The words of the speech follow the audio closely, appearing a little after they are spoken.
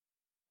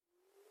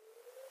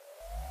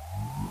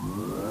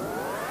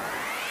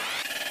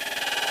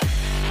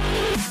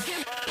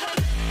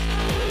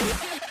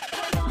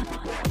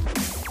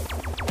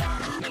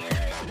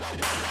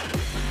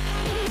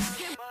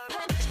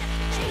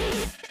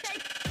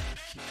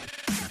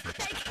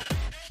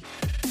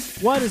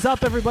What is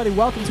up, everybody?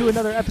 Welcome to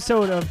another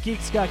episode of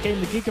Geeks Got Game,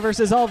 the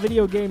Geekiverse's all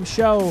video game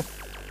show.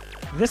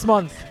 This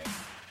month,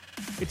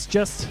 it's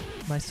just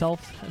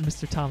myself and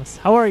Mr. Thomas.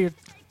 How are you,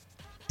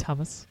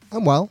 Thomas?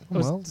 I'm well. I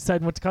was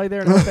deciding what to call you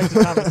there. And thank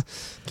you,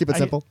 Thomas. Keep it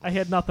simple. I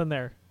had nothing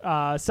there.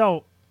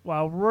 So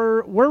while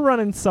we're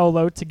running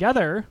solo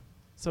together,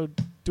 so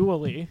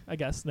dually, I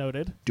guess,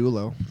 noted.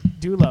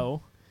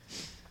 Dulo.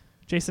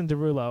 Jason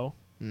Derulo.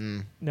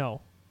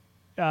 No.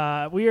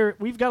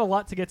 We've got a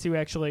lot to get to,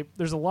 actually.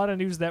 There's a lot of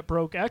news that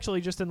broke,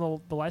 actually, just in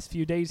the last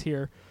few days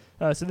here.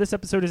 So this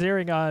episode is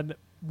airing on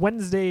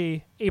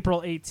Wednesday,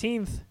 April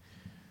 18th.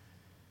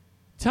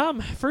 Tom,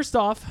 first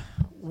off,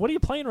 what are you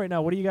playing right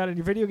now? What do you got in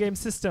your video game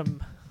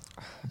system?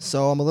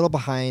 So I'm a little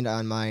behind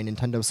on my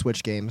Nintendo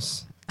Switch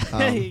games.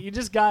 Hey, you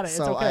just got it.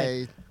 So it's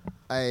okay.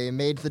 I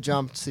made the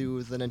jump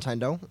to the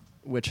Nintendo,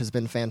 which has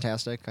been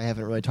fantastic. I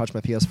haven't really touched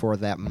my PS4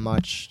 that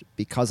much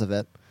because of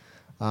it.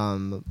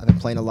 I've been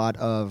playing a lot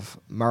of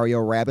Mario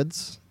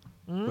Rabbids,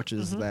 which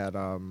is that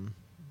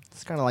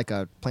it's kind of like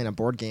playing a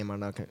board game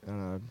on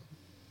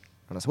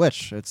a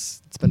Switch.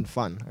 It's been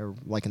fun. I'm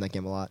liking that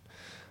game a lot.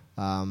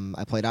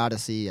 I played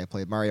Odyssey. I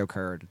played Mario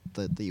Kart,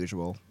 the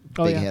usual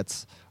big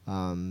hits.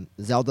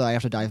 Zelda I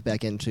have to dive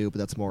back into, but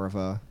that's more of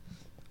a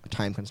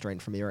time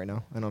constraint for me right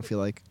now. I don't feel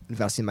like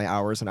investing my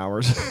hours and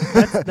hours.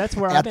 That's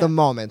where at the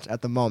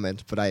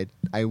moment, but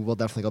I will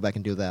definitely go back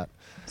and do that.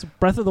 So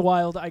Breath of the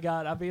Wild, I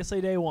got obviously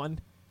day one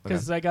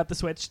because I got the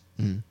Switch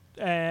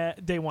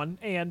day one,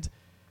 and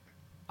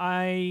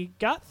I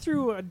got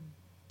through a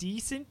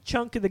decent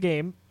chunk of the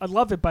game. I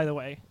love it, by the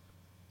way,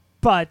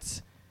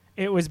 but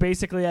it was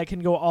basically I can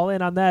go all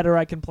in on that, or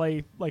I can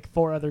play like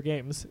 4 other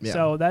games. Yeah.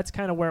 So that's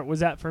kind of where it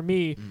was at for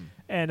me,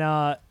 and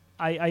I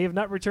have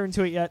not returned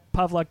to it yet.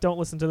 Pavlak, don't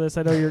listen to this.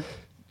 I know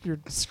you're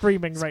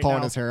screaming right now.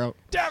 Pulling his hair out.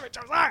 Damn it,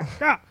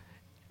 Josiah!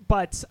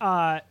 But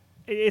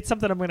it's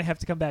something I'm going to have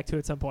to come back to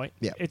at some point.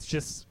 Yeah. It's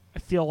just I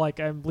feel like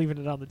I'm leaving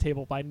it on the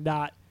table by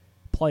not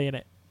playing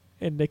it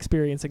and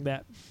experiencing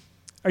that.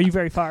 Are you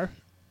very far?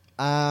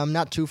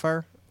 Not too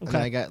far. Okay. I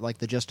mean, I got like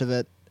the gist of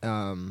it.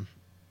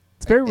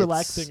 It's very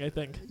relaxing, I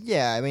think.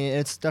 Yeah, I mean,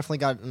 it's definitely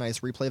got a nice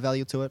replay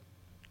value to it.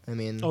 I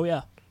mean,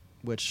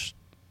 which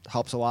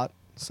helps a lot.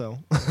 So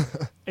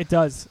it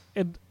does.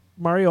 And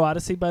Mario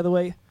Odyssey, by the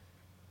way,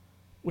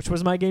 which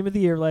was my game of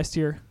the year last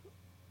year,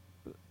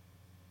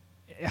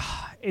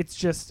 it's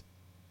just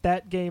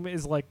that game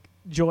is like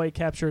joy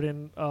captured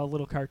in a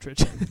little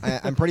cartridge.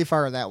 I'm pretty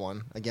far in that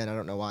one. Again, I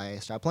don't know why I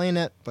stopped playing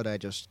it, but I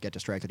just get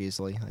distracted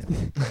easily.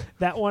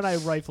 That one I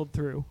rifled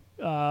through.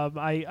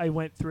 I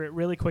went through it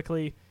really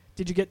quickly.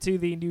 Did you get to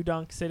the New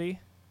Donk City?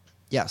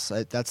 Yes,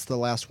 that's the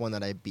last one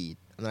that I beat.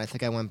 And then I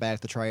think I went back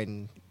to try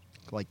and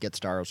get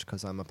stars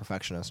because I'm a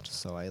perfectionist.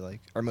 So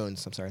or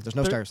moons. I'm sorry. There's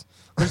no stars.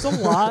 There's a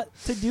lot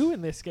to do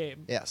in this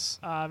game. Yes.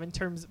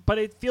 But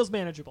it feels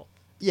manageable.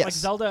 Yes. Like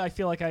Zelda, I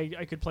feel like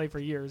I could play for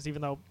years,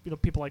 even though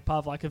people like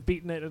Pavlak have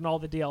beaten it and all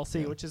the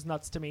DLC, which is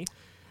nuts to me.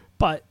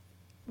 But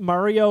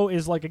Mario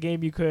is like a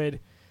game you could.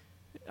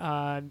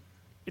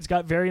 It's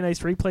got very nice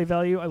replay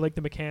value. I like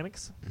the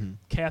mechanics.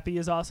 Cappy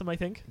is awesome, I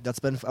think.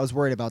 I was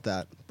worried about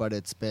that, but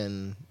it's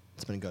been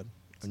good.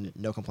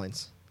 No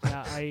complaints.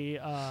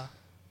 Yeah,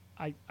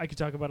 I could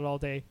talk about it all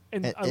day.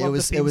 And I love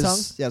the theme song.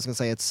 Yeah, I was gonna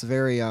say it's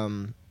very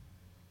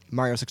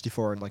Mario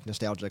 64 and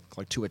nostalgic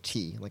to a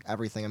T.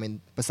 Everything. I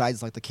mean, besides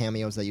the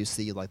cameos that you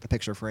see, the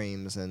picture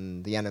frames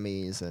and the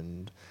enemies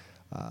and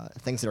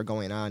things that are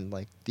going on,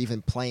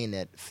 even playing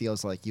it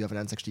feels like you have an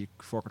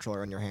N64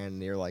 controller in your hand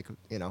and you're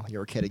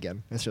you're a kid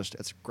again.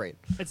 It's great.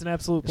 It's an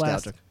absolute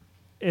nostalgic.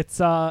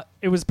 Blast.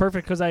 It was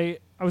perfect because I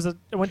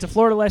went to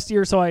Florida last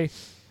year, so I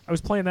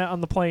was playing that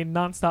on the plane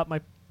nonstop.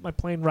 My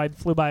plane ride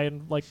flew by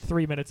in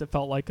 3 minutes. It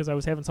felt like because I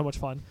was having so much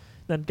fun.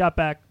 Then got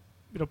back,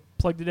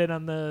 plugged it in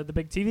on the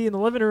big TV in the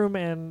living room,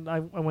 and I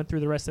went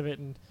through the rest of it.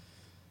 And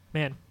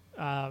man,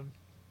 I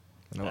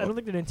don't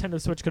think the Nintendo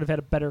Switch could have had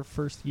a better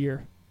first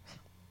year.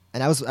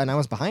 And I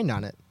was behind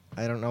on it.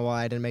 I don't know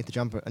why I didn't make the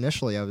jump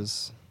initially. I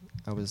was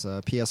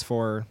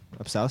PS4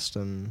 obsessed,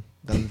 and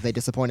then they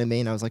disappointed me,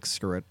 and I was like,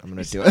 screw it, I'm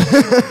gonna do it.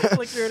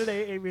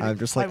 I'm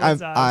just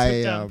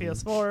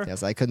PS4.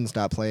 Yes, I couldn't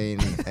stop playing,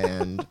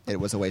 and it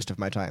was a waste of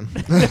my time.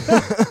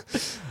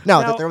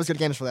 No, there was good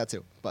games for that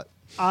too, but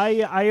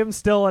I am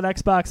still an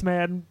Xbox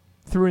man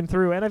through and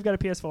through, and I've got a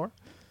PS4,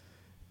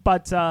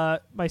 but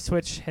my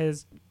Switch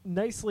has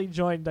nicely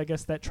joined, I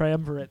guess, that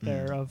triumvirate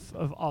there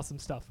of awesome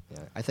stuff.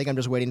 Yeah, I think I'm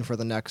just waiting for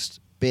the next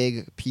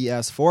big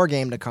PS4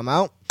 game to come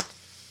out.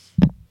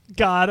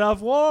 God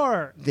of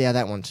War. Yeah,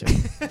 that one too.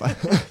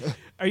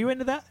 Are you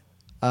into that?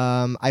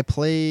 I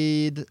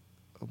played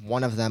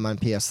one of them on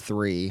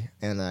PS3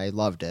 and I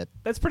loved it.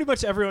 That's pretty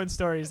much everyone's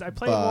stories. I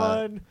played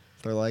one.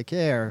 They're like,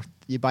 yeah,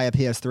 you buy a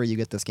PS3, you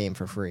get this game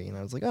for free. And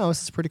I was like, oh,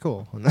 this is pretty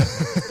cool.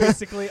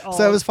 Basically all.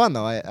 So it was fun,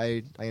 though.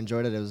 I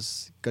enjoyed it. It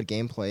was good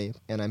gameplay,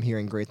 and I'm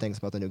hearing great things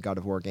about the new God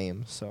of War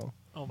game. So.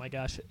 Oh, my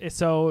gosh.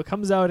 So it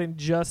comes out in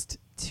just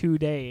 2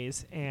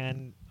 days,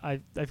 and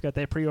I've got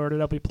that pre-ordered.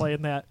 I'll be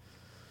playing that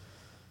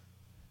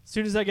as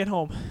soon as I get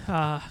home.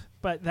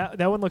 but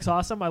that one looks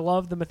awesome. I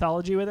love the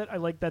mythology with it. I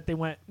like that they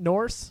went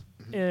Norse,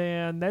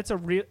 and that's a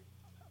real.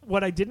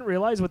 What I didn't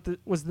realize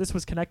was this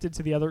was connected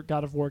to the other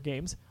God of War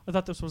games. I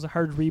thought this was a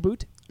hard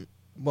reboot.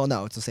 Well,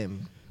 no, it's the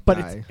same. But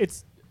guy.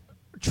 it's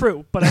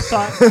true. But I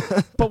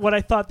thought, but what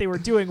I thought they were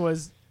doing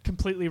was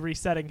completely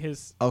resetting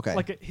his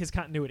his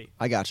continuity.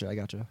 I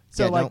gotcha.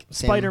 So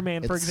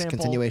Spider-Man, for example,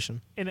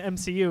 continuation in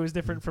MCU is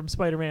different from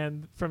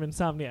Spider-Man from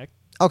Insomniac.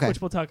 Okay,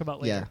 which we'll talk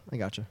about later. Yeah, I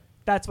gotcha.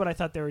 That's what I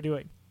thought they were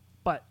doing,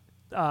 but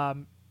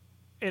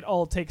it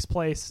all takes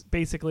place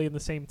basically in the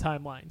same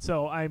timeline.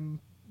 So I'm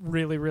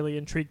really, really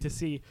intrigued to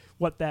see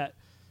what that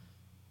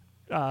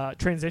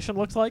transition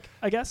looks like,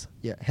 I guess.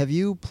 Yeah. Have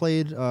you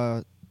played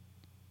the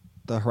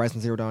Horizon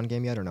Zero Dawn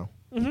game yet or no?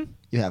 Mm-hmm.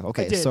 You have?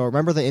 Okay. So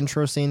remember the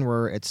intro scene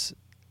where it's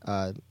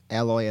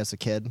Aloy as a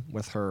kid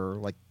with her,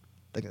 like,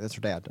 it's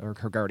her dad or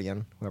her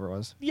guardian, whoever it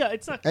was. Yeah,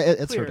 it's not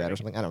It's clear, her dad or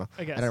something. I don't know.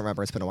 I guess. I don't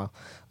remember. It's been a while.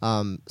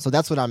 So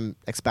that's what I'm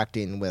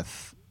expecting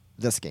with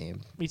this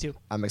game. Me too.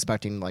 I'm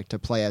expecting, like, to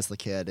play as the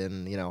kid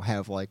and,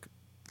 have, like,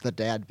 the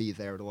dad be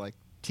there to, like,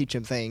 teach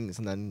him things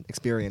and then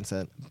experience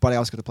it. But I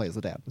also get to play as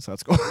the dad, so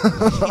that's cool.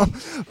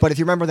 But if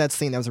you remember that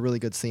scene, that was a really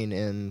good scene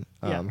in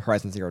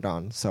Horizon Zero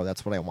Dawn. So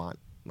that's what I want,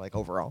 like,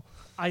 overall.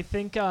 I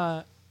think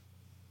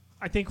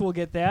we'll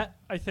get that.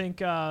 I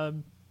think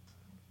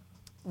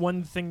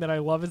one thing that I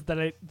love is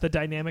that the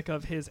dynamic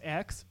of his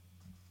axe.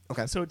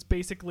 Okay. So it's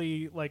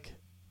basically like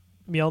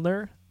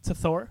Mjolnir to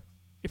Thor.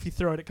 If you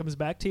throw it, it comes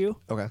back to you.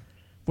 Okay.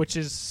 Which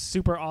is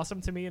super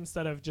awesome to me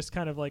instead of just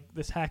kind of like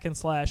this hack and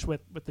slash with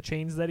the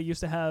chains that he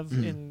used to have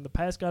in the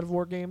past God of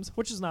War games,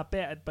 which is not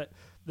bad, but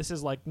this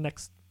is like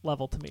next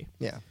level to me.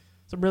 Yeah.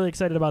 So I'm really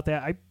excited about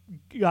that.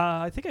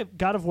 I think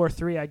God of War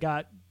 3 I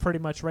got pretty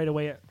much right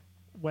away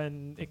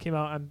when it came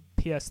out on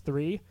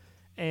PS3,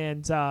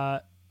 and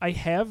I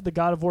have the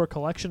God of War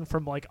collection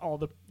from like all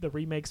the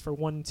remakes for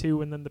 1,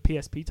 2, and then the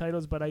PSP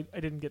titles, but I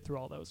didn't get through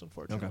all those,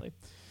 unfortunately.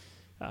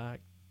 Okay.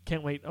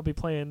 Can't wait. I'll be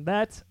playing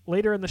that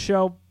later in the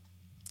show.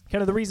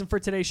 Kind of the reason for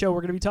today's show,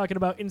 we're going to be talking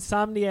about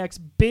Insomniac's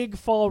big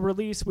fall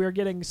release. We are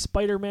getting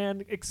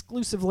Spider-Man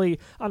exclusively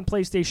on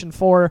PlayStation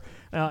 4.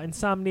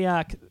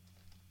 Insomniac,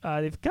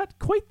 they've got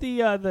quite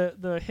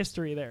the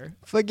history there.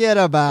 Forget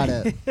about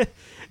it.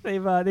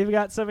 They've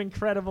got some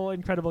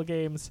incredible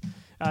games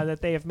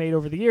that they have made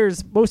over the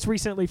years. Most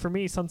recently for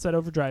me, Sunset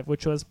Overdrive,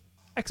 which was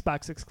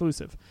Xbox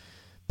exclusive.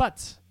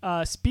 But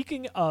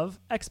speaking of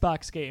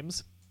Xbox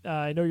games,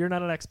 I know you're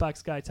not an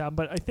Xbox guy, Tom,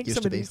 but I think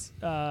some of these...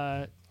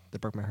 That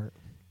broke my heart.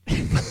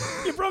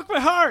 You broke my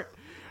heart!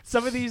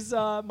 Some of these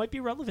might be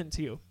relevant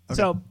to you. Okay.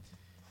 So,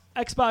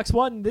 Xbox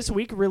One this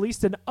week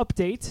released an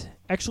update,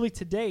 actually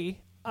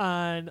today,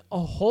 on a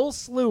whole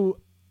slew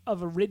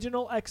of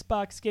original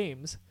Xbox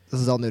games. This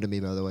is all new to me,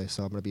 by the way,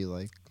 so I'm going to be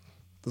like...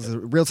 This is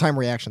real-time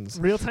reactions.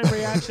 Real-time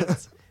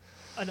reactions.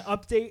 An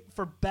update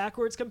for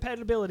backwards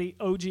compatibility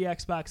OG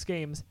Xbox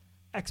games,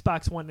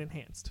 Xbox One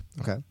Enhanced.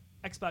 Okay.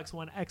 Xbox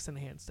One X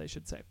Enhanced, I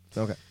should say.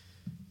 Okay.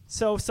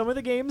 So some of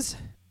the games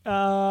you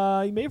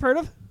may have heard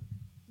of.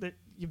 That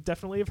you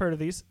definitely have heard of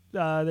these.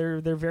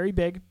 They're very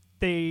big.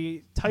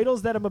 The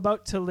titles that I'm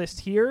about to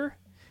list here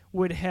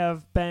would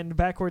have been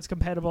backwards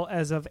compatible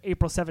as of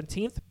April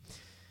 17th.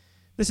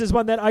 This is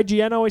one that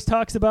IGN always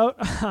talks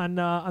about on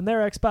their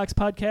Xbox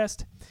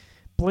podcast.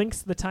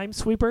 Blinks the Time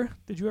Sweeper.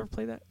 Did you ever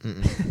play that?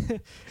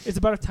 It's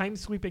about a time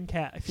sweeping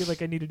cat. I feel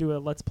like I need to do a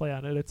Let's Play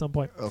on it at some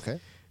point. Okay.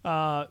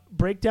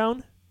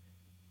 Breakdown.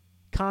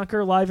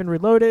 Conquer Live and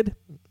Reloaded.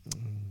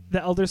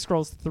 The Elder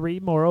Scrolls 3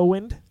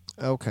 Morrowind.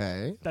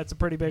 Okay. That's a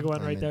pretty big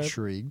one right there. I'm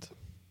intrigued.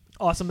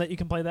 Awesome that you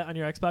can play that on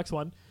your Xbox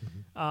One.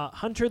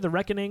 Hunter the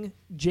Reckoning,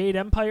 Jade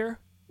Empire,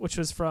 which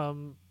was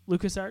from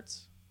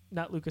LucasArts.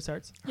 Not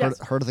LucasArts.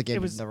 Heard of the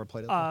game, never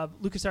played it.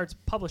 LucasArts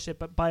published it,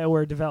 but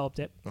BioWare developed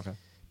it. Okay.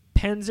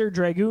 Panzer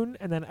Dragoon,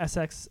 and then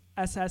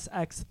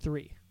SSX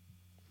 3,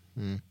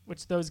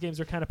 which those games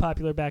were kind of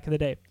popular back in the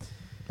day.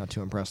 Not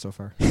too impressed so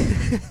far.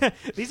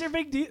 These are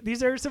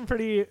these are some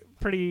pretty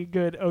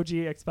good OG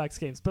Xbox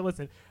games. But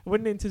listen, I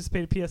wouldn't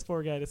anticipate a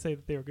PS4 guy to say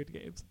that they were good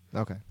games.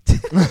 Okay.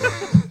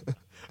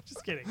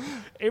 Just kidding.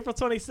 April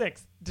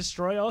 26th,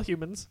 Destroy All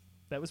Humans.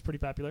 That was pretty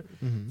popular.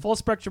 Mm-hmm. Full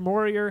Spectrum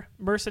Warrior,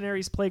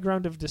 Mercenaries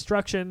Playground of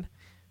Destruction,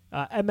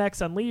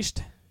 MX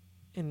Unleashed,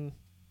 and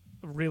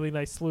a really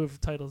nice slew of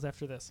titles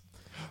after this.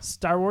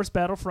 Star Wars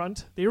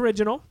Battlefront, the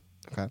original.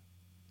 Okay.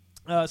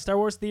 Star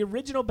Wars, the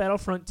original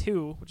Battlefront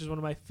 2, which is one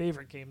of my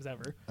favorite games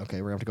ever.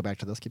 Okay, we're going to have to go back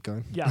to this. Keep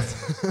going. Yes.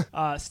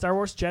 Star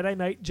Wars Jedi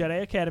Knight,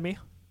 Jedi Academy.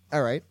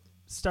 All right.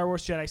 Star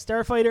Wars Jedi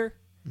Starfighter.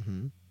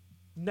 Mm-hmm.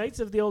 Knights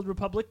of the Old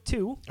Republic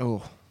 2.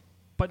 Oh.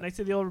 But Knights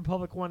of the Old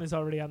Republic 1 is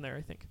already on there,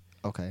 I think.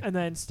 Okay. And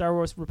then Star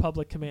Wars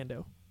Republic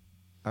Commando.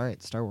 All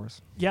right, Star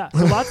Wars. Yeah,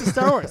 so lots of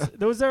Star Wars.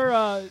 Those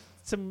are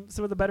some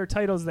of the better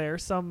titles there,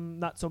 some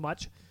not so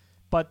much.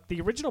 But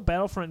the original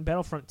Battlefront and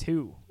Battlefront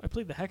 2, I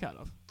played the heck out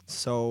of.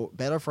 So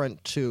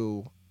Battlefront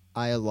 2,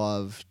 I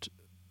loved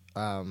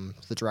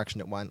the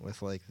direction it went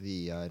with like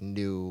the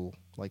new,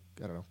 like,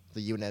 I don't know,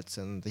 the units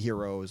and the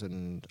heroes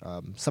and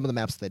some of the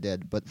maps they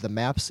did. But the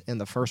maps in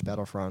the first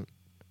Battlefront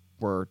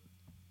were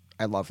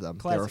I love them.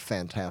 Classic. They were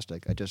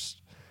fantastic.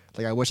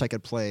 I wish I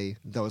could play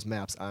those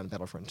maps on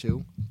Battlefront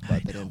 2,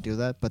 but they didn't do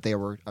that. But they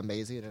were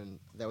amazing, and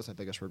that was my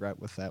biggest regret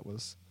with that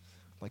was,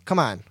 like, come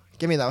on,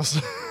 give me those.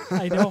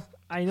 I know.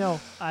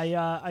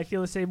 I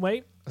feel the same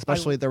way.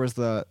 Especially there was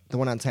the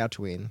one on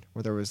Tatooine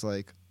where there was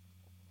like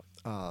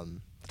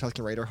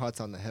Tusken Raider huts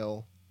on the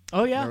hill.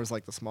 Oh yeah. And there was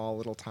like the small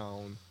little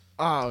town.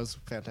 Oh, it was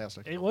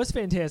fantastic. It was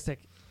fantastic.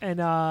 And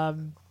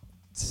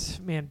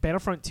man,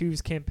 Battlefront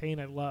 2's campaign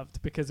I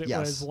loved because it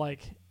was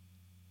like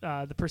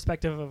the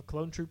perspective of a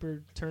clone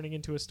trooper turning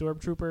into a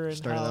stormtrooper and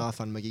started off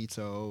on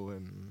Magito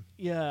and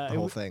the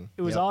whole thing.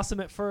 It was awesome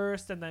at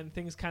first, and then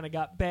things kind of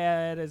got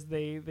bad as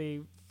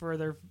they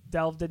further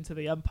delved into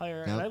the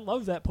Empire. And I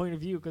love that point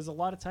of view because a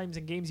lot of times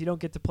in games you don't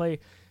get to play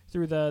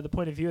through the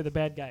point of view of the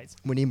bad guys.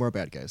 We need more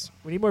bad guys.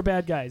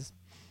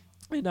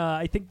 And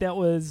I think that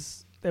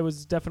was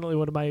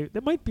definitely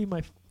that might be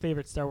my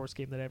favorite Star Wars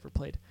game that I ever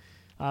played.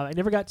 I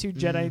never got to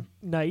Jedi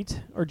Knight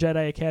or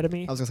Jedi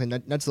Academy. I was going to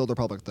say, Knights of the Old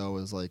Republic, though,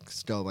 is like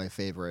still my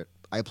favorite.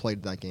 I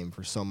played that game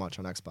for so much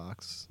on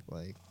Xbox.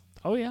 Like,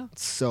 oh, yeah.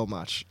 So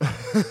much.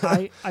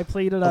 I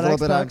played it on Xbox. A little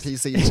bit on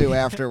PC, too,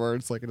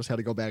 afterwards. Like, I just had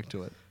to go back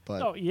to it.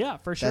 But oh, yeah,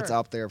 for sure. That's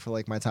up there for,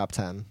 like, my top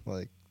 10.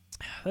 Like,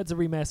 that's a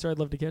remaster I'd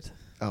love to get.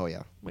 Oh,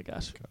 yeah. Oh, my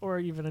gosh. Okay. Or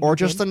even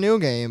a new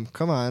game.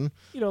 Come on.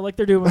 Like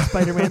they're doing with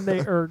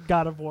Spider-Man or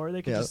God of War.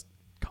 They could just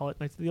call it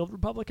Knights of the Old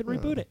Republic and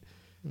reboot it.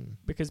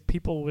 Because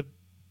people would...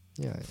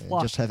 Yeah,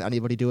 just have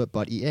anybody do it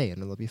but EA,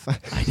 and it'll be fine.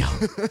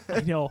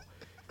 I know.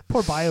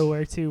 Poor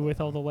BioWare, too,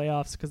 with all the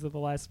layoffs because of the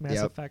last Mass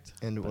Effect.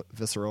 And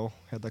Visceral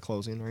had the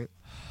closing, right?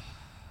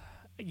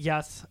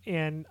 Yes,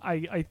 and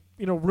I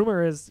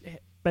rumor has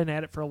been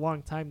at it for a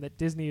long time that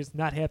Disney is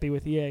not happy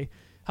with EA,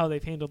 how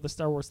they've handled the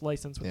Star Wars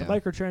license with the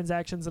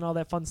microtransactions and all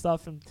that fun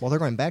stuff. And well, they're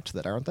going back to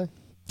that, aren't they?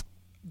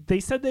 They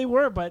said they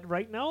were, but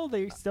right now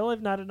they still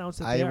have not announced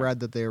that they are. I read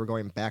that they were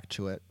going back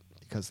to it.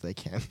 Because they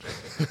can.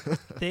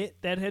 they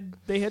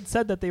had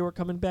said that they were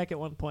coming back at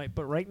one point,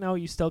 but right now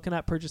you still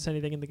cannot purchase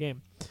anything in the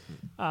game.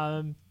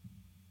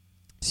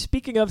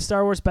 Speaking of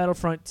Star Wars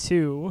Battlefront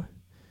 2,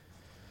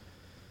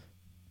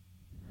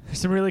 there's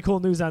some really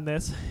cool news on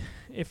this.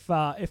 If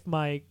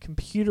my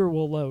computer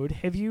will load,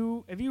 have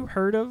you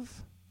heard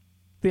of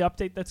the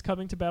update that's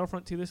coming to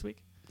Battlefront 2 this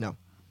week? No.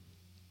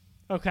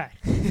 Okay.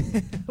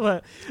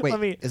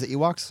 Wait, is it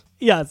Ewoks?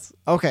 Yes.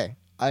 Okay,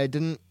 I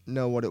didn't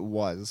know what it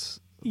was.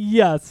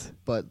 Yes.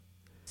 But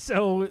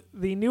so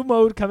the new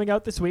mode coming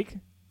out this week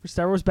for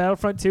Star Wars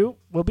Battlefront 2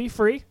 will be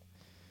free.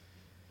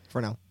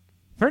 For now.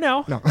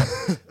 No.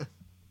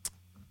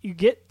 You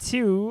get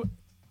to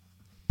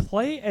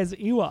play as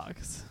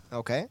Ewoks.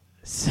 Okay.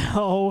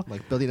 So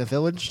like building a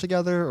village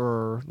together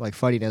or like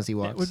fighting as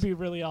Ewoks? That would be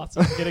really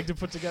awesome. Getting to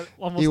put together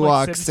almost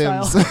Ewok like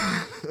Sims.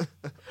 Style.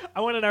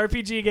 I want an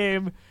RPG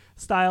game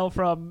style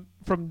from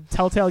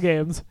Telltale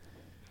Games.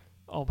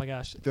 Oh my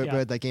gosh. We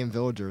had that game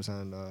Villagers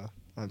on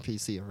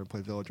PC. I've never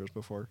played Villagers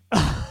before.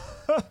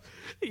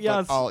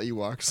 Yes. Like all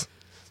Ewoks.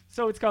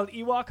 So it's called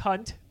Ewok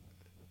Hunt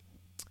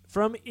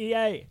from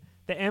EA.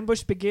 The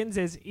ambush begins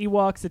as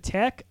Ewoks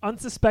attack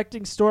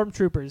unsuspecting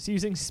stormtroopers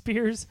using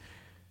spears,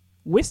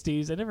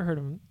 whisties. I never heard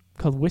of them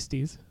called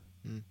whisties.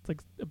 It's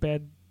like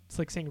it's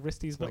like saying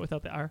wristies but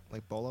without the R.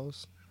 Like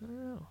bolos? I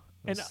don't know.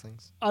 And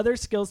other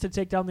skills to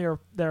take down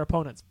their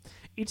opponents.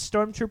 Each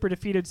stormtrooper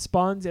defeated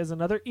spawns as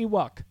another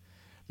Ewok,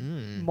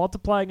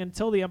 multiplying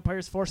until the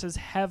Empire's forces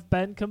have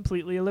been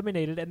completely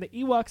eliminated and the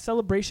Ewok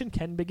celebration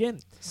can begin.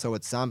 So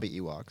it's zombie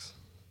Ewoks.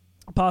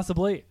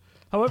 Possibly.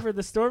 However,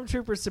 the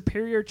stormtroopers'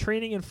 superior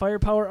training and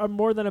firepower are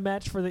more than a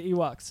match for the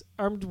Ewoks.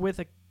 Armed with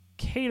a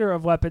cater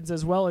of weapons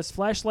as well as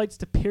flashlights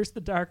to pierce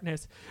the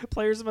darkness,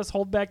 players must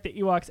hold back the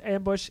Ewoks'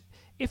 ambush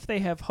if they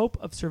have hope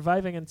of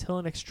surviving until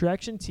an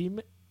extraction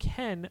team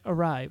can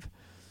arrive.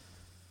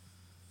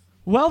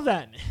 Well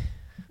then,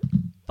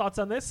 thoughts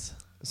on this?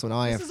 So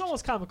now this is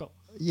almost comical.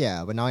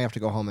 Yeah, but now I have to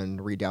go home and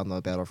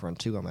re-download Battlefront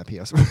 2 on my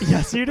PS4.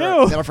 Yes, you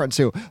do. Battlefront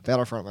 2.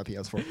 Battlefront on my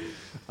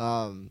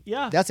PS4.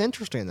 Yeah. That's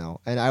interesting,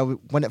 though. And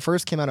when it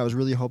first came out, I was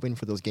really hoping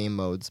for those game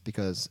modes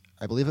because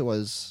I believe it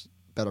was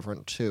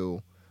Battlefront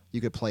 2.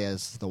 You could play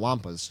as the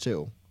Wampas,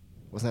 too.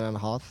 Wasn't that on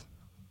Hoth?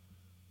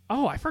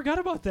 Oh, I forgot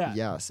about that.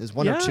 Yes, it's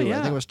one or two. Yeah.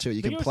 I think it was two.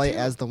 You could play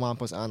as the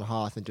Wampas on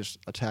Hoth and just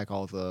attack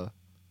all the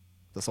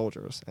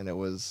soldiers, and it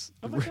was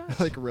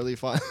like really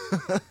fun.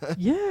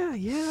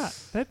 Yeah.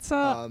 That's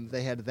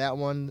they had that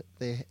one.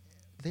 They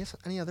have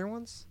any other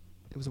ones?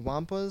 It was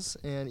Wampas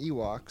and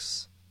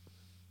Ewoks.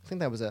 I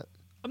think that was it.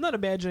 I'm not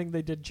imagining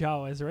they did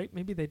Jawas, right?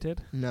 Maybe they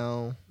did.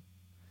 No.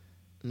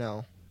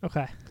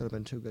 Okay. Could have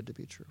been too good to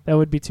be true. That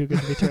would be too good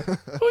to be true.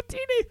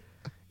 Houdini.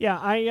 Yeah,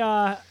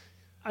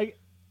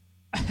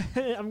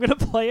 I'm gonna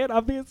play it,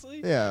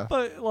 obviously. Yeah.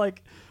 But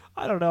like,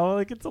 I don't know.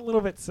 Like, it's a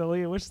little bit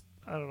silly.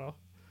 I don't know.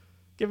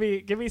 Give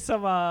me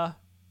some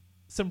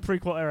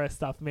prequel era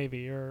stuff,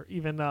 maybe, or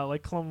even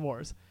like Clone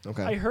Wars.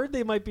 Okay. I heard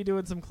they might be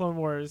doing some Clone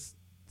Wars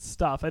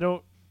stuff. I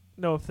don't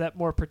know if that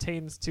more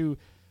pertains to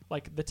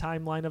like the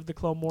timeline of the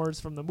Clone Wars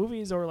from the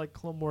movies or like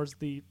Clone Wars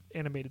the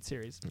animated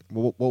series.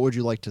 What would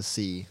you like to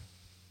see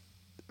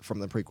from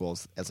the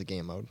prequels as a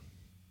game mode.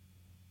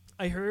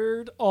 I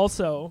heard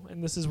also,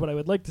 and this is what I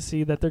would like to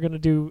see, that they're going to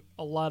do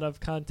a lot of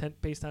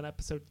content based on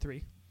Episode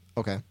 3.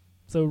 Okay.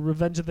 So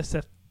Revenge of the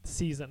Sith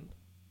season.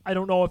 I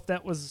don't know if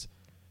that was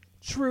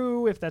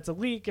true, if that's a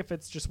leak, if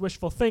it's just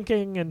wishful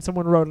thinking and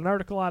someone wrote an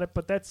article on it,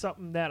 but that's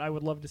something that I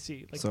would love to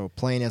see. Like, so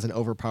playing as an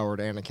overpowered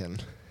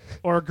Anakin.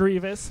 Or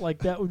Grievous, like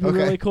that would be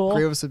really cool.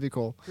 Grievous would be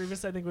cool.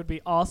 Grievous, I think, would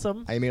be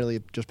awesome. I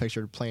immediately just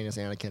pictured playing as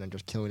Anakin and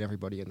just killing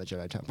everybody in the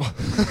Jedi Temple.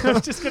 I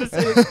was just going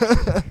to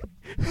say...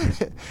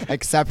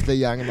 Except the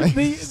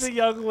younglings. The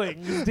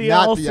younglings, DLC.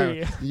 Not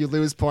the you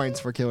lose points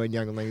for killing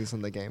younglings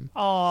in the game.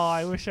 Oh,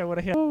 I wish I would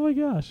have hit. Oh, my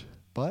gosh.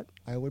 But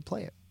I would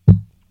play it.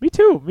 Me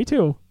too.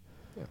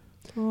 Yeah.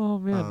 Oh,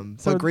 man.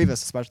 So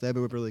Grievous, especially, that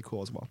would be really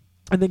cool as well.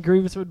 I think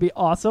Grievous would be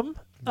awesome.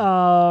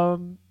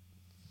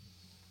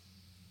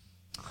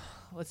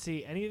 Let's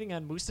see, anything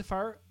on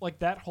Mustafar, like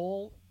that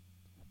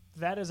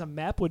as a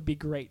map would be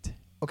great.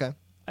 Okay.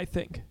 I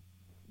think.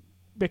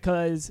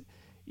 Because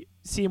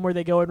seeing where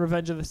they go in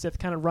Revenge of the Sith,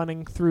 kind of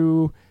running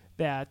through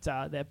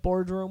that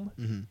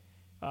boardroom,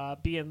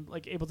 being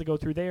like able to go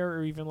through there,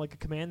 or even like a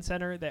command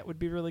center, that would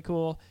be really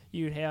cool.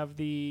 You'd have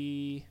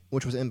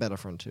which was in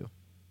Battlefront 2.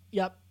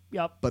 Yep.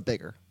 But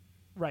bigger.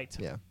 Right.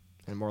 Yeah.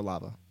 And more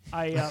lava.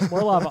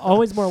 More lava.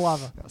 Always more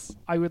lava. Yes.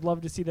 I would love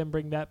to see them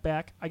bring that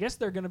back. I guess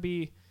they're going to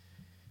be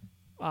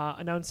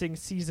announcing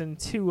Season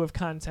 2 of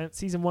content.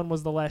 Season 1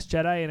 was The Last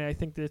Jedi, and I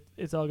think that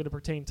it's all going to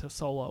pertain to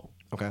Solo.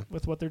 Okay.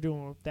 With what they're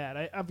doing with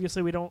that.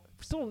 Obviously, we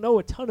still don't know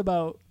a ton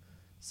about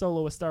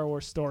Solo, a Star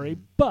Wars story,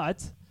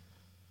 but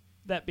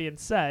that being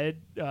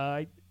said,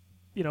 that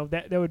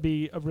would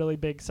be a really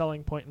big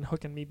selling point in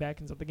hooking me back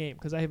into the game,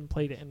 because I haven't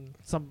played it in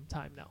some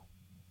time now.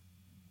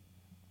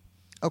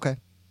 Okay.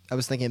 I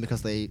was thinking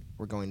because they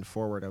were going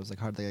forward, I was like,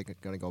 how are they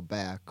going to go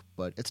back?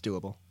 But it's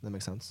doable. That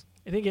makes sense.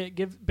 I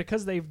think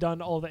because they've done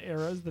all the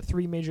eras, the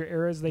 3 major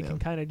eras, they can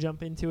kind of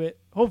jump into it,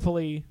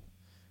 hopefully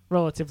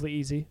relatively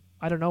easy.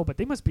 I don't know, but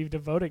they must be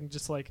devoting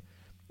just like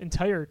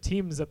entire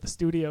teams at the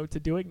studio to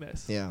doing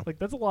this. Yeah. Like,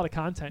 that's a lot of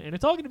content, and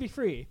it's all going to be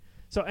free.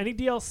 So any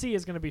DLC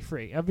is going to be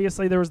free.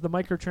 Obviously, there was the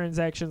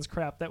microtransactions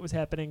crap that was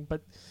happening,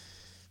 but,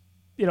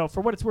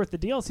 for what it's worth, the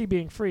DLC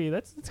being free,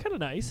 that's kind of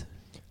nice.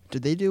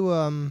 Did they do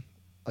a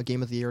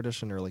Game of the Year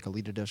edition or like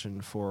Elite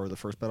edition for the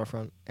first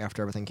Battlefront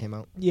after everything came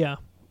out? Yeah.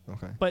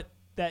 Okay. But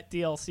that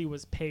DLC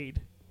was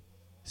paid.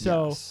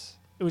 So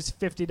It was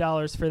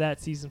 $50 for that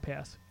season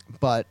pass.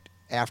 But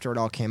after it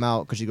all came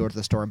out, could you go to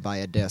the store and buy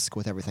a disc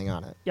with everything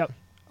on it? Yep.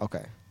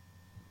 Okay.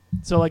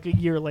 So like a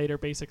year later,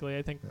 basically,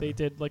 I think they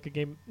did like a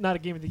game, not a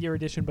Game of the Year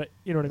edition, but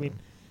you know what I mean?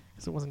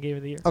 Because it wasn't Game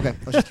of the Year. Okay.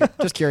 I was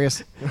just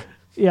curious.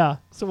 Yeah.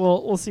 So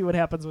we'll see what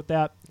happens with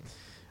that.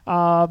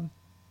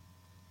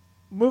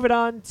 Moving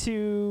on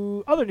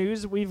to other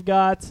news, we've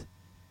got,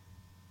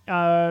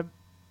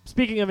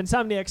 speaking of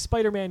Insomniac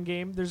Spider-Man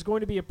game, there's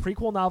going to be a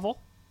prequel novel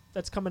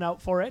that's coming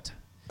out for it.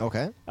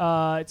 Okay.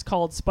 It's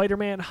called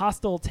Spider-Man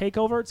Hostile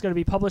Takeover. It's going to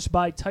be published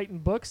by Titan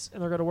Books,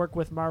 and they're going to work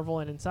with Marvel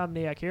and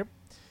Insomniac here.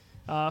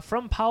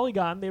 From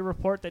Polygon, they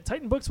report that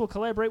Titan Books will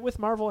collaborate with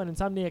Marvel and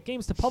Insomniac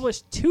Games to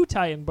publish 2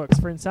 tie-in books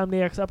for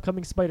Insomniac's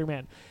upcoming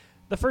Spider-Man.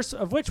 The first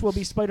of which will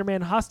be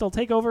Spider-Man Hostile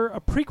Takeover, a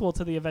prequel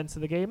to the events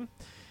of the game.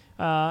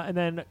 And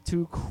then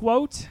to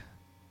quote,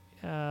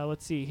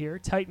 let's see here,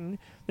 Titan,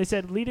 they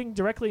said, leading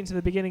directly into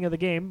the beginning of the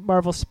game,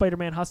 Marvel's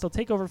Spider-Man Hostile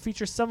Takeover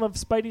features some of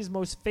Spidey's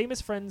most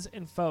famous friends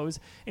and foes,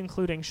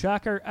 including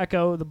Shocker,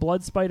 Echo, the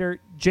Blood Spider,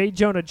 J.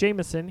 Jonah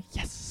Jameson,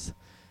 yes,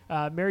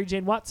 Mary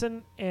Jane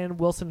Watson, and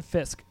Wilson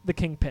Fisk, the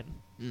Kingpin,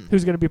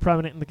 who's going to be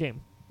prominent in the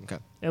game. Okay.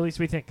 At least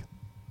we think.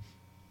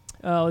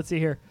 Let's see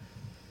here.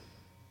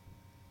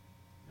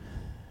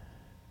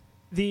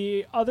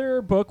 The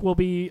other book will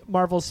be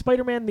Marvel's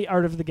Spider-Man, The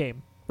Art of the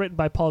Game, written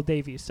by Paul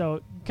Davies. So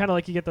kind of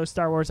like you get those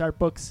Star Wars art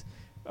books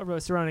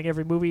surrounding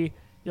every movie,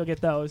 you'll get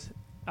those.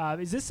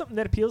 Is this something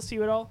that appeals to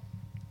you at all?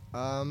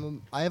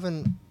 I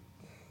haven't...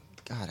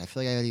 God, I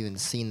feel like I haven't even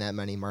seen that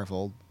many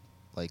Marvel,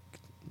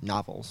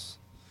 novels.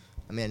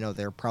 I mean, I know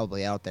they're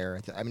probably out there.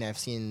 I've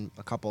seen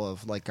a couple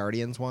of,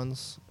 Guardians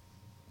ones,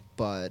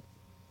 but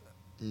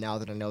now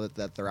that I know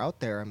that they're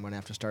out there, I'm going to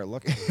have to start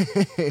looking.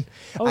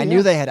 I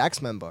knew they had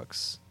X-Men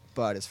books.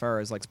 But as far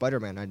as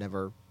Spider-Man, I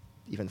never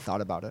even thought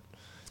about it.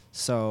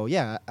 So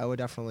yeah, I would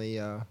definitely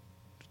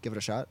give it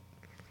a shot.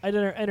 I'd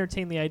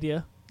entertain the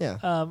idea. Yeah.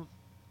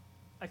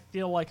 I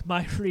feel like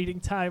my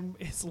reading time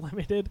is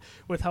limited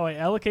with how I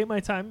allocate my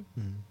time,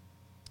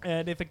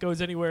 and if it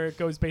goes anywhere, it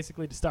goes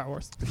basically to Star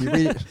Wars.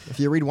 If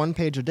you read 1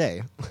 page a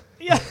day,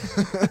 yeah,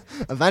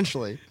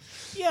 eventually.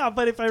 Yeah,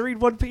 but if I read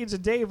 1 page a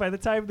day, by the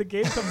time the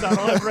game comes out,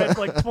 I'll have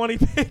read 20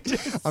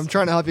 pages. I'm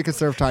trying to help you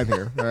conserve time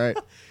here. All right.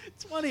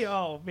 20.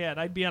 Oh man,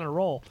 I'd be on a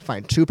roll.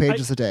 Fine, 2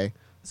 pages a day.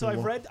 So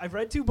I've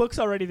read 2 books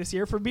already this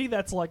year. For me,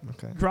 that's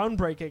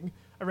groundbreaking.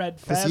 I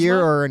read Phasma. This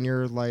year or in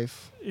your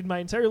life? In my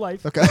entire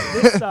life. Okay.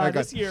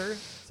 This year.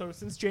 So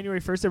since January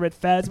 1st, I read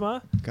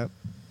Phasma. Okay.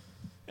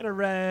 And I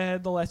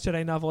read The Last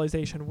Jedi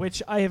novelization,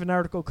 which I have an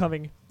article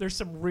coming. There's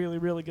some really,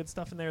 really good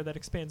stuff in there that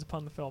expands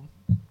upon the film.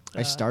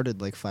 I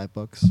started 5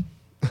 books.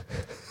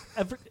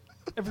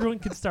 Everyone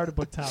can start a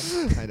book, Tom.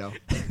 I know.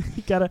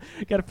 You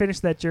gotta finish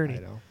that journey.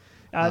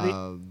 I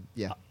know.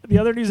 The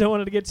other news I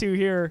wanted to get to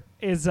here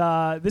is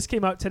this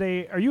came out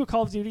today. Are you a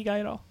Call of Duty guy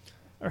at all?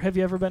 Or have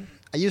you ever been?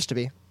 I used to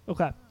be.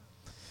 Okay.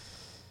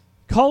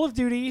 Call of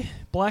Duty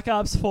Black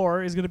Ops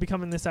 4 is going to be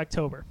coming this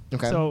October.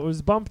 Okay. So it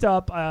was bumped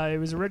up. It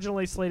was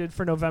originally slated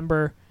for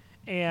November.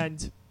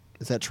 And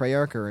is that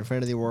Treyarch or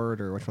Infinity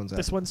Ward or which one's that?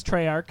 This one's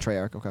Treyarch.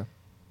 Treyarch, okay.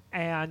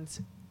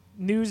 And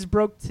news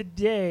broke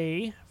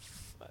today,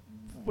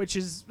 which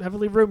is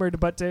heavily rumored,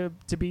 but to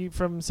be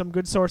from some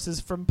good sources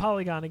from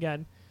Polygon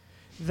again,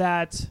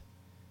 that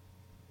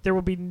there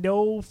will be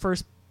no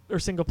first or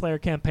single-player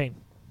campaign.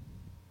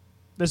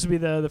 This would be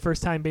the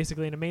first time,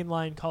 basically, in a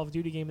mainline Call of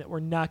Duty game that we're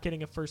not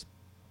getting a first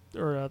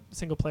or a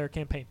single-player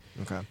campaign.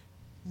 Okay.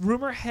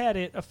 Rumor had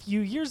it a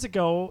few years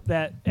ago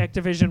that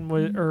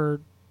Activision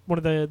or one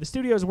of the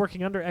studios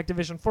working under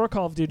Activision for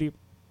Call of Duty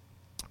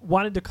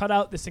wanted to cut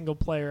out the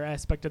single-player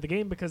aspect of the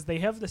game because they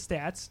have the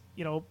stats.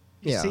 You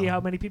see how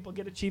many people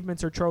get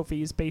achievements or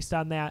trophies based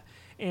on that,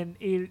 and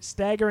a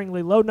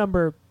staggeringly low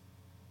number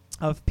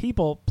of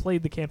people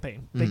played the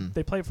campaign.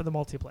 They played for the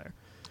multiplayer.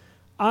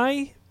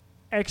 I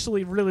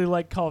actually really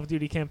like Call of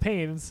Duty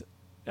campaigns.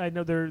 I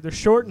know they're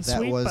short and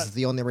sweet. That was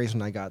the only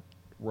reason I got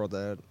World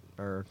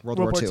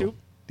War II.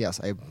 Yes,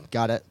 I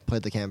got it,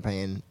 played the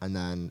campaign, and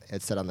then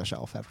it sat on the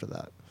shelf after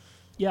that.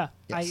 Yeah,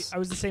 yes. I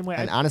was the same way.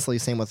 And honestly,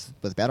 same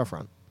with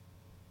Battlefront.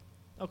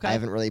 Okay. I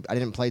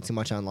didn't play too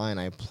much online.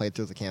 I played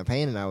through the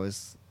campaign, and I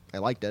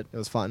liked it. It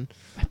was fun.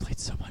 I played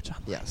so much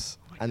online. Yes.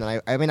 And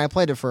then I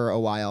played it for a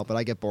while, but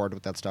I get bored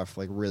with that stuff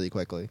like really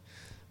quickly.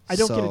 I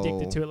don't get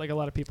addicted to it like a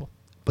lot of people.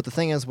 But the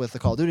thing is with the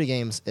Call of Duty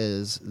games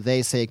is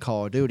they say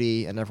Call of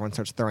Duty and everyone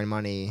starts throwing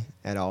money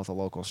at all the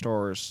local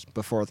stores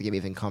before the game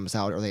even comes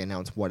out or they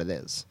announce what it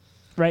is.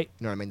 Right.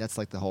 You know what I mean? That's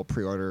like the whole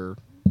pre-order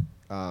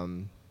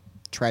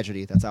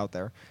tragedy that's out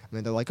there. I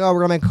mean, they're like, oh, we're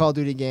going to make a Call of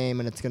Duty game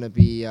and it's going to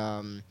be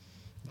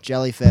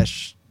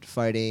jellyfish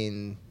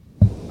fighting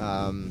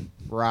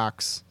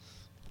rocks.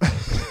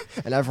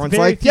 And everyone's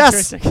like,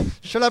 yes,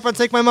 shut up and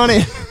take my money.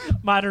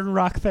 Modern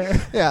rock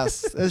fair.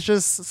 Yes. It's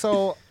just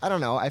so, I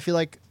don't know. I feel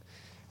like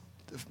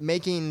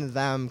making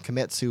them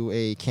commit to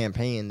a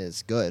campaign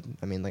is good.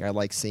 I mean, like I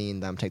like seeing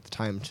them take the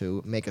time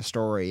to make a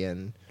story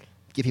and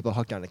get people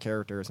hooked on the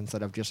characters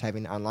instead of just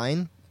having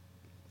online.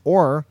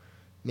 Or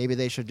maybe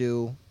they should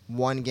do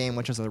one game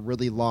which is a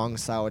really long,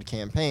 solid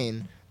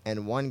campaign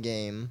and one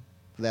game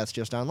that's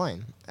just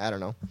online. I don't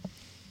know.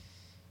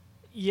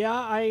 Yeah,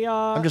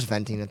 I'm just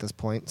venting at this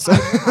point. So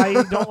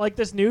I don't like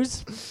this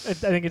news. I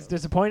think it's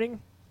disappointing.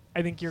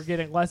 I think you're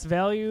getting less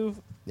value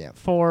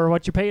for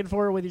what you're paying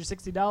for with your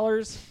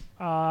 $60.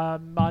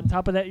 On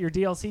top of that, your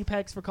DLC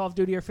packs for Call of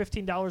Duty are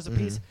 $15 a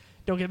piece.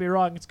 Don't get me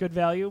wrong, it's good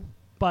value,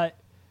 but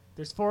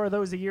there's 4 of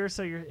those a year.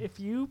 So if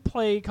you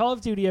play Call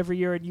of Duty every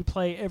year and you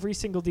play every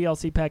single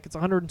DLC pack, it's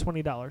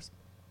 $120.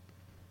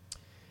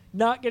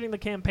 Not getting the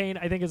campaign,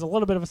 I think, is a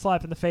little bit of a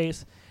slap in the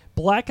face.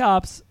 Black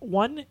Ops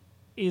 1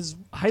 is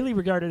highly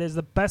regarded as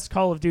the best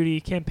Call of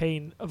Duty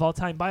campaign of all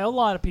time by a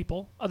lot of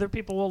people. Other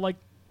people will like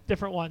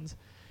different ones.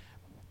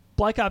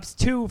 Black Ops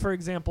 2, for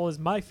example, is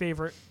my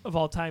favorite of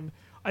all time.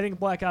 I think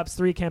Black Ops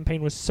 3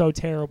 campaign was so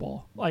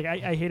terrible. Like,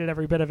 I hated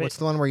every bit of it. What's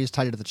the one where he's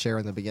tied to the chair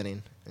in the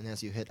beginning, and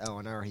as you hit L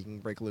and R, he can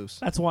break loose?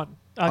 That's 1.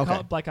 I call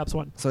it Black Ops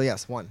 1. So,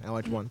 yes, 1. I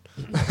liked 1.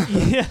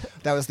 Yeah.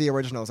 That was the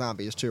original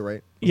Zombies, too,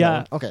 right?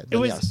 Yeah. Okay,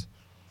 then yes.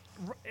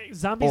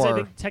 Zombies, I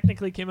think,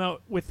 technically came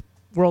out with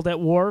World at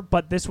War,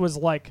 but this was,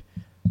 like,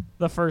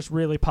 the first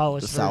really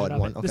polished version solid of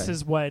one. it. Okay. This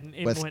is when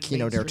it with went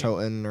Kino der mainstream.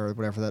 Toten or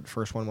whatever that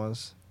first one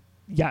was.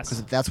 Yes.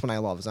 Because that's when I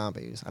love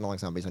zombies. I don't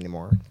like zombies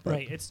anymore.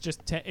 Right. It's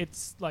just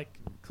it's like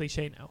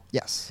cliche now.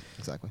 Yes,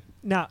 exactly.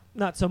 Not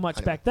so much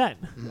Anyway. back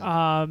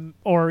then,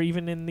 or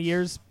even in the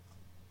years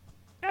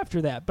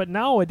after that. But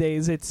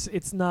nowadays,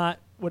 it's not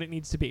what it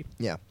needs to be.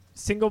 Yeah.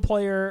 Single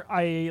player,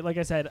 like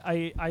I said,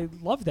 I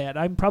love that.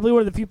 I'm probably one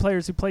of the few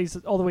players who plays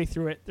all the way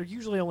through it. They're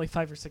usually only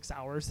 5 or 6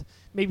 hours,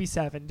 maybe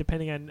 7,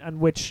 depending on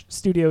which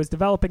studio is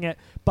developing it.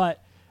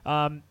 But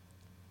not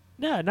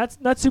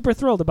super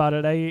thrilled about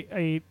it.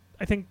 I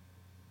think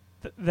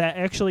that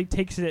actually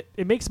takes it.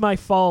 It makes my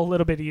fall a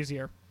little bit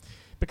easier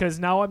because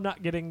now I'm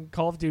not getting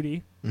Call of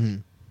Duty.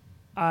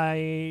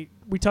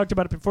 Mm-hmm. We talked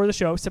about it before the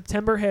show.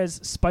 September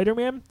has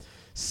Spider-Man,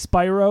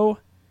 Spyro,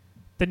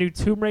 the new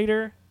Tomb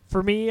Raider.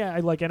 For me, I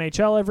like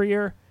NHL every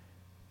year,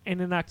 and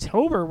in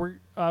October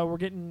we're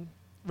getting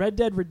Red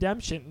Dead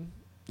Redemption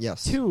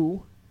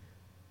 2,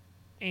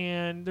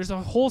 and there's a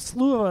whole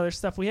slew of other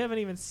stuff we haven't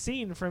even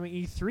seen from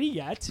E3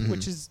 yet,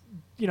 which is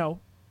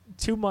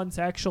 2 months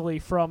actually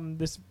from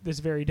this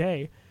very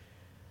day.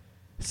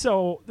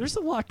 So there's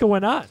a lot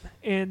going on,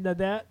 and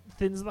that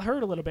thins the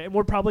herd a little bit. And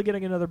we're probably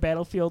getting another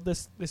Battlefield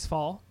this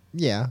fall.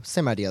 Yeah,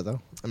 same idea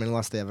though. I mean,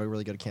 unless they have a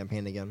really good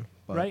campaign again.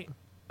 But Right.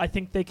 I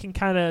think they can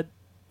kind of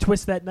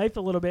twist that knife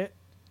a little bit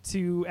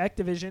to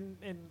Activision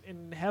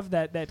and have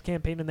that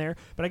campaign in there.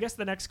 But I guess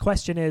the next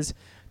question is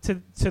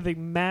to the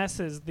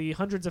masses, the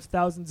hundreds of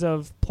thousands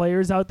of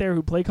players out there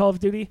who play Call of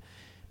Duty,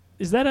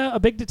 is that a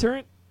big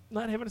deterrent,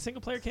 not having a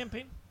single-player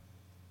campaign?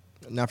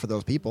 Not for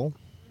those people.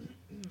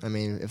 I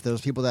mean, if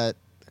there's people that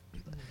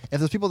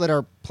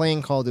are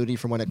playing Call of Duty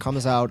from when it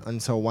comes out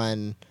until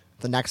when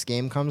the next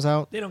game comes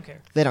out, they don't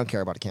care. They don't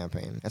care about a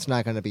campaign. It's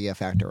not going to be a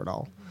factor at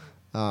all.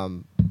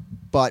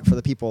 But for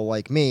the people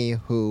like me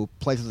who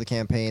play through the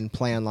campaign,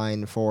 play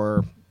online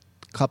for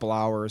a couple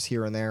hours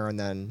here and there, and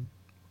then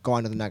go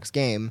on to the next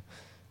game,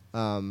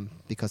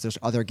 because there's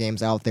other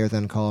games out there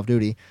than Call of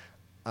Duty.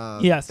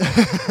 Yes.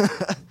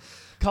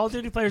 Call of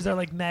Duty players are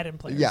like Madden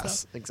players.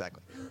 Yes,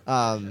 exactly.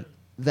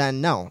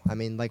 Then no. I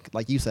mean, like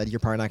you said, you're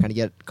probably not going to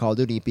get Call of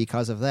Duty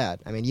because of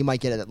that. I mean, you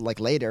might get it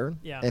like later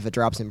if it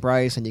drops in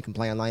price and you can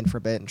play online for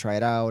a bit and try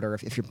it out, or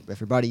if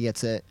your buddy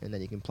gets it and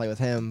then you can play with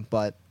him.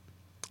 But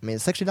I mean,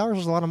 $60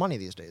 is a lot of money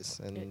these days,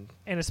 and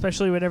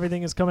especially when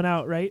everything is coming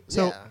out, right?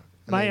 So yeah.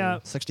 I mean,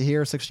 60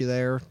 here, 60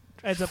 there,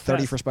 adds up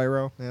 30 fast. for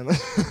Spyro.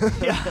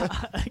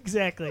 Yeah,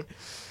 exactly.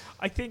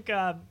 I think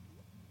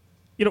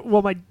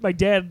well, my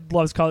dad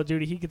loves Call of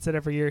Duty. He gets it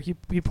every year. He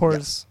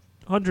pours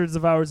hundreds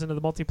of hours into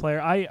the multiplayer.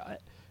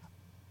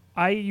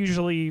 I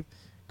usually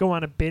go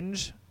on a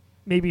binge,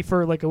 maybe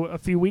for like a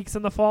few weeks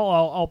in the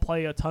fall. I'll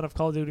play a ton of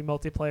Call of Duty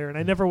multiplayer, and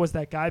I never was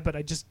that guy, but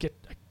I just get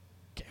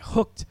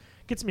hooked.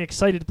 Gets me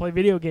excited to play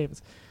video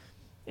games,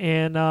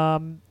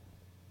 and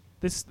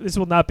this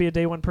will not be a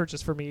day one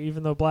purchase for me,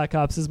 even though Black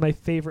Ops is my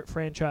favorite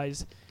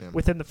franchise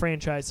within the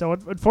franchise. So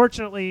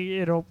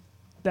unfortunately,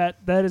 that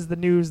is the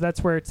news.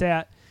 That's where it's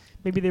at.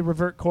 Maybe they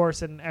revert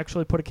course and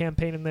actually put a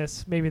campaign in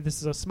this. Maybe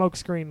this is a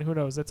smokescreen. Who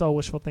knows? That's all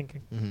wishful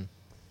thinking. Mm-hmm.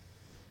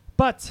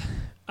 But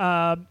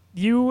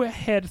you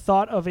had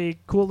thought of a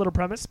cool little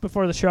premise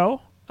before the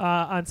show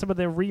on some of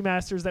the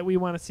remasters that we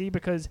want to see,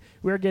 because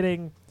we're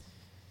getting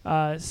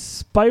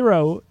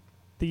Spyro,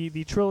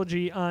 the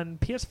trilogy on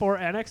PS4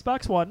 and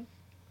Xbox One.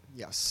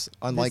 Yes,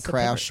 unlike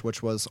Crash,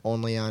 which was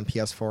only on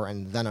PS4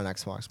 and then on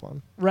Xbox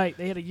One. Right,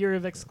 they had a year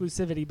of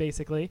exclusivity,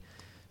 basically.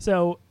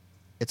 So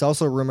it's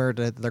also rumored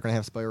that they're going to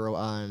have Spyro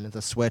on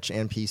the Switch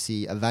and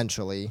PC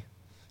eventually.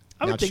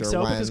 I would think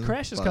so, because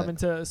Crash is coming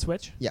to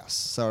Switch. Yes,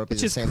 so it'll be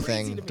the same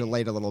thing,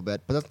 delayed a little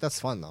bit, but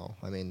that's fun though.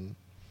 I mean,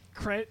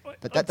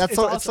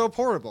 it's so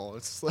portable.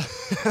 It's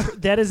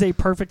that is a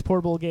perfect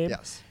portable game.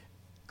 Yes.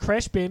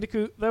 Crash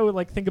Bandicoot, though,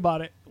 like, think about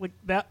it. Like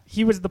that,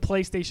 he was the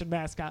PlayStation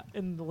mascot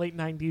in the late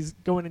 90s,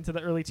 going into the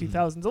early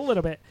 2000s a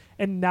little bit,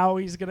 and now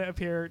he's going to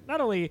appear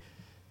not only...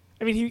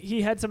 I mean,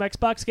 he had some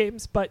Xbox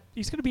games, but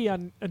he's going to be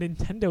on a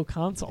Nintendo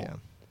console. Yeah.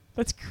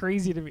 That's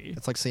crazy to me.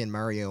 It's like seeing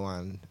Mario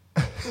on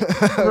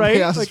right?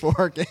 PS4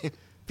 like, game.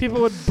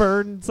 People would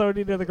burn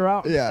Sony to the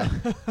ground. Yeah,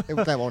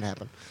 that won't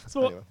happen.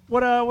 So anyway.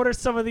 What are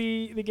some of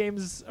the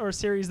games or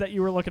series that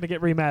you were looking to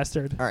get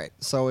remastered? All right,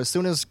 so as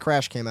soon as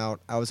Crash came out,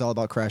 I was all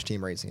about Crash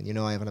Team Racing. You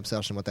know, I have an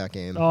obsession with that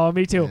game. Oh,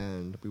 me too.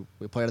 And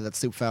we played it at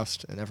Soup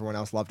Fest, and everyone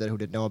else loved it who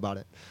didn't know about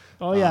it.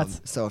 Oh,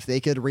 yes. So if they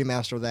could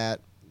remaster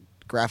that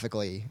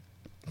graphically,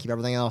 keep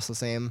everything else the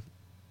same,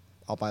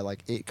 I'll buy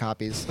like 8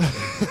 copies.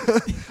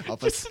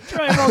 Just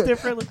try them all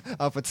differently.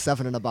 I'll put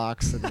 7 in a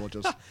box, and we'll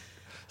just...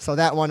 So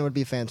that one would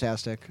be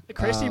fantastic. The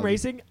Crash Team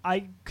Racing,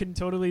 I can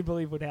totally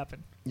believe would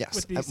happen. Yes.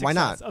 With the Why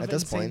not? Of at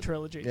this Insane point.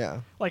 Trilogy.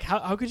 Yeah. Like,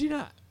 how could you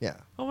not? Yeah.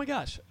 Oh, my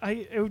gosh.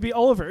 It would be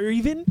all over. Or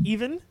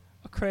even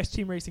a Crash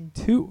Team Racing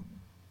 2.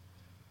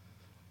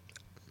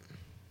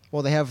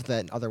 Well, they have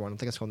that other one. I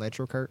think it's called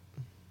Nitro Kart.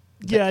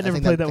 Yeah, I never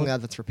played that one. I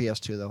think that's for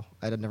PS2, though.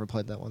 I had never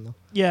played that one, though.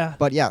 Yeah.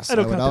 But yes, I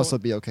would also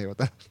be okay with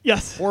that.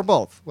 Yes. Or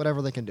both.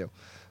 Whatever they can do.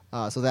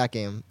 So that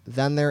game.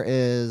 Then there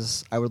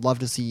is... I would love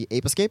to see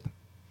Ape Escape.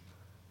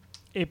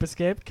 Ape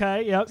Escape.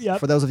 Okay. Yep.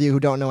 For those of you who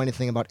don't know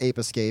anything about Ape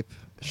Escape,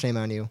 shame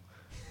on you.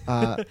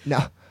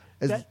 No,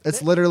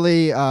 it's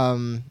literally.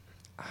 I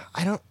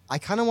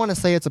kind of want to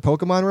say it's a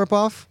Pokemon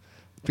ripoff,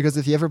 because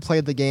if you ever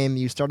played the game,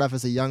 you start off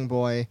as a young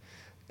boy,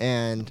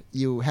 and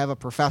you have a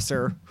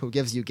professor who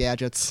gives you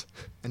gadgets,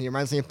 and he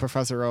reminds me of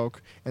Professor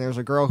Oak. And there's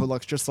a girl who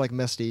looks just like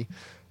Misty,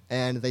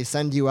 and they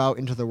send you out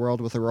into the world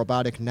with a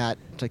robotic net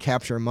to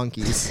capture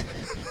monkeys,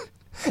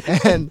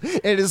 and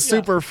it is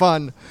super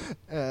fun,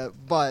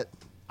 but.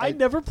 I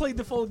never played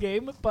the full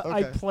game, but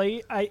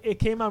okay. It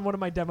came on one of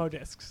my demo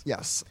discs.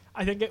 Yes.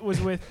 I think it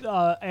was with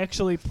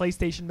actually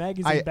PlayStation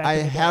Magazine. I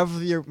have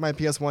my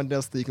PS1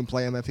 disc that you can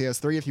play on my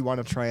PS3 if you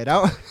want to try it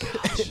out.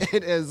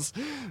 It is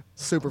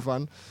super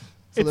fun.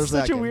 So it's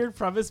such a weird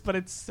premise, but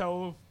it's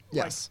so...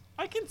 Yes.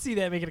 Like, I can see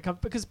that making a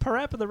comeback, because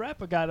Parappa the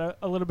Rapper got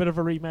a little bit of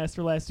a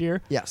remaster last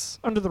year. Yes.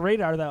 Under the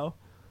radar, though.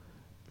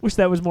 Wish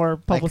that was more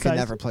publicized. I could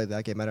never play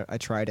that game. I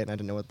tried it, and I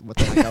didn't know what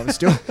the heck I was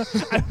doing.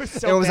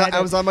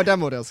 I was on my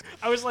demo disc.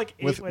 I was like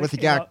 8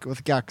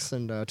 with Gex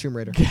and Tomb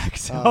Raider.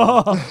 Gex.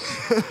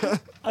 I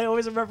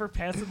always remember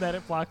passing that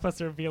at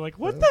Blockbuster and being like,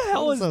 "What the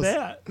hell is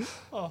that?"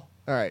 Oh. All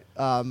right.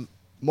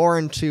 More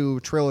into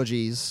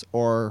trilogies,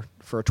 or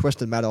for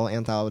Twisted Metal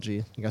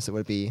anthology, I guess it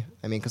would be.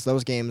 I mean, because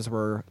those games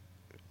were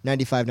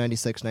 95,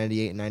 96,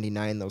 98, and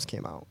 99. Those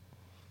came out.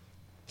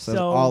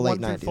 So all late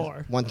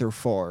 90s. 1 through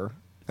 4.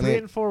 3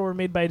 and 4 were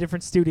made by a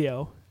different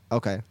studio.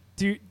 Okay.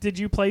 Did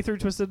you play through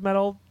Twisted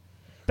Metal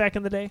back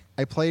in the day?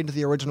 I played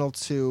the original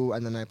 2,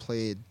 and then I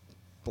played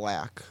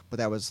Black, but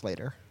that was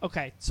later.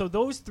 Okay, so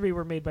those 3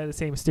 were made by the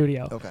same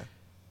studio. Okay.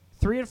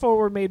 3 and 4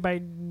 were made by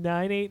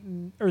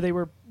they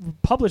were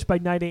published by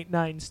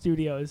 989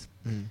 Studios,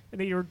 and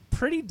they were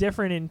pretty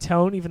different in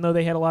tone, even though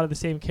they had a lot of the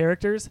same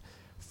characters.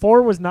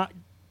 4 was not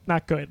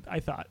good, I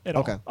thought, at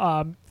all. Okay.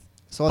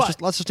 So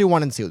let's just do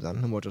 1 and 2 then,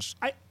 and we'll just.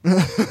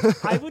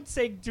 I would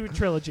say do a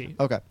trilogy.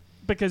 Okay.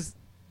 Because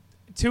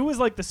 2 was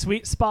like the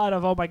sweet spot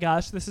of, oh my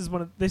gosh, this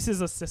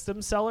is a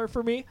system seller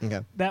for me.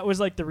 Okay. That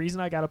was like the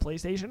reason I got a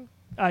PlayStation.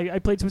 I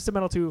played Twisted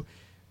Metal 2.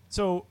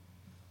 So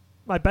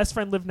my best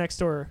friend lived next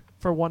door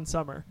for one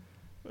summer.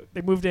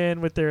 They moved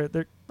in with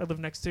I lived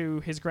next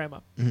to his grandma.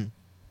 Mm-hmm.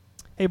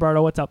 Hey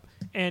Bardo, what's up?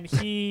 And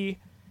he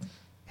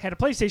had a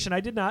PlayStation. I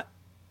did not.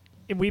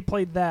 And we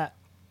played that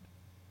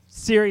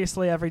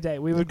seriously every day.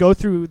 We would go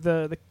through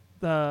the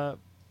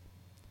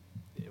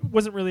it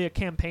wasn't really a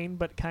campaign,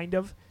 but kind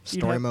of.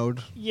 Story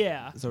mode.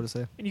 Yeah. So to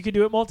say. And you could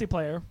do it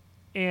multiplayer.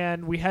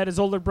 And we had his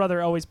older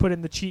brother always put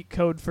in the cheat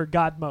code for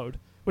God mode,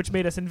 which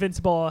made us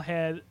invincible,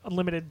 had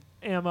unlimited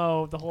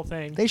ammo, the whole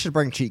thing. They should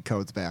bring cheat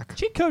codes back.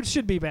 Cheat codes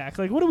should be back.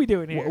 Like, what are we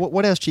doing here?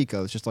 What has cheat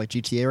codes? Just like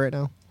GTA right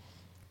now?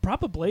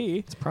 Probably.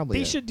 It's probably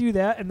They should do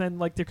that, and then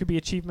like there could be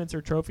achievements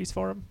or trophies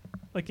for them.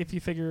 Like if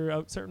you figure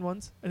out certain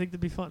ones, I think that'd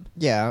be fun.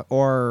 Yeah,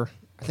 or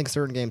I think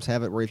certain games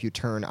have it where if you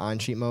turn on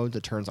cheat modes,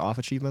 it turns off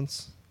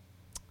achievements.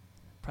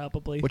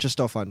 Probably. Which is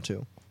still fun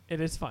too. It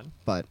is fun.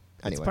 But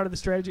anyway. It's part of the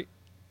strategy.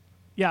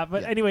 Yeah,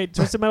 but anyway,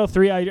 Twisted Metal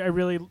 3 I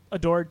really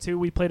adored too.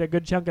 We played a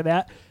good chunk of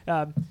that.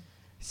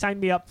 Sign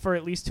me up for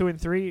at least 2 and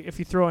 3. If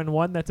you throw in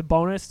 1, that's a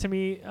bonus to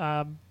me.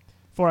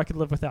 4 I could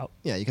live without.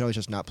 Yeah, you can always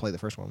just not play the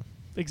first one.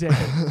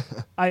 Exactly.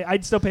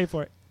 I'd still pay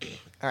for it.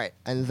 All right,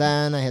 and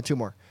then I had 2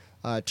 more.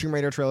 Tomb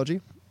Raider trilogy,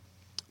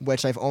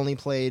 which I've only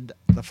played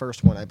the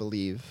first one, I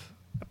believe.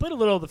 I played a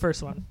little of the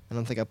first one. I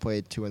don't think I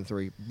played 2 and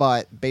 3.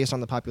 But based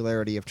on the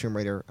popularity of Tomb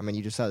Raider, I mean,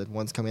 you just said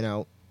one's coming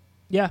out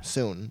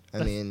soon.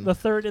 I mean, the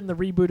third in the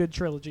rebooted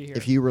trilogy here.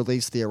 If you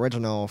release the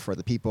original for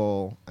the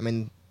people, I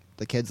mean,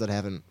 the kids that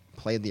haven't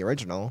played the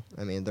original,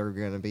 I mean, they're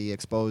going to be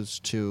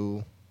exposed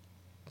to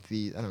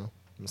the, I don't know,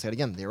 I'm going to say it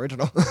again, the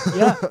original.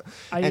 Yeah.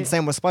 And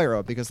same with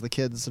Spyro, because the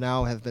kids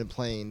now have been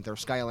playing their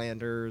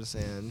Skylanders,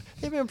 and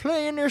they've been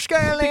playing their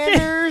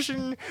Skylanders,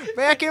 and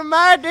back in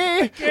my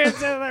day,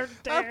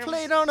 I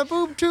played on a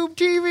boob tube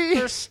TV.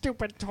 They're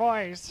stupid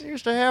toys. I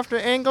used to have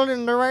to angle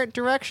in the right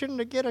direction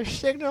to get a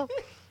signal.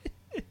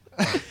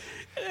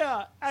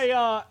 Yeah,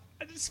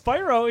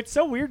 Spyro, it's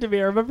so weird to me.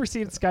 I remember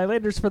seeing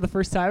Skylanders for the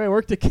first time. I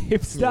worked at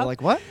GameStop. You're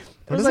like, what?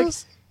 What is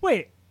this?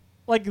 Wait,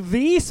 like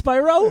the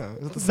Spyro? Yeah,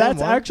 is it the same That's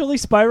one? actually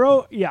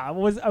Spyro? Yeah, I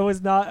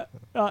was not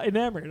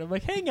enamored. I'm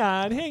like, hang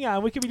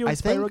on, we could be doing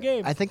Spyro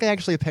games. I think I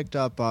actually picked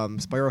up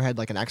Spyro had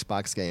like an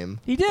Xbox game.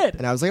 He did.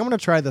 And I was like, I'm going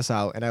to try this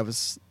out. And it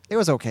was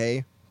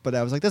okay, but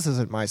I was like, this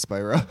isn't my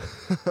Spyro.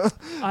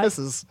 This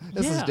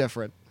is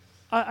different.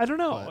 I don't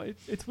know.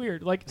 It's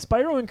weird. Like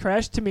Spyro and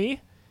Crash to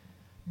me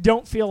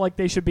don't feel like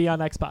they should be on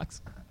Xbox.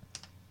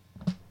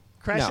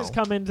 Crash has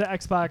come into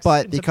Xbox.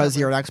 But because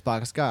you're an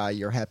Xbox guy,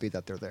 you're happy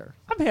that they're there.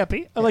 I'm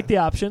happy. I like the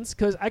options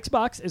because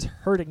Xbox is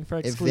hurting for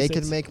exclusives. If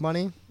they can make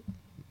money.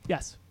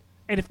 Yes.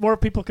 And if more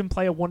people can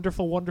play a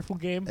wonderful, wonderful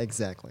game.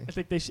 Exactly. I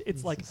think they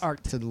it's like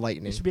art. It's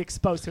enlightening. They should be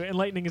exposed to it.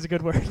 Enlightening is a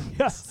good word.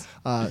 Yes.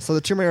 So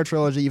the Tomb Raider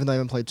trilogy, even though I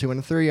haven't played 2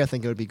 and 3, I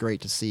think it would be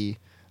great to see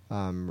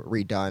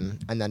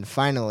redone. And then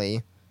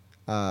finally,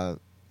 the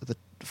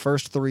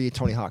first 3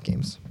 Tony Hawk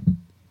games.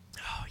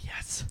 Oh,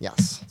 yes.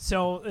 Yes.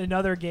 So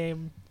another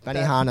game.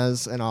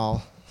 Benihana's and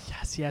all.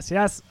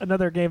 Yes.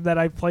 Another game that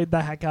I played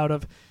the heck out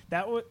of.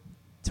 That was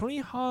Tony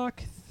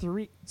Hawk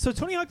 3. So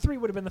Tony Hawk 3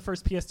 would have been the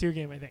first PS2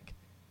 game, I think,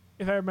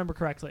 if I remember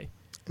correctly.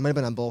 It might have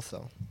been on both,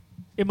 though.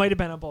 It might have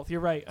been on both.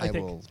 You're right. I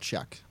will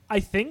check.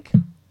 I think.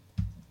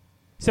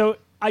 So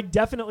I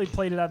definitely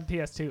played it on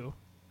PS2,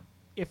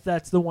 if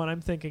that's the one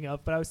I'm thinking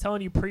of. But I was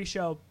telling you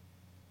pre-show,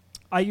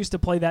 I used to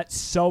play that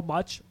so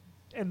much,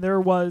 and there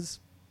was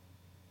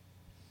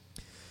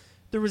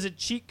a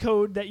cheat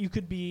code that you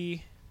could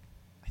be.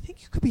 I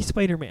think you could be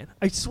Spider-Man.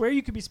 I swear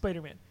you could be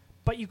Spider-Man,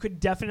 but you could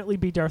definitely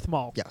be Darth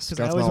Maul. Yes,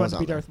 because I always wanted to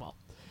be Darth Maul.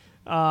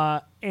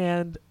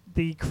 And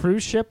the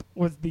cruise ship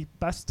was the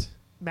best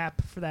map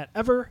for that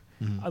ever.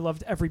 Mm-hmm. I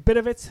loved every bit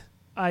of it.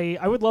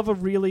 I would love a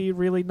really,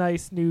 really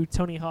nice new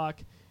Tony Hawk,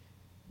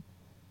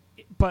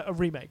 but a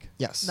remake.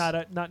 Yes,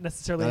 not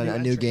necessarily a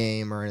new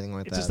game or anything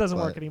like that. It just doesn't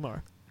work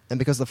anymore. And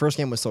because the first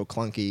game was so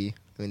clunky,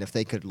 I mean, if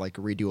they could like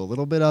redo a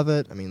little bit of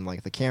it, I mean,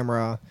 like the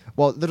camera.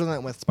 Well, they're doing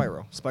that with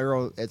Spyro.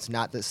 Spyro, it's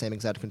not the same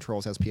exact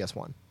controls as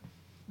PS1.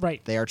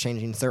 Right. They are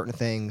changing certain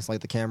things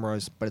like the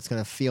cameras, but it's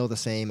going to feel the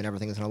same and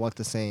everything is going to look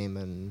the same,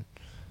 and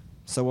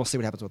so we'll see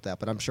what happens with that.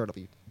 But I'm sure it'll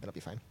be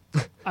fine.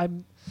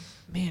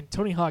 Man,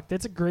 Tony Hawk,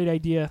 that's a great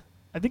idea.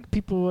 I think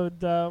people would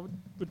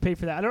pay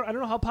for that. I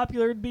don't know how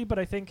popular it'd be, but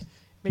I think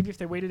maybe if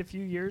they waited a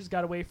few years,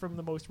 got away from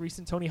the most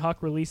recent Tony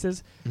Hawk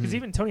releases, because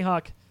even Tony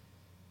Hawk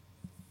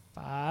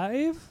 5,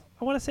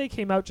 I want to say,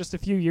 came out just a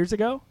few years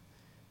ago.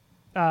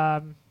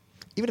 Even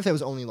if it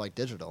was only like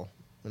digital,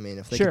 I mean,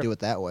 if they could do it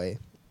that way,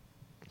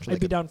 I'd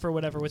be down for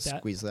whatever with that.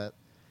 Squeeze that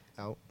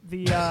out.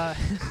 The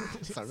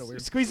Sounded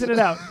weird. Squeezing it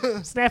out,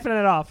 snapping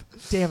it off.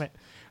 Damn it.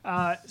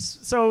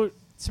 So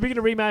speaking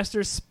of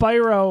remasters,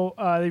 Spyro,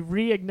 the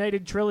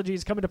Reignited trilogy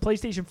is coming to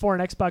PlayStation 4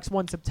 and Xbox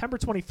One September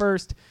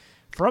 21st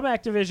from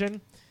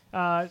Activision.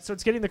 So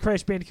it's getting the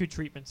Crash Bandicoot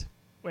treatment,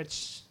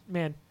 which,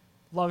 man,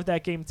 love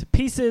that game to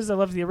pieces. I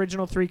love the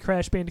original 3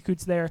 Crash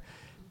Bandicoots there.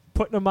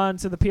 Putting them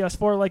onto the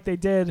PS4 like they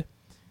did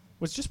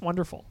was just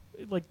wonderful.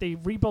 Like, they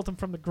rebuilt them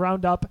from the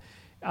ground up.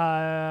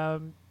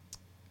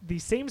 The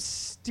same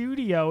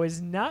studio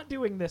is not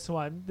doing this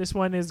one. This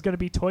one is going to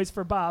be Toys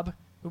for Bob,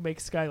 who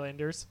makes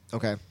Skylanders.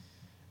 Okay.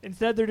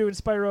 Instead, they're doing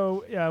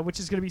Spyro, which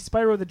is going to be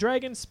Spyro the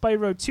Dragon,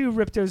 Spyro 2,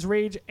 Ripto's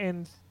Rage,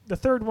 and the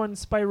third one,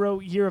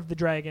 Spyro Year of the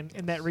Dragon,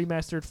 in that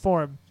remastered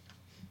form.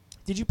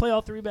 Did you play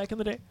all 3 back in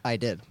the day? I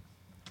did.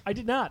 I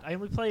did not. I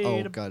only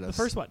played the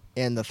first one.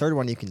 And the third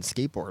one, you can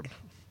skateboard.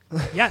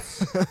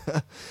 Yes.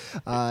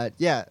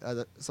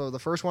 So the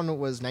first one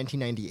was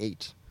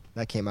 1998.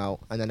 That came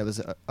out, and then it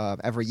was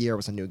every year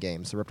was a new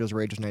game. So Ripto's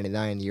Rage was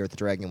 99, Year of the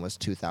Dragon was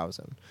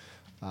 2000.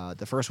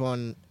 The first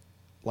one,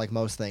 like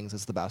most things,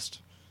 is the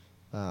best.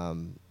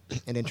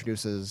 It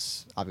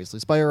introduces, obviously,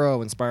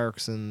 Spyro and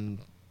Sparks and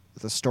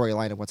the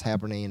storyline of what's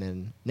happening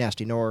and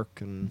Nasty Nork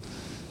and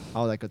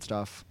all that good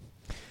stuff.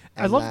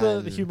 And I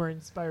love the humor in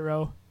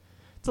Spyro.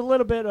 It's a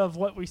little bit of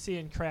what we see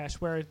in Crash,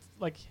 where it's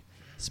like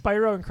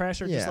Spyro and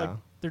Crash are just like,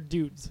 they're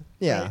dudes.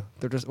 Yeah, right?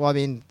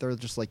 They're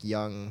just like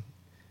young,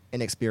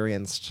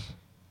 inexperienced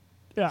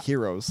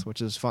heroes,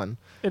 which is fun.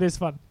 It is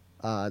fun.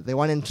 They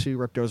went into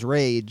Ripto's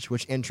Rage,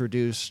 which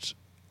introduced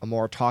a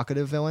more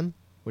talkative villain,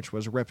 which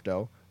was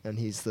Ripto, and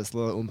he's this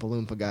little Oompa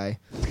Loompa guy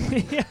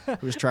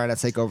who's trying to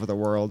take over the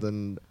world,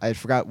 and I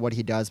forgot what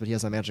he does, but he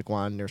has a magic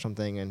wand or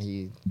something, and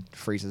he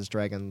freezes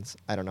dragons.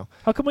 I don't know.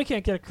 How come we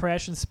can't get a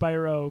Crash and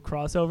Spyro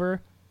crossover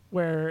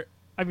where,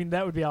 I mean,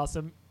 that would be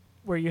awesome,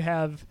 where you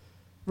have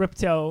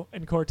Ripto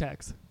and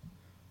Cortex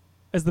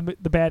as the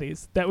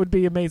baddies. That would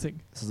be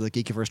amazing. This is the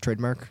Geekiverse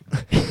trademark.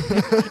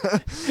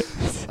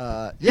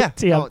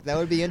 That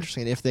would be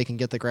interesting if they can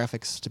get the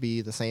graphics to be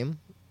the same.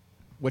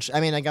 Which,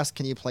 I mean, I guess,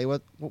 can you play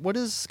with... What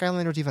is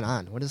Skylanders even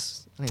on? I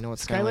don't know what Skylanders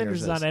is. Skylanders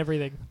is on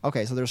everything.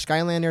 Okay, so there's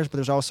Skylanders, but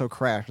there's also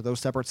Crash. Are those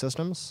separate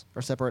systems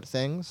or separate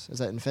things? Is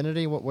that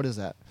Infinity? What is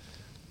that?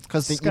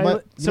 Because you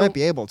might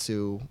be able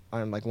to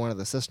on like one of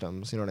the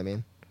systems. You know what I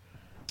mean?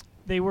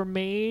 They were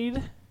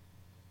made...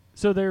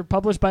 So they're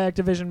published by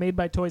Activision, made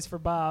by Toys for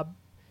Bob,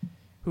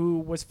 who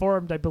was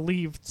formed, I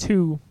believe,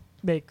 to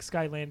make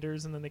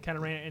Skylanders, and then they kind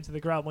of ran it into the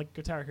ground like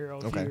Guitar Hero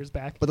a few years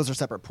back. But those are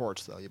separate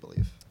ports, though, you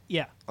believe?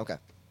 Yeah. Okay.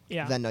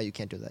 Yeah. Then no, you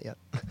can't do that yet.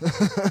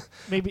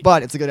 Maybe.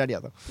 But it's a good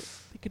idea, though.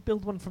 They could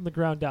build one from the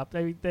ground up.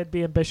 That'd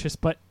be ambitious,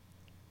 but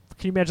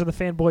can you imagine the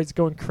fanboys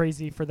going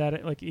crazy for that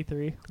at like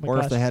E3? Oh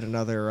if they had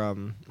another...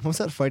 what was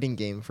that fighting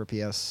game for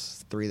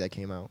PS3 that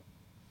came out?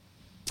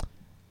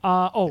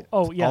 Yeah.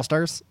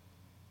 All-Stars?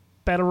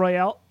 Battle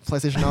Royale?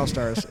 PlayStation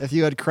All-Stars. If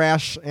you had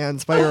Crash and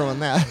Spyro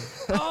on that.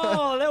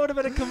 Oh, that would have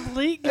been a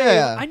complete game.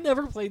 Yeah. I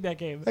never played that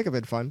game. That could have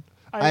been fun.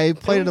 I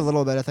played it a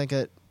little bit. I think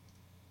it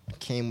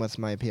came with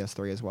my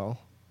PS3 as well.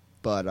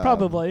 But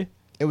probably.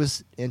 It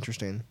was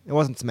interesting. It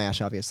wasn't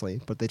Smash,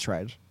 obviously, but they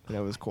tried. And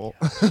it was cool.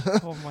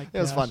 Oh, my god. It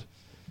was fun.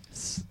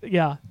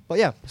 Yeah. But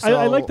yeah. So,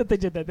 I like that they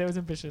did that. That was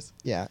ambitious.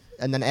 Yeah.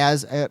 And then I'm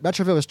not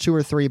sure if it was 2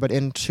 or 3, but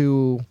in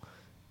 2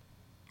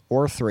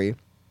 or 3...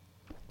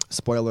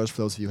 Spoilers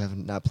for those of you who have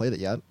not played it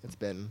yet. It's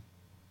been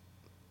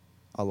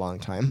a long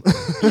time.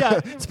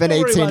 Yeah, it's been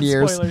 18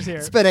 years.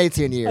 It's been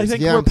 18 years. I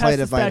think we're past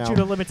the statute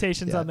of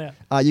limitations on that.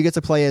 You get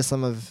to play as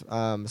some of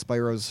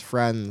Spyro's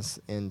friends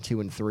in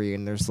 2 and 3,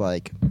 and there's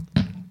like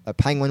a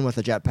penguin with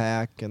a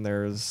jetpack, and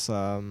there's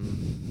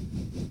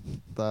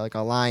like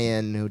a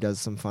lion who does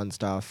some fun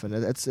stuff, and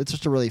it's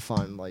just a really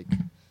fun, like,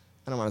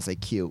 I don't want to say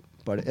cute,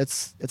 but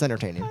it's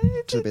entertaining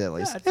to be at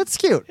least. It's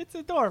cute. It's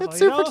adorable. It's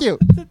super cute.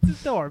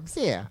 It's adorbs.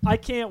 Yeah. I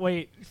can't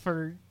wait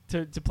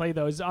to play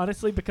those,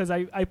 honestly, because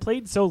I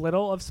played so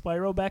little of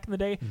Spyro back in the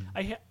day.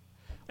 I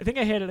think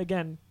I had it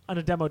again on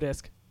a demo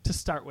disc to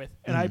start with,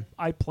 and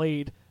I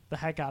played the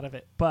heck out of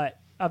it. But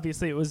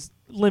obviously, it was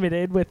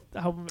limited with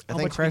how I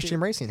think Crash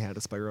Team Racing had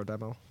a Spyro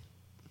demo.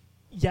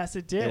 Yes,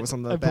 it did. It was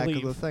on the back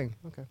of the thing.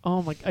 Okay.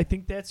 Oh my! I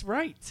think that's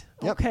right.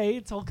 Yep. Okay,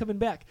 it's all coming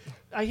back.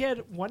 I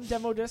had one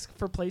demo disc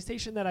for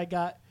PlayStation that I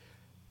got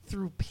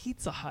through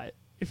Pizza Hut,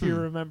 if you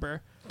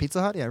remember. Pizza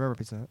Hut? Yeah, I remember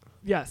Pizza Hut.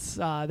 Yes,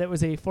 that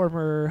was a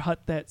former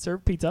hut that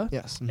served pizza.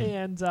 Yes.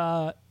 And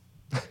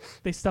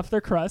they stuffed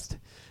their crust.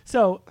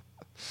 So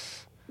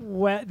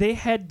they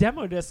had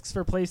demo discs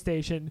for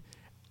PlayStation,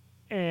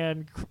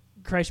 and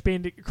Crash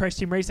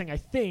Team Racing, I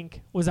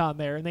think, was on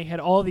there, and they had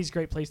all these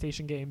great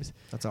PlayStation games.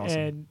 That's awesome.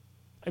 And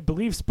I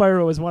believe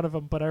Spyro was one of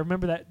them, but I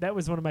remember that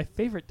was one of my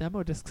favorite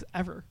demo discs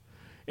ever.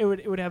 It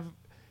would have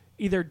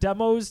either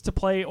demos to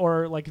play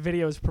or like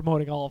videos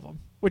promoting all of them,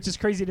 which is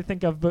crazy to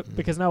think of, but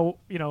because now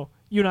you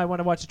and I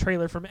want to watch a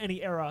trailer from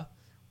any era,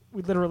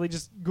 we literally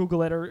just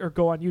Google it or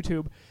go on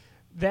YouTube.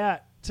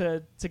 That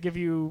to give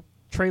you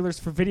trailers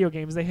for video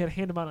games, they had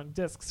hand them out on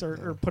discs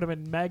or put them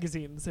in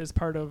magazines as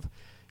part of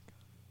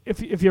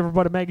if you ever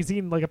bought a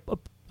magazine like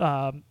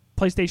a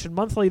PlayStation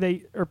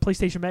Monthly, or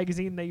PlayStation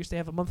Magazine, they used to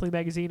have a monthly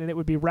magazine, and it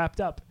would be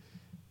wrapped up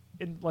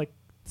in like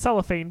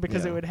cellophane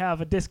because it would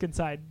have a disc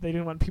inside. They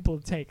didn't want people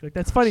to take. Like,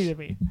 that's funny to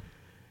me.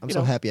 I'm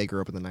so happy I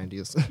grew up in the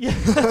 90s. Yeah,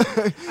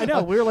 I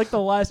know. We were like the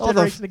last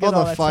generation to get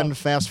all the that fun stuff.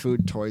 fast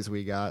food toys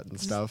we got and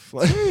stuff.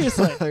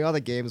 Seriously. Like all the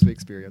games we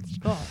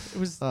experienced. Oh, it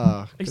was.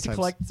 I used to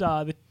collect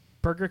the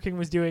Burger King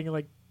was doing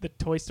like the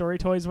Toy Story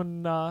toys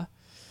when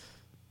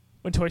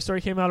Toy Story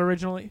came out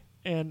originally,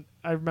 and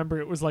I remember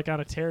it was like on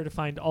a tear to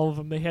find all of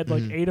them. They had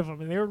like 8 of them,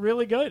 and they were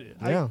really good.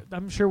 Yeah.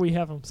 I'm sure we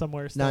have them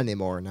somewhere still. Not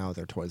anymore. Now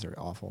their toys are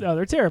awful. No,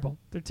 they're terrible.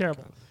 They're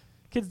terrible. God.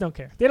 Kids don't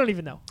care. They don't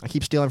even know. I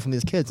keep stealing from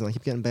these kids, and I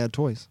keep getting bad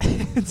toys.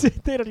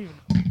 They don't even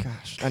know.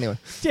 Gosh. Anyway.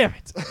 Damn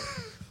it.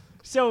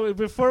 So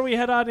before we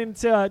head on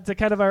into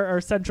kind of our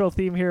central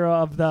theme here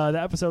of the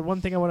episode, one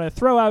thing I want to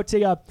throw out to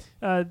you,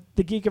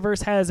 the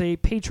Geekiverse has a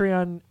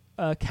Patreon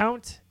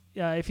account.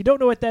 If you don't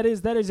know what that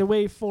is a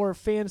way for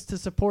fans to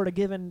support a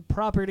given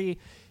property,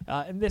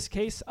 in this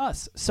case,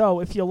 us. So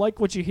if you like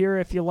what you hear,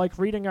 if you like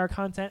reading our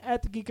content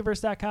at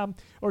thegeekiverse.com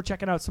or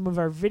checking out some of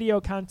our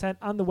video content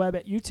on the web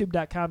at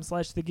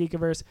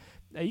youtube.com/thegeekiverse,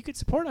 you can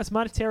support us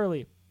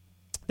monetarily.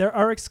 There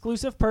are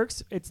exclusive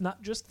perks. It's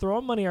not just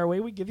throwing money our way.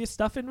 We give you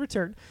stuff in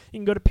return. You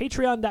can go to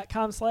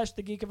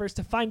patreon.com/thegeekiverse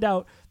to find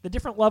out the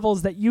different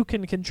levels that you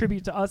can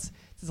contribute to us.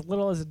 It's as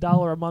little as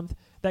 $1 a month.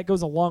 That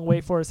goes a long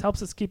way for us,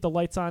 helps us keep the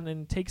lights on,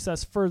 and takes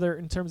us further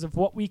in terms of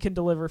what we can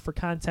deliver for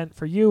content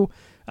for you.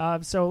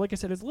 So like I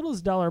said, as little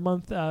as $1 a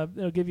month,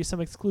 it'll give you some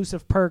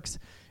exclusive perks.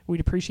 We'd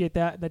appreciate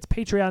that. And that's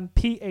Patreon,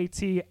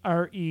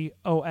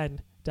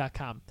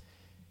 patreon.com.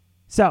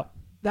 So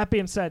that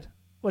being said,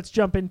 let's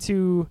jump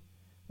into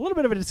a little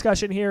bit of a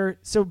discussion here.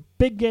 So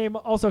big game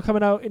also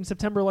coming out in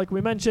September, like we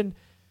mentioned.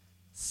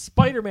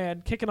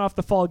 Spider-Man kicking off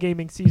the fall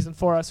gaming season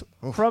for us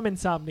from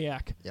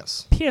Insomniac.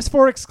 Yes.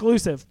 PS4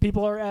 exclusive.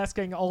 People are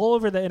asking all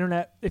over the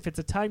internet if it's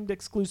a timed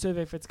exclusive,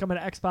 if it's coming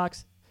to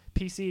Xbox,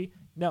 PC.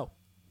 No.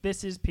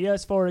 This is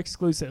PS4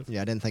 exclusive.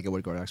 Yeah, I didn't think it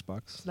would go to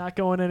Xbox. It's not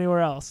going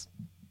anywhere else.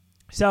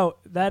 So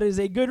that is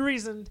a good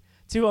reason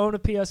to own a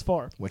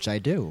PS4. Which I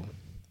do.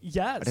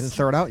 Yes. I didn't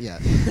throw it out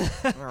yet.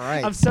 All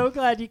right. I'm so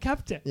glad you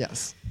kept it.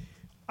 Yes.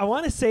 I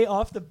want to say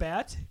off the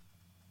bat,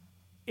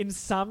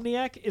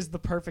 Insomniac is the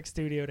perfect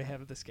studio to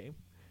have this game.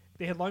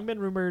 They had long been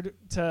rumored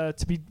to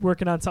be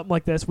working on something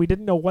like this. We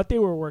didn't know what they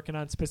were working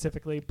on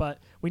specifically, but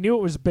we knew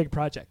it was a big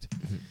project.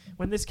 Mm-hmm.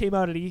 When this came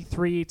out at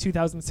E3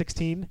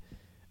 2016,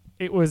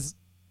 it was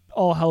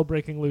all hell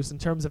breaking loose in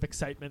terms of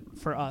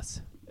excitement for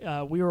us.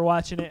 We were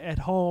watching it at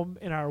home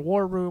in our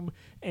war room,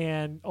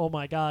 and oh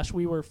my gosh,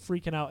 we were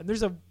freaking out. And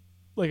there's a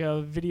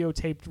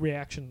videotaped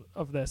reaction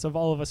of this, of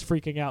all of us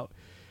freaking out.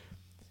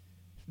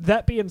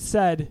 That being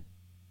said,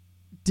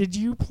 did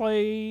you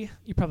play?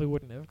 You probably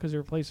wouldn't have because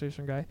you're a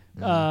PlayStation guy.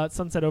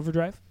 Sunset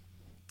Overdrive?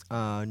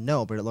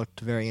 No, but it looked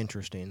very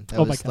interesting. That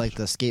oh was like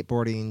the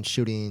skateboarding,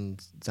 shooting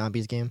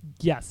zombies game?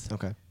 Yes.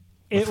 Okay.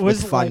 It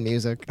was fun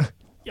music.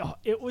 Yeah,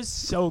 it was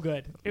so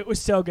good. It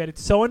was so good.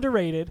 It's so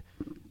underrated.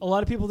 A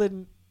lot of people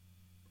didn't,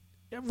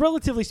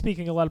 relatively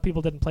speaking, a lot of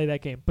people didn't play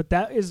that game. But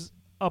that is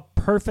a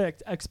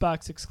perfect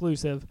Xbox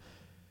exclusive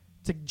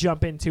to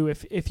jump into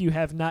if you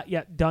have not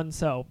yet done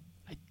so.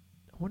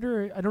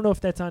 I don't know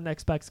if that's on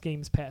Xbox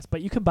Games Pass,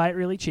 but you can buy it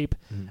really cheap.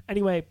 Mm-hmm.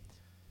 Anyway,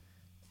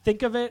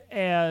 think of it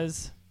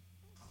as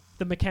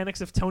the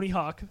mechanics of Tony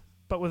Hawk,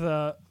 but with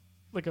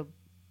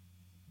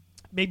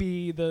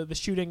maybe the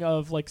shooting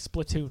of like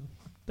Splatoon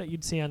that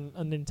you'd see on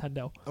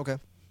Nintendo. Okay.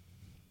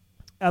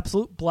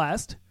 Absolute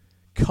blast,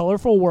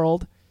 colorful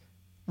world,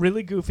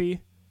 really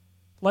goofy,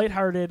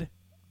 lighthearted,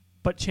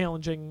 but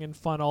challenging and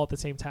fun all at the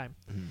same time.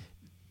 Mm-hmm.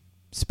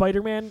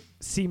 Spider-Man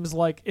seems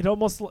like it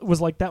almost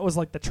was like that was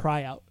like the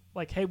tryout.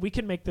 Like, hey, we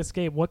can make this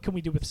game. What can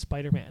we do with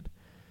Spider-Man?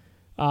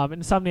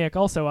 And Insomniac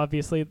also,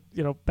 obviously,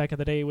 back in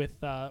the day with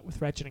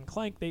Ratchet and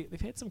Clank,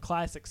 they've had some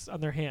classics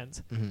on their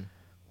hands. Mm-hmm.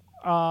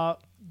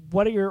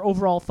 What are your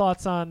overall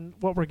thoughts on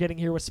what we're getting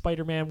here with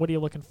Spider-Man? What are you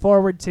looking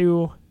forward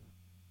to?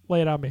 Lay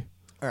it on me.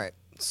 All right.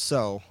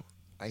 So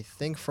I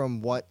think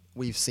from what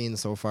we've seen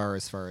so far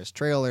as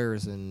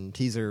trailers and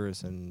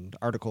teasers and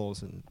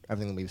articles and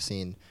everything we've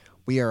seen,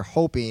 we are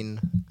hoping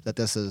that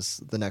this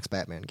is the next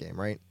Batman game,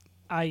 right?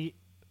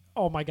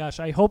 Oh my gosh,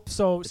 I hope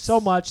so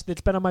much. That's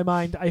been on my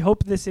mind. I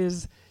hope this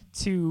is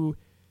to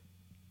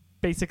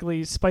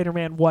basically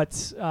Spider-Man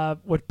what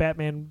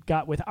Batman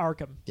got with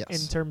Arkham in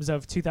terms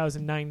of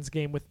 2009's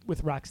game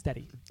with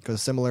Rocksteady.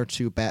 Because similar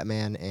to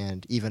Batman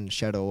and even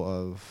Shadow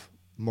of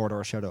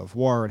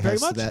War, it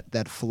has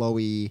that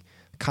flowy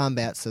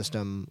combat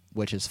system,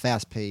 which is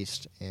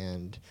fast-paced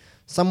and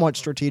somewhat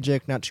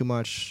strategic, not too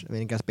much. I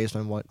mean, I guess based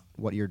on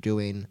what you're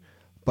doing,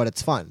 but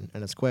it's fun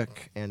and it's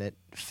quick and it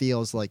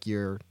feels like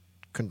you're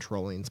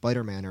controlling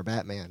Spider-Man or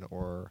Batman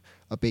or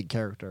a big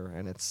character,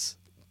 and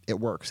it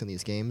works in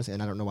these games,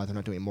 and I don't know why they're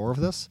not doing more of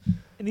this.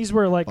 And these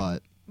were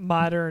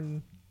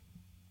modern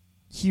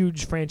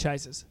huge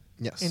franchises.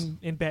 Yes.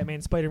 In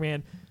Batman,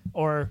 Spider-Man,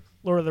 or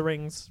Lord of the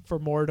Rings for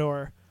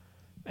Mordor.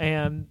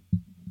 And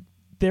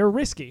they're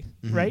risky,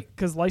 right?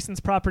 Because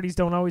licensed properties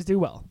don't always do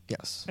well.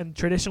 Yes. And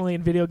traditionally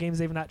in video games,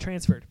 they've not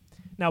transferred.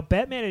 Now,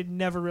 Batman had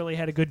never really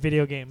had a good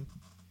video game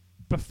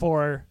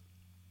before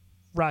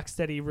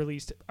Rocksteady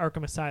released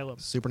Arkham Asylum.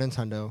 Super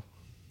Nintendo.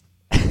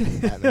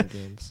 Batman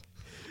games.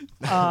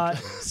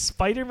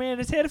 Spider-Man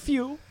has had a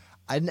few.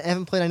 I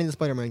haven't played any of the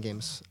Spider-Man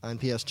games on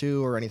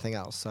PS2 or anything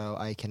else, so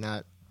I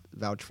cannot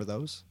vouch for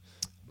those.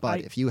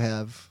 But if you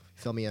have,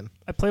 fill me in.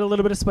 I played a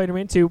little bit of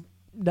Spider-Man 2,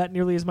 not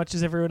nearly as much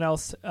as everyone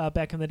else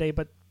back in the day,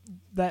 but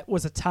that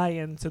was a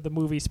tie-in to the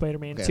movie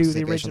Spider-Man 2,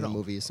 the original. The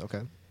movies,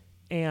 okay.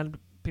 And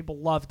people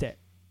loved it.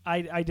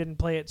 I didn't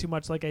play it too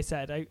much, like I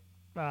said.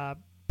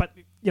 But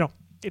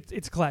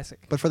it's a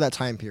classic. But for that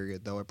time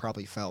period, though, it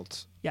probably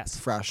felt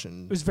fresh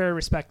and it was very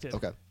respected.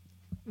 Okay.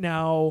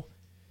 Now,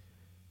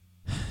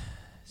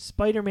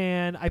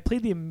 Spider-Man, I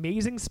played the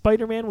Amazing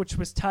Spider-Man, which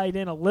was tied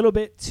in a little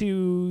bit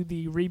to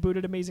the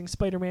rebooted Amazing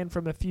Spider-Man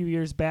from a few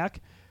years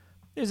back.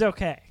 It was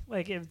okay.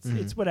 Like,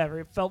 it's whatever.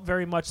 It felt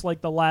very much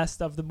like the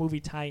last of the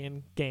movie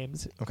tie-in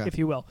games, if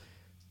you will.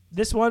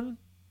 This one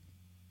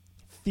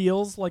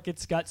feels like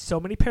it's got so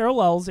many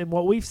parallels in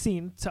what we've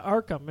seen to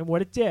Arkham and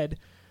what it did.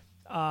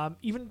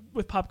 Even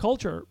with pop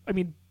culture, I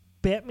mean,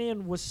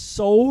 Batman was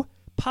so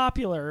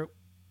popular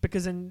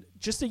because in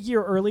just a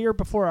year earlier,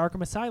 before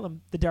Arkham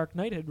Asylum, The Dark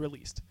Knight had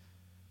released.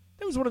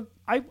 That was one of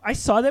I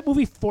saw that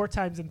movie 4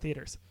 times in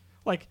theaters.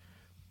 Like,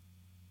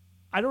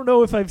 I don't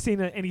know if I've seen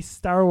any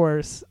Star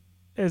Wars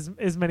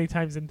as many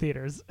times in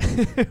theaters,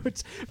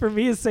 which for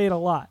me is saying a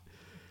lot.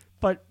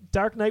 But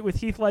Dark Knight with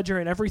Heath Ledger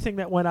and everything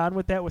that went on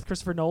with that with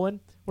Christopher Nolan,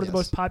 one of the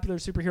most popular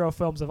superhero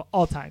films of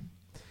all time.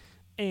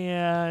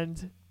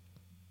 And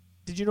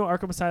did you know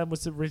Arkham Asylum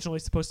was originally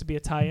supposed to be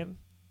a tie-in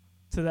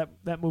to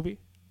that movie?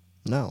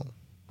 No.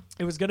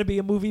 It was going to be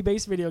a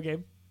movie-based video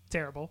game.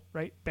 Terrible,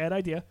 right? Bad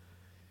idea.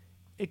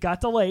 It got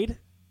delayed,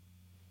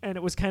 and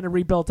it was kind of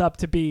rebuilt up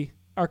to be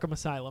Arkham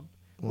Asylum,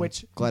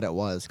 which... Glad it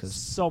was, because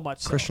so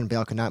much Christian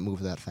Bale could not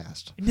move that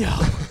fast. No.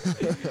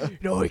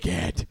 No, he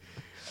can't.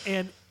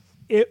 And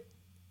it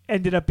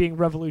ended up being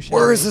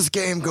revolutionary. Where is this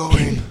game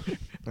going?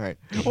 All right.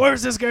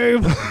 Where's this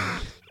game?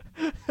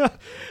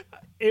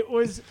 It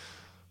was...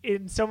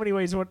 in so many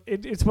ways,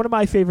 it's one of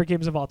my favorite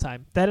games of all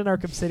time. That and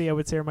Arkham City, I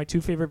would say, are my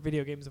 2 favorite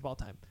video games of all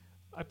time.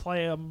 I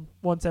play them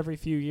once every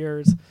few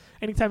years.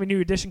 Anytime a new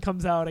edition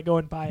comes out, I go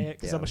and buy it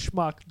because I'm a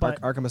schmuck. But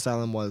Arkham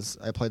Asylum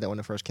I played that when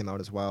it first came out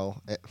as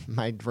well.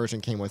 My version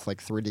came with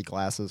like 3D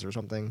glasses or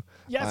something.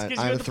 Yes,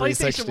 because you had the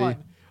PlayStation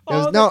one.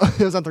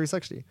 It was on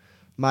 360.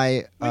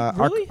 My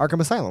really?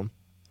 Arkham Asylum.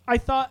 I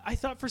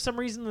thought for some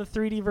reason the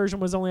 3D version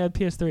was only on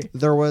PS3.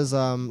 There was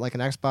like an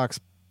Xbox.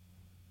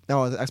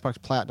 No, the Xbox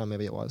Platinum,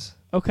 maybe it was.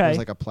 Okay. It was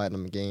like a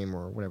Platinum game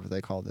or whatever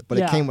they called it. But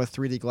it came with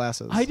 3D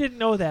glasses. I didn't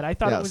know that. I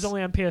thought it was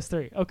only on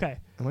PS3. Okay.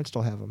 I might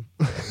still have them.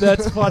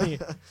 That's funny.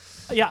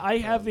 Yeah, I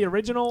have the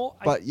original.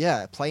 But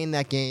playing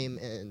that game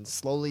and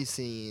slowly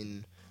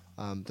seeing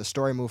the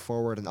story move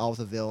forward and all of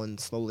the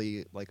villains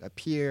slowly like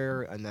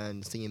appear and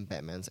then seeing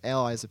Batman's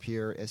allies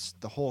appear,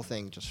 the whole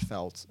thing just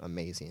felt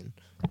amazing.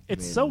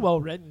 It's so well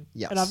written.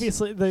 Yes. And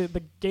obviously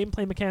the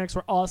gameplay mechanics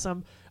were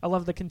awesome. I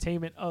love the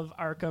containment of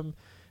Arkham.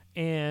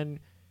 And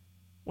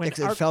when it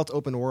felt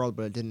open world,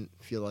 but it didn't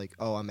feel like,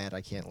 oh, I'm mad I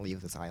can't leave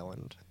this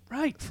island.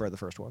 Right. For the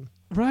first one.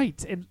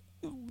 Right. And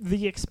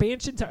the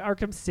expansion to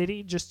Arkham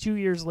City just 2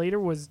 years later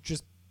was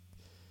just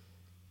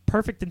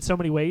perfect in so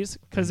many ways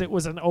because it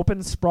was an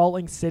open,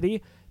 sprawling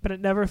city, but it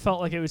never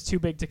felt like it was too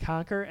big to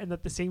conquer, and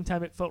at the same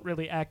time it felt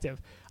really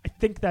active. I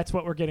think that's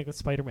what we're getting with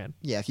Spider-Man.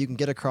 Yeah, if you can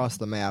get across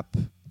the map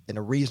in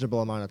a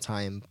reasonable amount of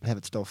time, have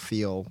it still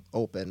feel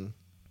open,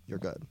 you're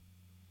good.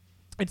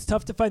 It's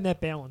tough to find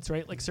that balance,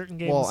 right? Like certain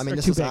games. Well, I mean, are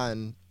this too is big.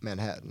 on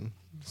Manhattan,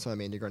 so I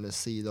mean, you're going to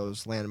see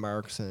those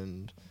landmarks,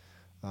 and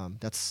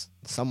that's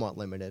somewhat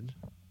limited.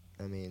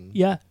 I mean,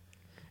 yeah,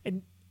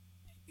 and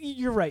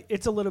you're right.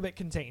 It's a little bit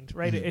contained,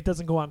 right? It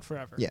doesn't go on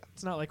forever. Yeah,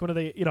 it's not like one of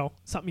the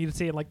something you'd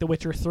see in like The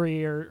Witcher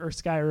 3 or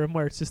Skyrim,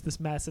 where it's just this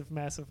massive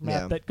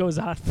map that goes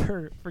on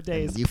for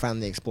days. And you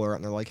finally explore it,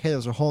 and they're like, "Hey,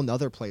 there's a whole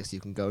other place you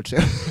can go to."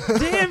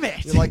 Damn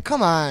it! You're like,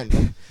 "Come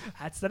on."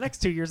 That's the next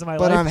 2 years of my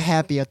life. But I'm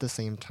happy at the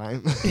same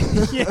time.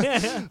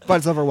 Yeah. But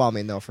it's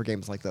overwhelming, though, for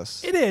games like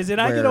this. It is.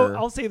 And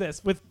I'll say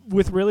this. With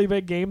really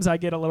big games, I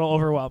get a little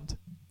overwhelmed.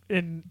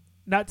 And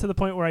not to the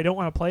point where I don't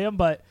want to play them,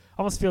 but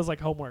almost feels like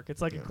homework.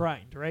 It's like a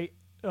grind, right?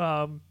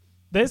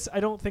 This, I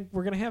don't think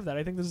we're going to have that.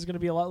 I think this is going to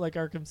be a lot like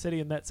Arkham City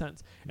in that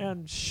sense.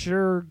 And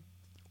sure...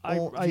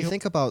 if you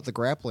think about the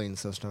grappling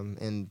system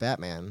in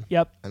Batman,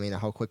 I mean,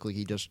 how quickly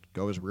he just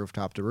goes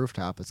rooftop to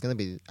rooftop, it's going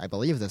to be, I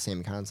believe, the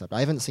same concept. I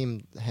haven't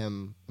seen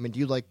him... I mean, do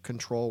you, like,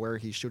 control where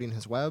he's shooting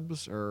his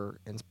webs or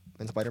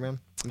in Spider-Man?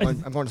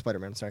 I'm going to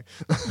Spider-Man, sorry.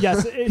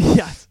 Yes,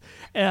 yes.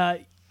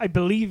 I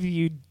believe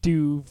you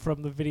do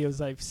from the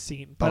videos I've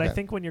seen. But I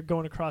think when you're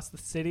going across the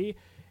city,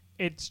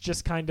 it's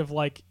just kind of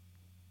like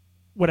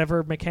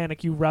whatever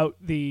mechanic you route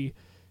the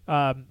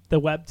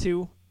web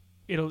to,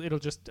 it'll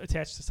just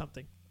attach to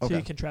something. So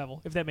you can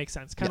travel, if that makes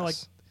sense. Kind of like,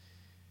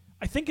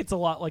 I think it's a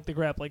lot like the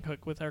grappling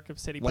hook with Arkham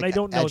City, like but I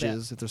don't know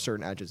edges, that. If there's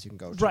certain edges you can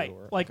go to. Right,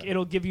 Okay.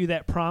 it'll give you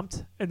that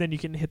prompt, and then you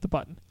can hit the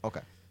button.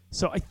 Okay.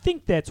 So I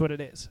think that's what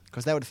it is.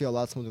 Because that would feel a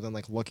lot smoother than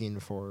like looking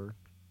for,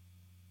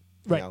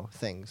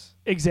 things.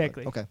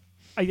 Exactly. But, okay.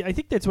 I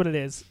think that's what it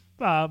is.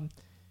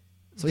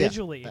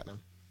 Visually, Batman.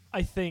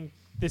 I think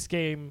this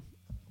game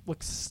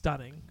looks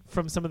stunning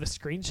from some of the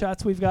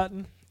screenshots we've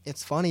gotten.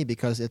 It's funny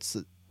because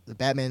the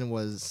Batman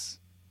was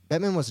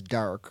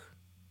dark,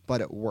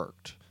 but it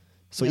worked.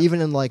 So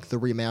even in like the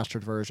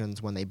remastered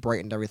versions, when they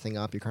brightened everything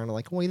up, you're kind of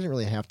like, well, you didn't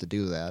really have to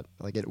do that.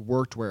 Like it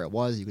worked where it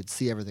was. You could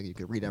see everything. You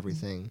could read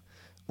everything.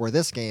 Where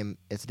this game,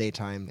 it's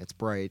daytime, it's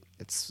bright,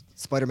 it's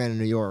Spider-Man in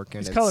New York,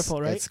 and it's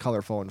colorful, right? It's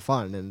colorful and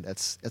fun, and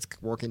it's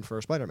working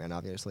for Spider-Man,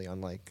 obviously,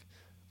 unlike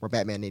where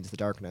Batman needs the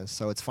darkness.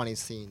 So it's funny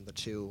seeing the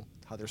two,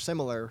 how they're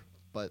similar,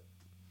 but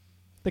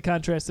the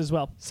contrast as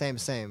well.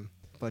 Same,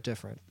 but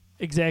different.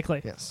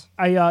 Exactly. Yes.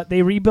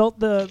 They rebuilt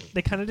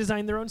they kind of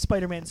designed their own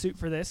Spider-Man suit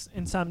for this.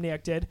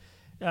 Insomniac did.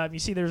 You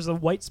see there's a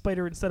white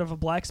spider instead of a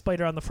black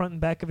spider on the front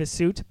and back of his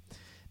suit.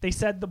 They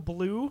said the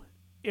blue,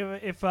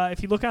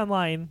 if you look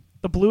online,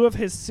 the blue of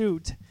his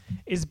suit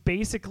is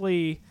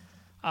basically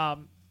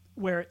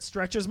where it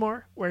stretches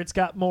more, where it's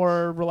got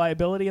more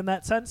reliability in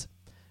that sense.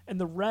 And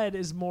the red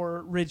is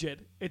more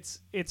rigid.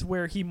 It's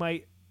where he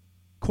might,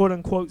 quote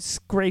unquote,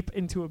 scrape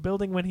into a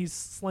building when he's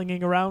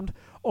slinging around,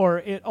 or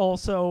it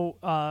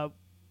also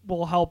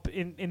will help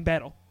in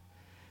battle.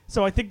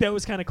 So I think that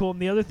was kind of cool.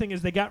 And the other thing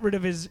is they got rid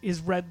of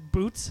his red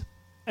boots,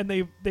 and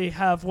they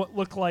have what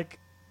look like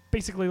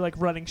basically like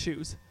running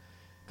shoes,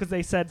 because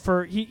they said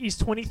he's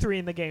 23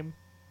 in the game.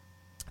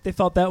 They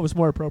felt that was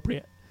more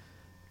appropriate.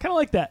 Kind of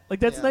like that.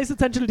 Like that's nice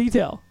attention to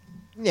detail.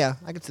 Yeah,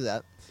 I could see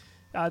that.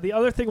 The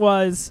other thing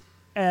was,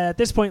 at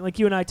this point, like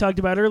you and I talked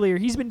about earlier,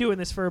 he's been doing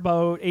this for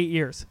about 8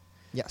 years.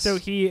 Yes. So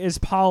he is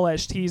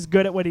polished. He's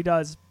good at what he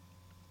does.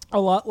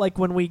 A lot like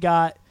when we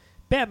got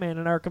Batman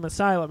in Arkham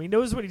Asylum. He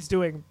knows what he's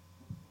doing.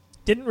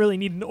 Didn't really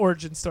need an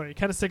origin story.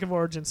 Kind of sick of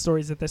origin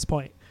stories at this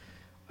point.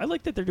 I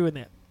like that they're doing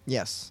that.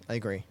 Yes, I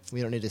agree.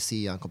 We don't need to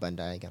see Uncle Ben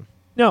die again.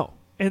 No.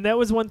 And that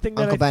was one thing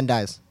that Uncle Ben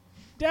dies.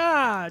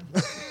 Ah,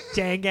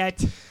 dang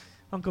it.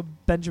 Uncle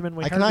Benjamin.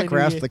 I cannot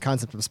grasp the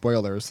concept of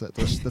spoilers.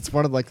 That's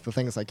one of like the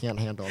things I can't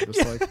handle.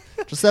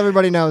 Just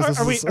everybody knows.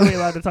 Are we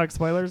allowed to talk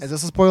spoilers? Is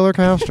this a spoiler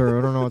cast, or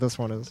I don't know what this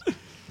one is?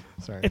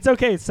 Sorry. It's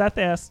okay. Seth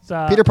asked.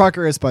 Peter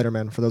Parker is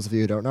Spider-Man. For those of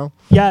you who don't know.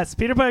 Yes,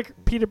 Peter Parker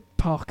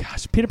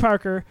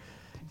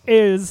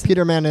is.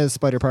 Peter Man is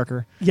Spider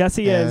Parker. Yes,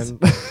 he is.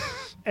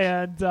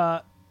 And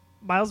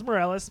Miles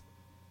Morales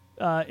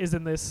is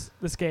in this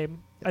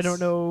game. Yes. I don't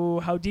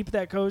know how deep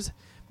that goes.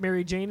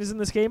 Mary Jane is in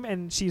this game,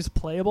 and she's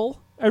playable,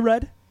 I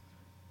read,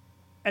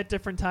 at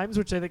different times,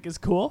 which I think is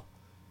cool.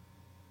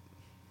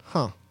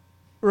 Huh.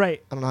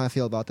 Right. I don't know how I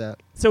feel about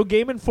that. So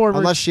Game Informer...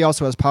 Unless she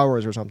also has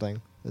powers or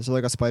something. Is there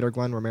like a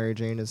Spider-Gwen where Mary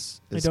Jane is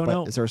I don't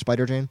know. Is there a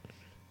Spider-Jane?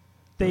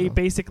 They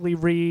basically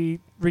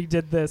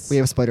redid this. We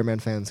have Spider-Man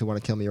fans who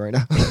want to kill me right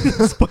now.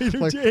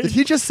 Spider-Jane. Did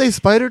he just say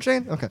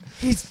Spider-Jane? Okay.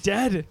 He's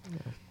dead.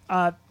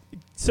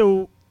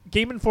 So...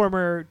 Game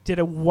Informer did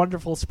a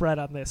wonderful spread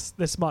on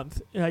this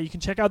month. You can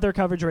check out their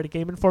coverage right at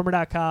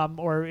GameInformer.com,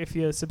 or if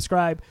you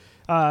subscribe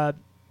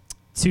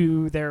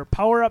to their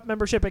Power Up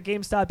membership at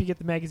GameStop, you get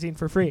the magazine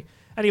for free.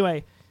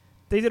 Anyway,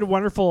 they did a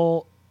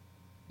wonderful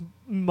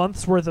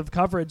month's worth of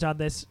coverage on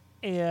this,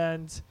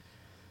 and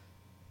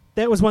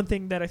that was one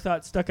thing that I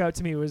thought stuck out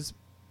to me was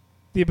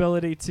the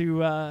ability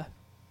to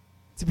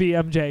be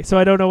MJ. So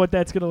I don't know what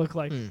that's going to look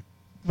like,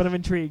 but I'm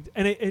intrigued.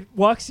 And it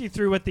walks you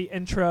through what the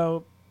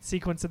intro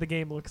sequence of the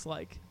game looks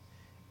like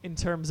in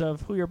terms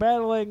of who you're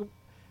battling,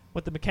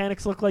 what the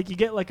mechanics look like. You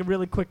get like a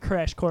really quick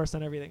crash course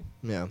on everything.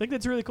 Yeah. I think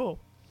that's really cool.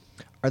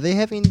 Are they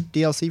having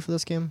DLC for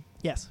this game?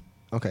 Yes.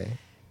 Okay.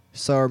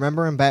 So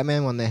remember in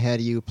Batman when they had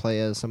you play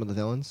as some of the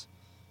villains?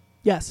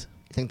 Yes.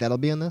 You think that'll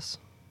be in this?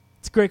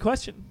 It's a great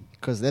question.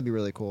 Because that'd be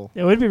really cool.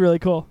 It would be really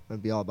cool.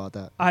 I'd be all about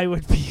that. I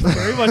would be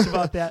very much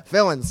about that.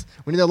 Villains.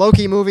 We need a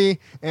Loki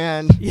movie,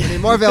 and we need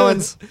more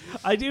villains.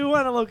 I do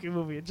want a Loki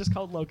movie. It's just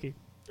called Loki.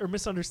 Or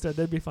Misunderstood.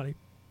 That'd be funny.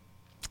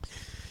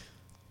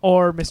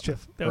 Or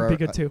Mischief. That would be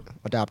good too.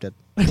 Adopted.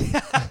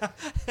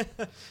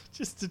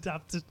 Just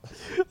adopted.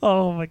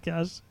 Oh my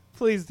gosh.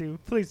 Please do.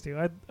 Please do.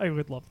 I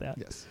would love that.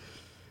 Yes.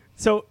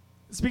 So,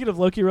 speaking of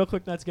Loki, real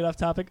quick, not to get off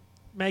topic.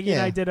 Maggie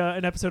and I did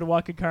an episode of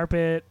Walking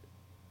Carpet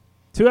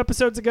 2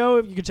 episodes ago.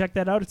 You can check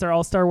that out. It's our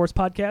All Star Wars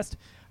podcast.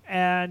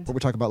 And Were we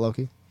talking about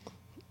Loki?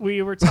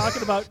 We were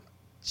talking about...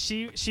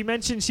 She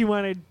mentioned she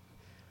wanted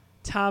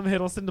Tom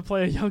Hiddleston to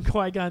play a young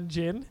Qui-Gon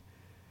Jinn.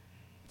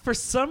 For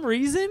some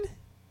reason,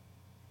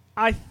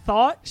 I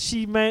thought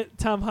she meant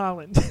Tom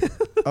Holland.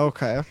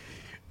 Okay.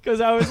 Because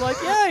I was like,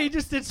 yeah, he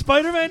just did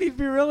Spider-Man. He'd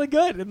be really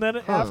good. And then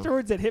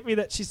afterwards, it hit me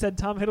that she said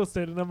Tom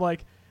Hiddleston. And I'm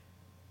like,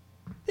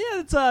 yeah,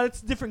 it's a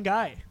different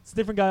guy. It's a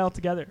different guy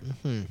altogether.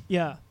 Mm-hmm.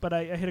 Yeah, but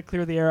I had to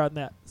clear the air on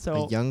that.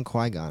 So a young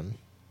Qui-Gon.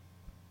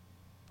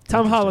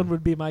 Tom Holland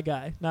would be my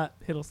guy, not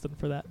Hiddleston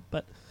for that.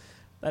 But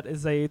that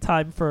is a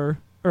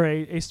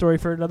story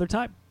for another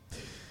time.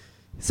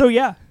 So,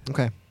 yeah.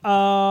 Okay.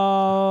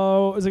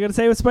 Oh, was I going to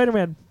say it was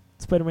Spider-Man?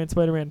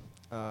 Spider-Man.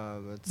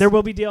 There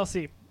will be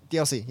DLC.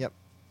 DLC, yep.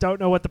 Don't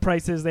know what the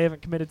price is. They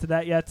haven't committed to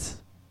that yet.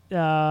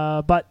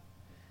 But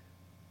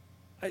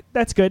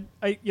that's good.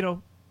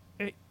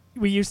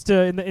 We used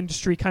to, in the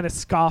industry, kind of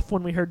scoff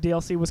when we heard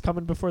DLC was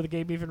coming before the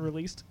game even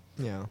released.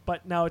 Yeah.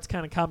 But now it's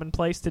kind of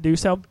commonplace to do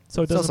so.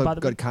 So it doesn't also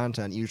bother me. good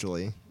content,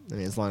 usually. I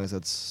mean, as long as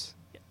it's...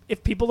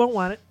 If people don't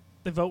want it,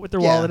 they vote with their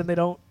wallet and they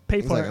don't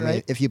pay for it, right? I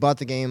mean, if you bought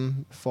the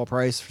game full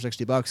price for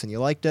 $60 and you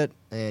liked it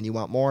and you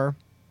want more,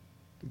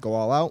 go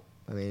all out.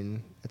 I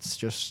mean, it's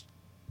just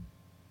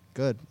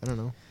good. I don't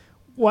know.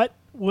 What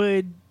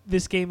would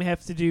this game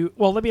have to do?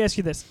 Well, let me ask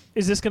you this.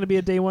 Is this going to be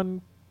a day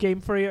one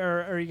game for you,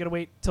 or are you going to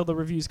wait till the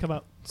reviews come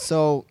out?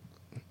 So,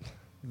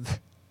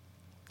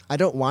 I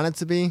don't want it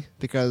to be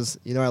because,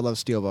 I love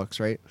steelbooks,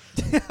 right?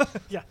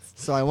 Yes.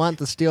 So I want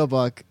the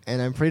steelbook,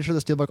 and I'm pretty sure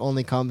the steelbook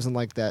only comes in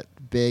like that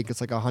big,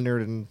 it's like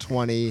 $120,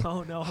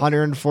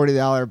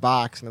 $140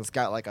 box, and it's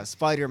got like a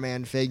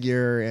Spider-Man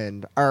figure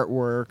and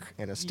artwork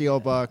and a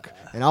steelbook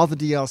and all the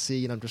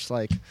DLC, and I'm just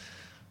like,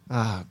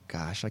 oh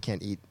gosh, I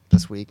can't eat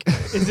this week.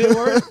 Is it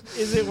worth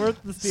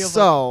the steelbook?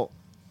 So,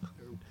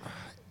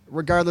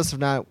 regardless of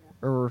not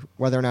or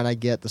whether or not I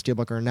get the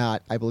steelbook or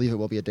not, I believe it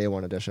will be a day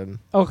one edition.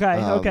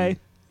 Okay.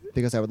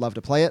 Because I would love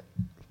to play it,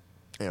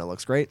 and it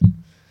looks great.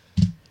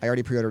 I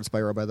already pre-ordered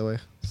Spyro, by the way.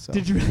 So.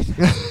 Did you?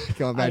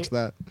 Going back to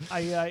that.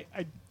 I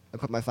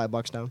put my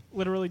 $5 down.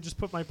 Literally just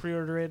put my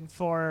pre-order in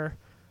for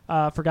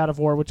God of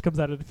War, which comes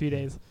out in a few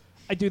days.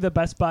 I do the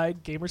Best Buy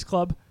Gamers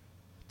Club.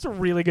 It's a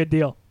really good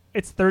deal.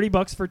 It's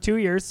 $30 for 2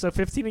 years, so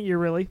 $15 a year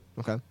really.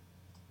 Okay.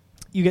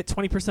 You get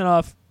 20%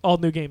 off all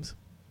new games.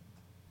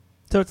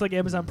 So it's like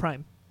Amazon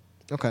Prime.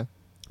 Okay.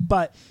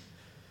 But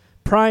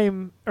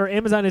Prime or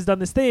Amazon has done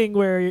this thing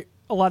where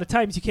a lot of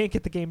times you can't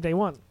get the game day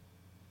one.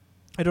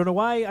 I don't know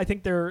why. I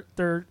think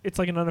it's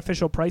like an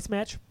unofficial price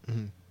match,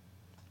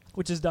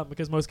 which is dumb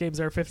because most games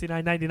are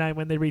 $59.99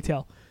 when they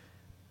retail.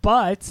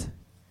 But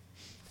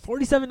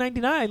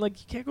 $47.99, like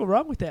you can't go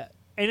wrong with that.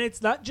 And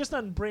it's not just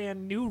on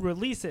brand new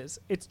releases;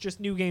 it's just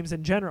new games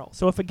in general.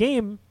 So if a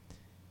game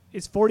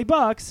is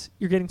 $40,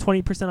 you're getting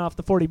 20% off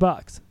the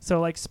 $40.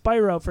 So like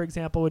Spyro, for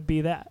example, would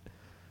be that.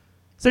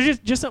 So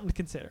just something to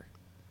consider.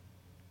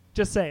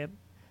 Just saying.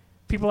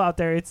 People out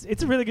there, it's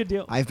a really good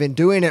deal. I've been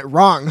doing it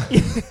wrong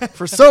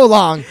for so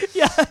long.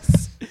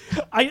 Yes.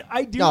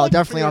 I do. No, like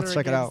definitely I'll have to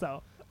check it out.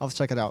 Though. I'll have to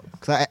check it out.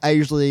 Because I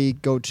usually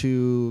go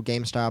to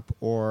GameStop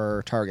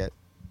or Target,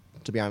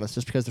 to be honest,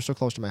 just because they're so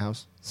close to my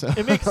house. So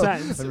it makes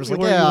sense. I'm just like,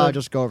 I'll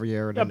just go over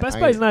here. And Best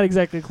Buy's not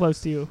exactly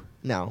close to you.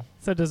 No.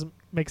 So it doesn't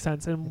make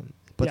sense.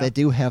 But they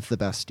do have the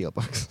best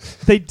steelbooks.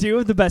 They do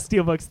have the best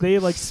steelbooks. They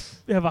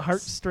have a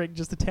heartstring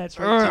just attached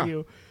right to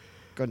you.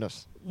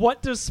 Goodness.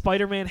 What does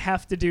Spider-Man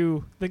have to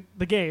do,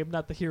 the game,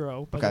 not the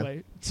hero, by the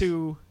way,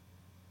 to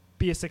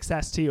be a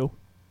success to you?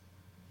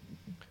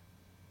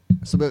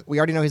 So we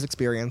already know he's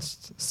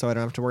experienced, so I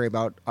don't have to worry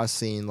about us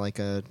seeing like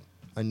a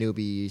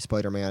newbie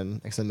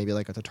Spider-Man, except maybe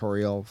like a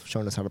tutorial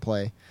showing us how to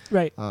play.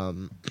 Right. I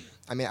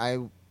mean, I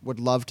would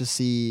love to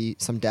see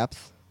some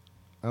depth.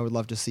 I would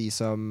love to see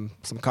some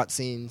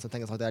cutscenes and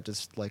things like that,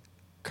 just like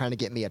kind of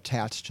get me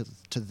attached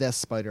to this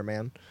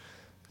Spider-Man.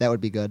 That would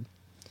be good.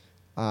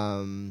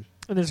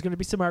 And there's going to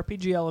be some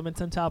RPG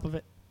elements on top of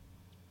it.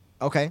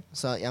 Okay,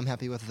 so yeah, I'm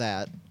happy with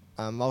that.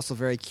 I'm also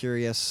very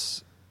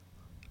curious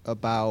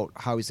about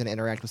how he's going to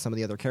interact with some of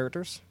the other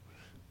characters.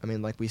 I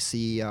mean, like we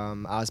see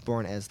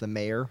Osborn as the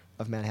mayor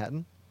of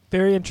Manhattan.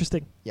 Very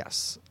interesting.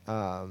 Yes.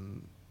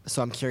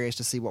 So I'm curious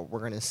to see what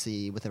we're going to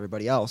see with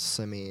everybody else.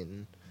 I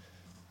mean,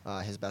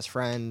 his best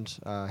friend,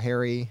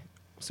 Harry,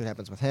 see what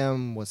happens with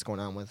him, what's going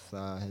on with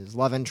his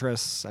love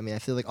interests. I mean, I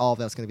feel like all of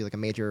that's going to be like a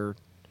major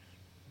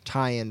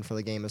tie-in for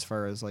the game as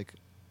far as like,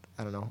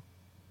 I don't know,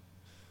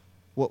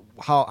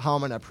 how I'm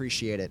going to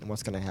appreciate it and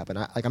what's going to happen.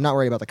 I'm not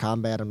worried about the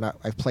combat.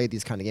 I've played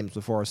these kind of games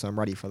before, so I'm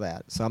ready for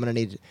that. So I'm going to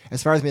need,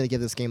 as far as me to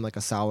give this game like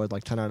a solid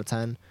like 10 out of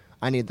 10,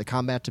 I need the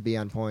combat to be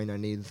on point, I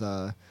need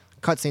the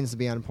cutscenes to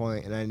be on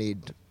point, and I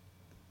need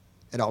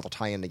it all to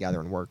tie in together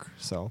and work.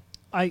 So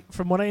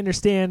from what I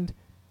understand,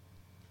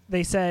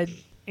 they said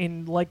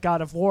in like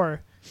God of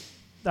War,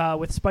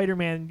 with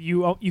Spider-Man,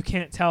 you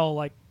can't tell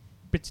like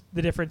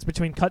the difference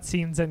between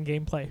cutscenes and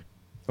gameplay.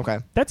 Okay.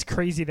 That's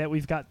crazy that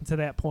we've gotten to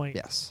that point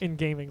in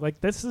gaming.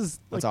 Like this is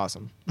that's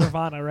awesome.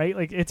 Nirvana, right?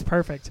 Like it's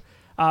perfect.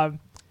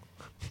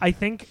 I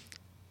think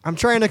I'm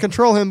trying to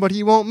control him, but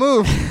he won't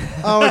move.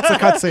 Oh, it's a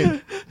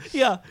cutscene.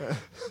 Yeah.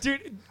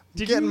 Dude,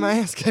 getting my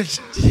ass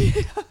kicked.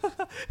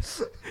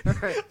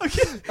 Okay.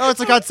 Oh, it's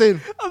a cutscene.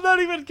 I'm not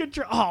even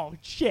control. Oh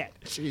shit.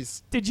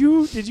 Jeez. Did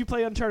you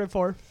play Uncharted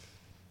 4?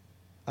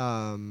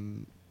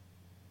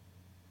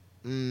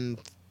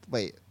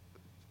 Wait.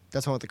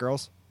 That's one with the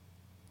girls?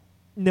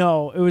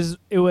 No, it was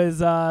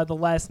the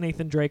last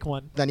Nathan Drake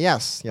one. Then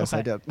yes, okay.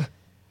 I did.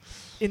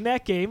 In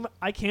that game,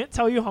 I can't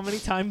tell you how many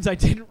times I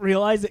didn't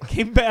realize it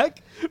came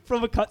back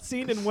from a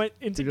cutscene and went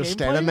into gameplay. Just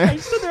standing there? I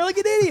stood there like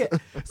an idiot.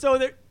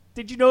 So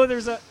Did you know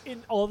there's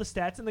in all the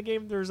stats in the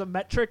game, there's a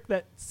metric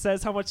that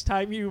says how much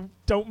time you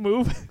don't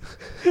move?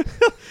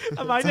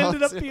 Mine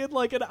ended up being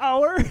like an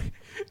hour.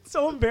 It's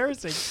so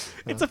embarrassing.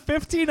 It's a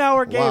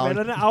 15-hour game, and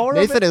an hour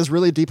Nathan of it is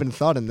really deep in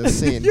thought in this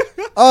scene.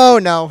 Oh,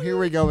 no. Here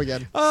we go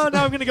again. Oh,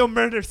 now I'm going to go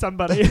murder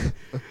somebody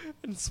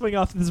and swing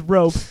off this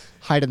rope.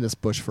 Hide in this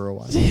bush for a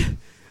while.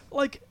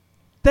 Like,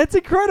 that's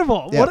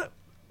incredible. Yeah.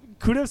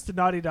 Kudos to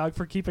Naughty Dog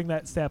for keeping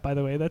that stat, by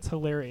the way. That's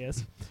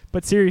hilarious.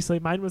 But seriously,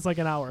 mine was like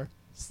an hour.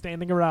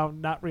 Standing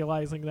around, not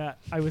realizing that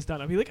I was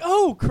done. I'd be like,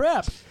 "Oh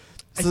crap!"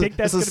 I think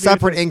that's this is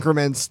separate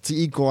increments to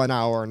equal an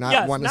hour,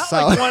 not one not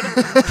solid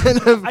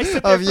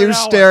like of you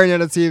staring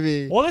at a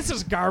TV. Well, this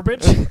is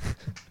garbage.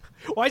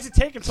 Why is it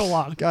taking so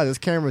long? God, this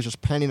camera's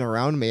just panning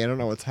around me. I don't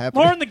know what's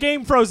happening. Lauren, the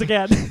game froze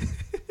again.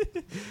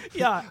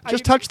 Yeah,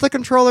 just touch the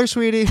controller,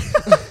 sweetie.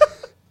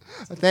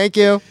 Thank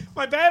you.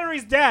 My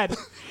battery's dead.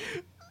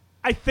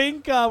 I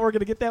think we're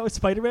gonna get that with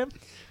Spider-Man.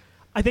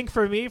 I think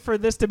for me, for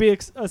this to be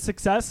a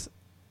success,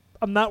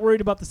 I'm not worried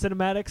about the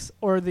cinematics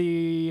or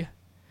I'm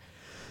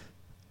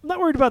not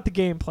worried about the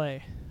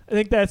gameplay. I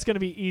think that's going to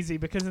be easy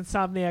because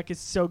Insomniac is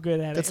so good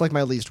at it. It's like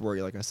my least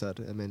worry, like I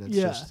said. I mean, it's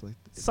just like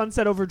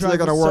Sunset Overdrive.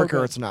 It's either going to work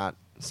or it's not.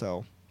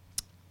 So,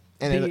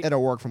 and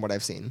it'll work from what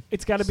I've seen.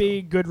 It's got to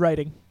be good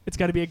writing. It's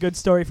got to be a good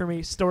story for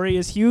me. Story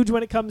is huge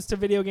when it comes to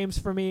video games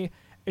for me.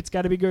 It's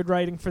got to be good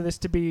writing for this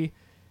to be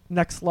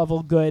next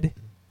level good,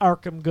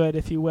 Arkham good,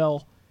 if you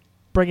will.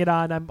 Bring it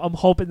on. I'm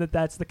hoping that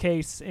that's the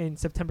case in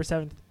September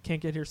 7th. Can't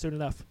get here soon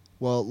enough.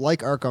 Well, like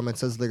Arkham, it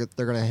says they're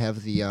going to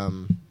have the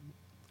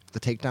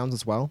takedowns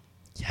as well.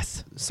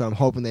 Yes. So I'm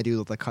hoping they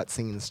do the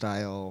cutscene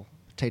style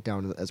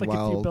takedown as like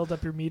well. Like if you build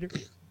up your meter?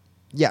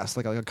 Yes,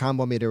 like a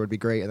combo meter would be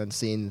great, and then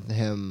seeing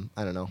him,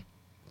 I don't know,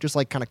 just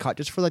like kind of cut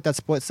just for like that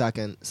split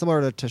second,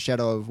 similar to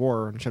Shadow of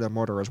War and Shadow of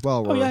Mordor as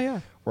well.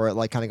 Where, where it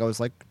like kind of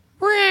goes like,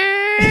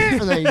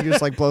 and then you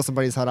just like blow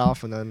somebody's head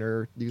off, and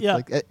then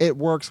like it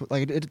works.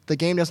 Like the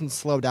game doesn't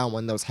slow down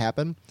when those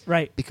happen,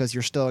 right? Because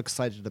you're still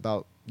excited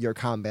about your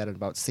combat and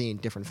about seeing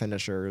different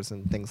finishers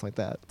and things like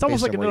that. It's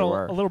almost like a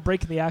little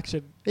break in the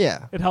action.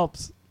 Yeah, it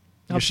helps.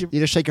 You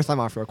just shake your thumb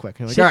off real quick.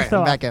 You're like, all right,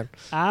 I'm back in.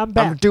 I'm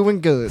back. I'm doing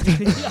good.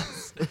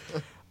 Yes.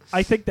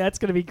 I think that's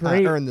going to be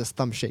great. I earned this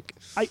thumb shake.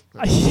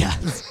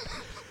 Yes.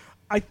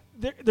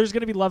 There's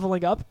going to be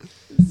leveling up,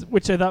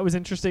 which I thought was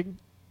interesting.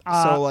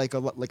 So like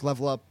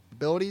level up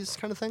abilities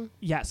kind of thing?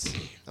 Yes.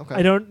 Okay.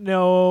 I don't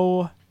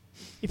know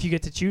if you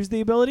get to choose the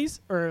abilities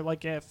or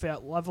like if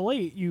at level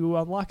 8 you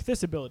unlock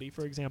this ability,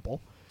 for example.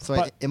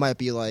 So it might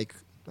be like,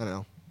 I don't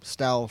know,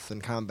 stealth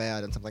and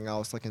combat and something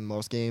else like in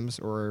most games,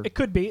 or it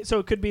could be. So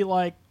it could be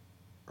like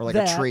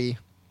a tree.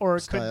 Or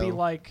it could be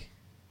like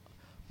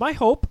my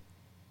hope,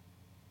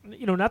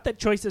 not that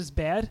choice is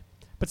bad,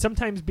 but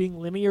sometimes being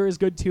linear is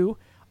good too.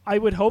 I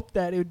would hope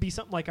that it would be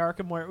something like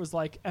Arkham, where it was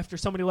like after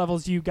so many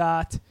levels you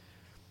got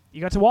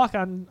to walk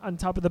on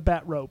top of the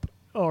bat rope,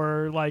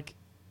 or like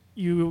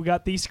you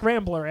got the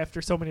scrambler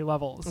after so many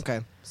levels.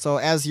 Okay, so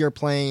as you're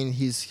playing,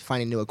 he's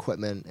finding new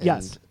equipment,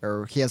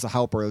 or he has a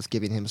helper who's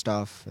giving him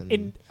stuff.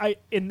 And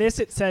in this,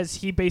 it says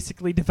he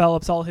basically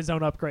develops all his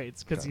own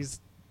upgrades because he's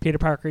Peter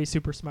Parker, he's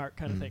super smart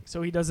kind of thing.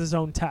 So he does his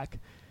own tech.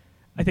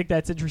 I think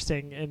that's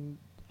interesting, and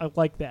I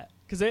like that.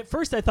 Because at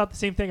first I thought the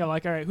same thing. I'm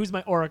like, all right, who's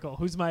my Oracle?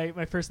 Who's my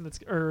person that's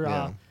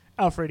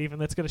Alfred even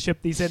that's going to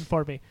ship these in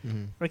for me?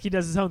 Mm-hmm. Like he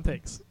does his own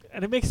things,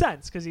 and it makes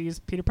sense because he's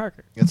Peter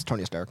Parker. It's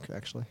Tony Stark,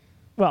 actually.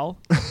 Well,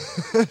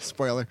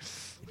 spoiler.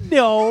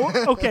 No,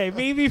 okay,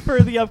 maybe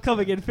for the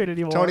upcoming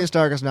Infinity War. Tony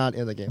Stark is not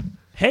in the game.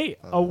 Hey,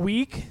 a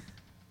week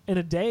and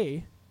a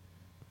day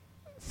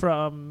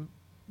from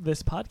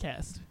this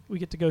podcast, we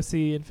get to go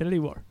see Infinity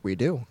War. We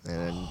do,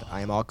 and I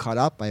am all caught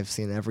up. I've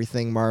seen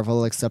everything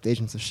Marvel except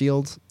Agents of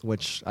S.H.I.E.L.D.,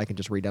 which I can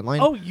just read online.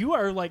 Oh, you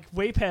are like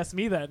way past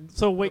me then.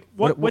 So wait,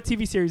 what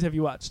TV series have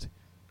you watched?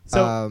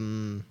 So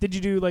did you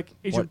do like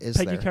Agent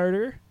Peggy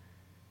Carter?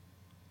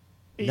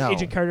 No.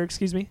 Agent Carter,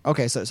 excuse me.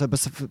 Okay, so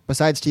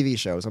besides TV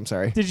shows, I'm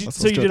sorry. Did you?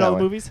 So you did all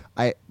the movies?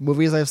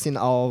 Movies I've seen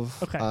all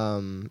of. Okay.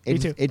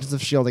 Agents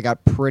of S.H.I.E.L.D. I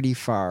got pretty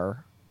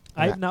far.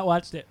 I have not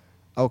watched it.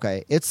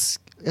 Okay, it's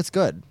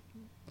good.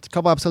 It's a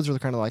couple episodes were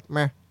kind of like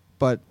meh,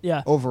 but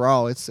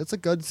overall it's a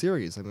good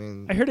series. I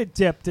mean, I heard it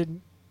dipped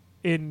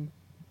in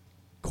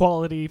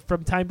quality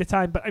from time to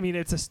time, but I mean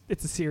it's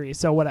a series,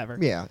 so whatever.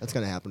 Yeah, it's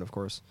gonna happen, of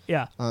course.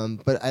 Yeah.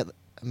 But I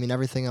mean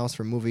everything else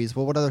for movies.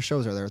 Well, what other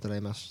shows are there that I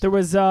missed? There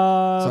was so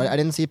I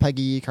didn't see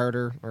Peggy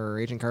Carter or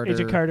Agent Carter.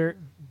 Agent Carter.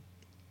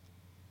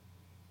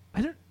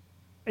 I don't.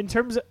 In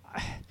terms of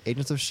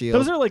Agents of S.H.I.E.L.D.,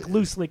 those are like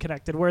loosely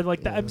connected, where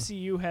like the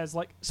MCU has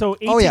like so.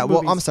 18 well,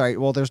 movies. I'm sorry.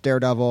 Well, there's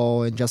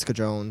Daredevil and Jessica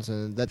Jones,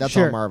 and that's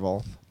all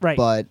Marvel, right?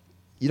 But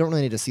you don't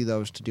really need to see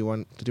those to do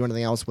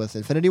anything else with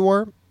Infinity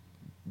War.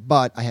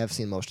 But I have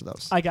seen most of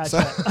those. I got you.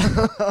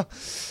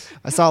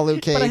 I saw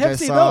Luke Cage. I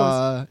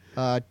saw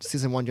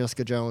season 1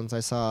 Jessica Jones.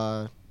 I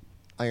saw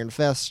Iron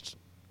Fist.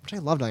 Which I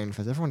loved Iron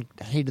Fist. Everyone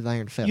hated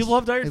Iron Fist. You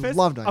loved Iron Fist? I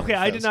loved Iron Fist.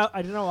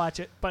 I did not watch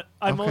it, but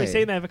I'm only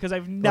saying that because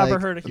I've never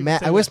heard of human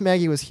I wish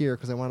Maggie was here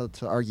because I wanted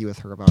to argue with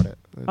her about it.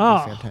 It would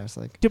be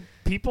fantastic. Do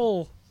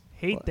people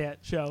hate that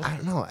show. I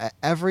don't know. I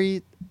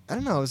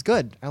don't know. It was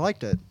good. I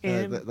liked it.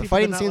 And The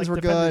fighting scenes were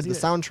good. The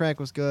soundtrack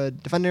was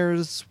good.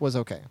 Defenders was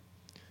okay,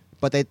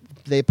 but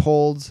they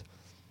pulled.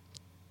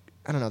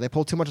 I don't know. They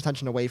pulled too much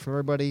attention away from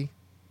everybody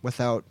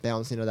without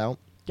balancing it out.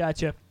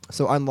 Gotcha.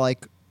 So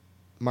unlike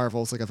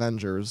Marvel's like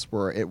Avengers,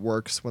 where it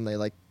works when they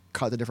like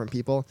cut to different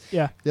people.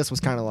 Yeah. This was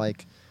kind of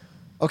like,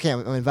 okay,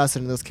 I'm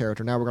invested in this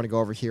character. Now we're going to go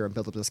over here and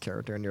build up this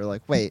character, and you're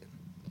like, wait,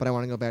 but I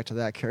want to go back to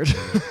that character.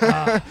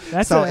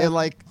 So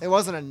it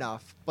wasn't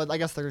enough. But I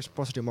guess they're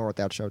supposed to do more with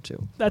that show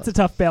too. That's a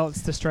tough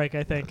balance to strike,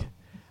 I think.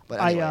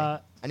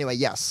 But anyway,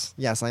 yes,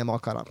 I am all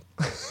caught up.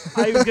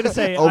 I was going to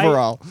say,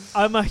 overall,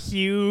 I'm a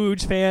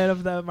huge fan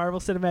of the Marvel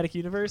Cinematic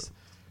Universe.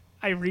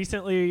 I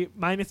recently,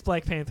 minus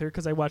Black Panther,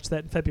 because I watched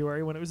that in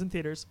February when it was in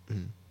theaters,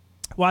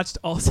 watched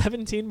all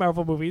 17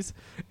 Marvel movies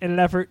in an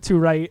effort to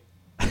write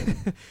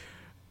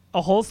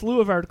a whole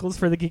slew of articles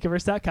for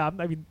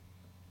thegeekiverse.com. I mean,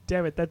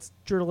 damn it, that's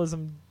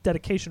journalism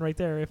dedication right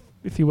there,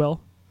 if you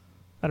will.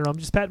 I don't know, I'm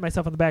just patting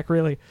myself on the back,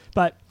 really.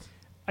 But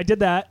I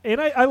did that,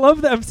 and I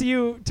love the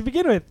MCU to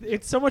begin with.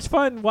 It's so much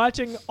fun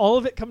watching all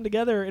of it come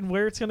together and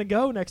where it's going to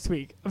go next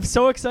week. I'm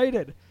so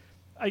excited.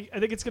 I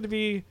think it's going to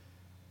be...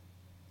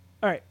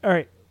 All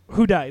right.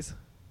 Who dies?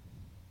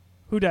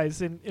 Who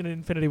dies in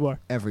Infinity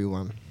War?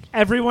 Everyone.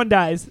 Everyone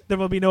dies. There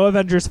will be no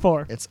Avengers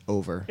 4. It's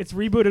over. It's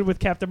rebooted with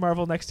Captain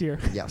Marvel next year.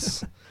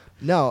 Yes.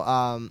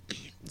 No,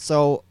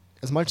 so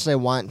as much as I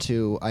want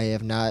to, I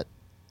have not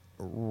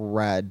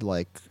read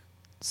like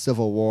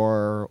Civil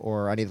War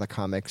or any of the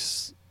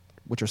comics,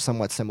 which are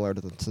somewhat similar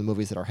to the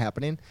movies that are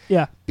happening.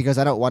 Yeah. Because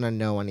I don't want to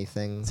know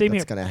anything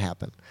that's going to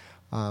happen.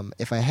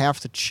 If I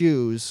have to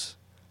choose,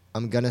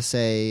 I'm going to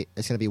say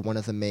it's going to be one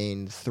of the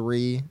main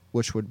three,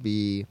 which would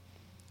be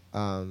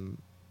Iron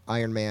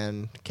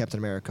Man, Captain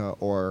America,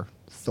 or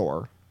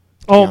Thor.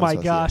 Oh my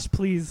gosh,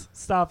 please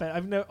stop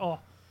it.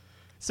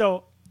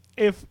 So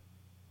if...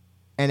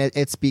 And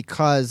it's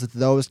because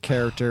those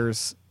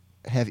characters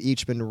have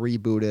each been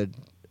rebooted,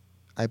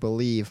 I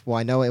believe. Well,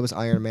 I know it was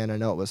Iron Man, I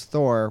know it was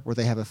Thor, where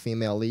they have a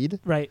female lead.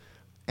 Right.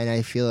 And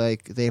I feel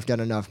like they've done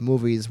enough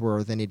movies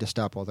where they need to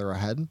stop while they're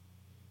ahead.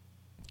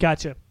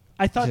 Gotcha.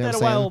 I thought that a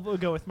while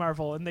ago with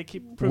Marvel, and they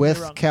keep proving me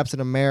wrong. With Captain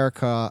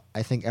America,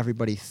 I think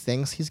everybody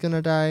thinks he's going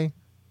to die,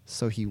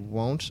 so he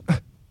won't.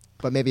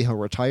 But maybe he'll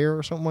retire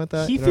or something like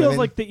that. He feels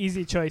like the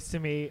easy choice to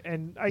me,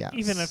 and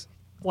even if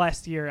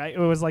last year it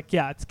was like,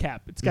 yeah, it's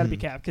Cap. It's got to be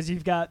Cap, because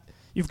you've got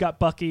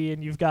Bucky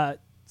and you've got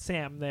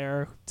Sam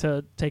there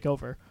to take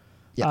over.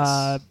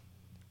 Yes.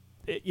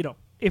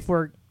 If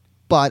we're...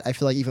 But I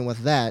feel like even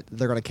with that,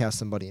 they're going to cast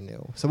somebody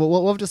new. So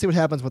we'll have to see what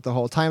happens with the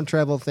whole time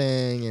travel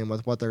thing and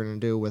with what they're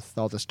going to do with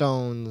all the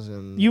stones.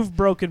 And you've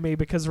broken me,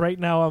 because right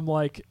now I'm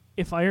like,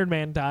 if Iron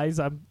Man dies,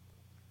 I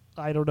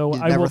don't know. You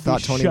never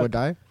thought Tony would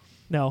die?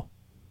 No.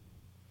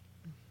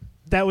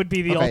 That would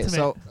be the ultimate.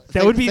 So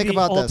that would be the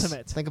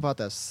ultimate. Think about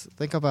this.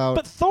 Think about...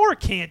 But Thor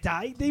can't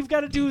die. They've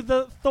got to do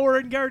the Thor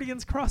and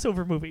Guardians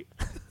crossover movie.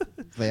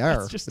 They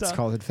are. It's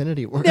called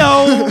Infinity War.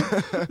 No!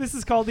 This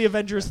is called the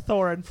Avengers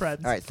Thor and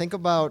Friends. All right, think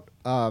about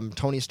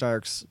Tony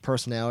Stark's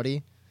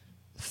personality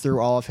through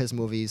all of his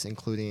movies,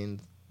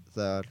 including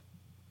the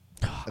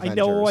Avengers. I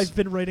know I've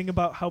been writing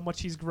about how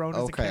much he's grown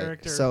as a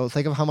character. So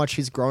think of how much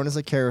he's grown as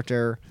a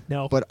character.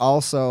 No. But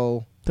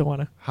also don't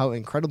want to. How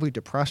incredibly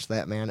depressed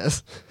that man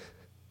is.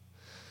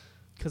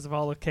 Because of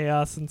all the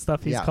chaos and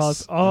stuff he's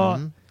caused. Oh.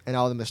 Mm-hmm. And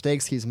all the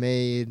mistakes he's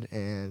made,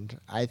 and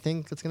I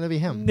think it's going to be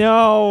him.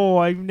 No,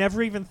 I've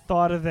never even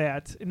thought of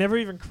that. It never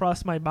even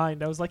crossed my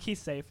mind. I was like, he's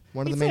safe.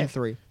 One of the main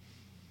three.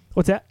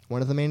 What's that?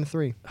 One of the main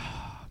three.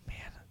 Oh,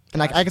 man.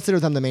 And I consider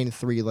them the main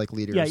three like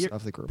leaders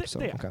of the group.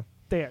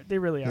 They are. They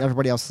really are. And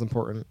everybody else is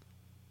important.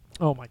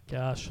 Oh, my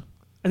gosh.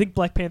 I think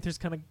Black Panther's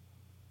kind of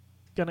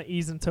going to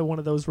ease into one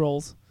of those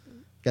roles.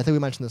 Yeah, I think we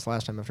mentioned this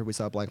last time after we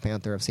saw Black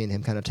Panther. I've seen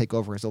him kind of take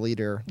over as a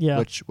leader,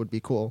 which would be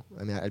cool.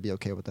 I mean, I'd be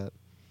okay with that.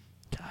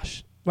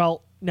 Gosh.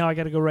 Well, now I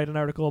got to go write an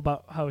article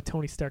about how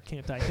Tony Stark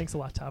can't die. Thanks a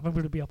lot, Tom. I'm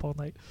going to be up all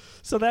night.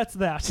 So that's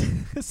that.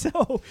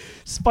 So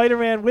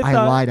Spider-Man with... I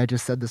lied. I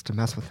just said this to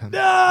mess with him.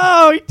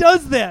 No, he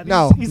does that.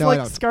 No, he's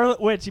like Scarlet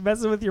Witch. He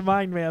messes with your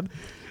mind, man.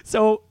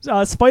 So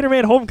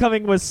Spider-Man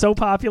Homecoming was so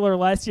popular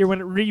last year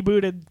when it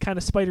rebooted kind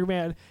of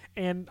Spider-Man,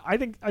 and I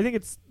think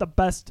it's the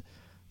best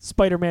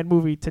Spider-Man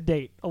movie to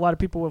date. A lot of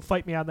people will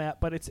fight me on that,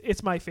 but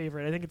it's my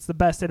favorite. I think it's the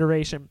best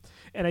iteration,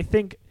 and I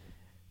think...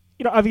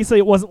 obviously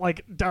it wasn't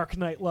like Dark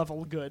Knight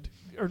level good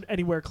or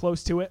anywhere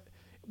close to it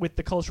with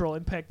the cultural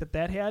impact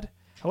that had.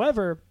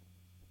 However,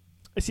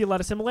 I see a lot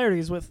of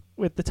similarities with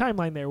the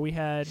timeline there. We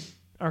had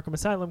Arkham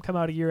Asylum come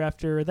out a year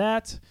after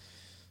that.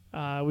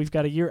 We've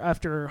got a year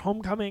after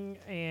Homecoming,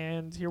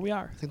 and here we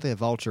are. I think they have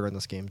Vulture in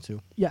this game,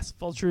 too. Yes,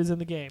 Vulture is in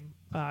the game.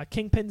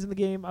 Kingpin's in the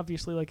game.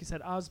 Obviously, like you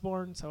said,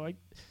 Osborn. So I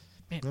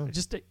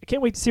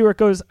can't wait to see where it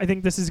goes. I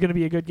think this is going to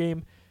be a good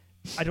game.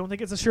 I don't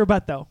think it's a sure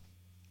bet, though.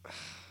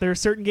 There are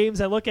certain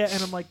games I look at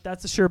and I'm like,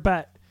 that's a sure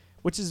bet,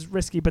 which is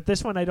risky. But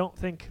this one, I don't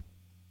think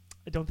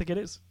it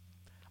is.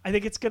 I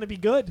think it's going to be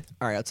good.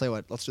 All right, I'll tell you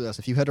what. Let's do this.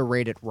 If you had to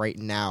rate it right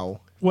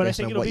now, what I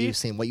think it'll be, you've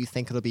seen, what you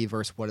think it'll be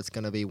versus what it's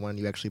going to be when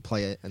you actually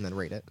play it, and then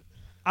rate it.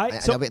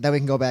 So then we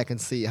can go back and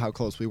see how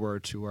close we were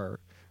to our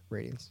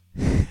ratings.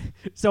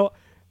 So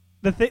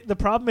the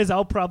problem is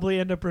I'll probably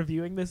end up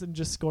reviewing this and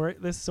just score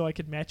this so I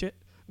could match it.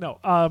 No,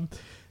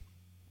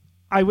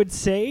 I would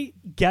say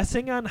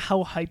guessing on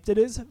how hyped it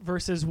is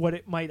versus what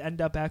it might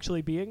end up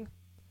actually being.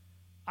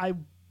 I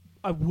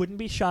wouldn't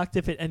be shocked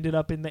if it ended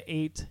up in the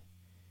 8,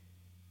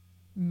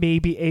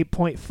 maybe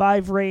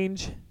 8.5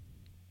 range,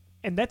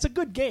 and that's a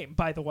good game,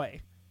 by the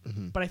way.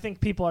 Mm-hmm. But I think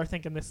people are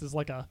thinking this is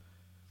like a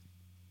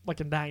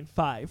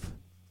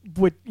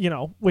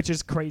 9.5, which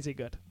is crazy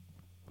good.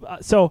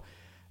 So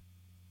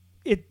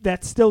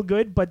that's still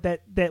good, but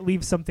that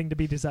leaves something to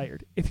be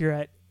desired. If you're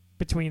at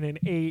between an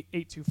 8,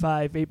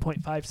 8.25,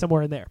 8.5,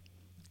 somewhere in there,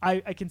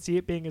 I can see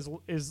it being as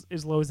low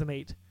as an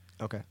 8.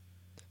 Okay.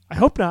 I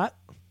hope not.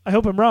 I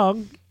hope I'm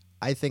wrong.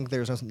 I think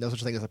there's no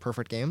such thing as a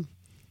perfect game.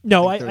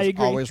 No, I there's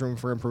agree. Always room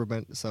for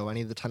improvement. So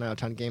any of the 10 out of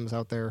 10 games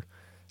out there,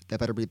 that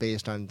better be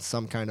based on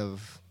some kind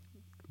of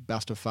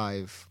best of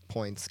 5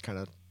 points kind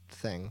of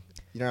thing.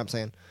 You know what I'm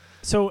saying?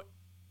 So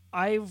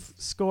I've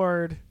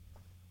scored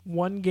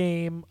one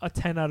game a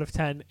 10 out of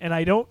 10, and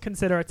I don't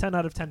consider a 10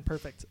 out of 10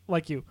 perfect,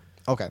 like you.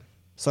 Okay.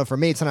 So for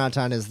me, 10 out of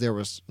 10 is there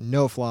was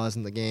no flaws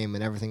in the game,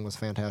 and everything was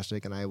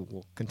fantastic, and I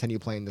will continue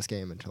playing this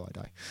game until I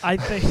die. I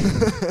think...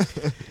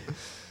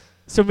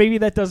 So maybe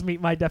that does meet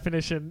my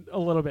definition a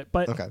little bit,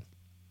 but okay.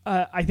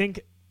 I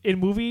think in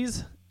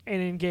movies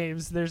and in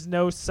games, there's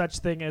no such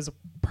thing as a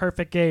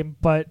perfect game,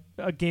 but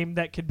a game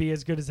that can be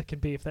as good as it can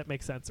be, if that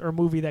makes sense, or a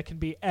movie that can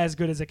be as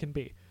good as it can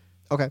be.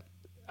 Okay.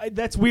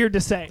 That's weird to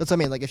say. That's what I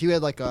mean. Like if you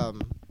had like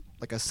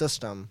a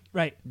system,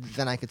 right?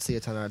 Then I could see a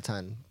 10 out of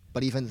 10.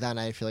 But even then,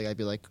 I feel like I'd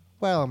be like,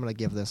 well, I'm gonna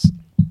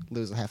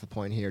lose a half a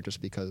point here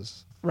just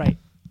because. Right.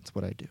 That's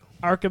what I do.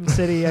 Arkham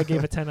City, I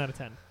gave a 10 out of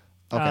 10.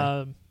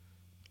 Okay.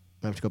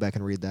 I have to go back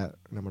and read that,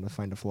 and I'm going to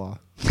find a flaw.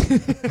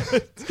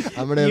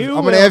 I'm going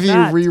to have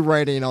you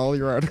rewriting all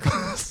your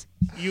articles.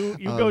 You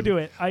go do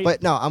it.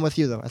 But no, I'm with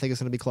you though. I think it's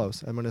going to be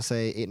close. I'm going to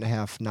say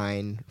 8.5,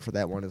 9 for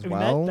that one as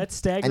well. That's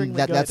staggeringly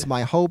good. And that's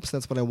my hopes.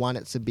 That's what I want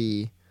it to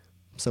be.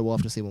 So we'll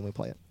have to see when we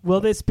play it. Will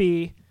this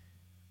be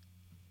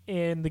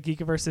in the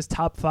Geekiverse's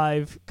top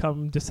 5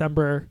 come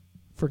December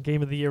for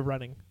Game of the Year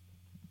running?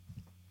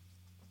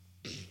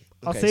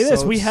 I'll say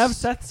this: we have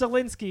Seth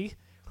Zielinski,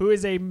 who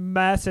is a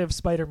massive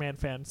Spider-Man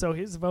fan, so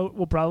his vote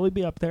will probably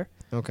be up there.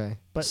 Okay.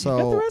 But you've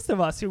got the rest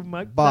of us who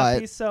might not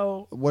be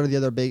so... What are the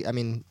other big... I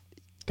mean...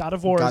 God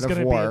of War is going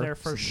to be in there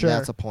for sure.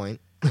 That's a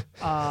point.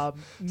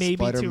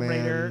 Maybe Tomb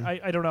Raider.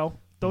 I don't know.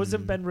 Those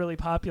have been really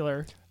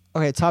popular.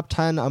 Okay, top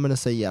 10, I'm going to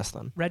say yes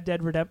then. Red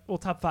Dead Redemption... Well,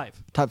 top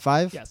 5. Top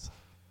 5? Yes.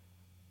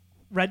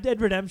 Red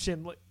Dead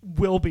Redemption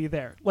will be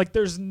there. Like,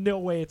 there's no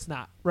way it's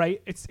not,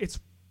 right? It's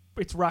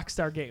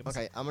Rockstar Games.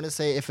 Okay, I'm going to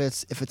say if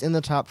it's in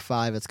the top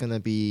 5, it's going to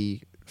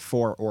be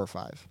 4 or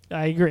 5.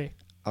 I agree.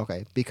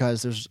 Okay,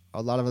 because there's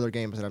a lot of other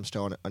games that I'm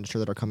still unsure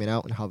that are coming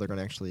out and how they're going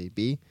to actually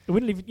be. We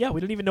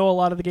don't even know a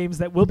lot of the games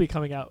that will be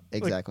coming out.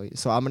 Exactly.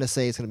 So I'm going to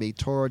say it's going to be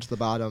towards the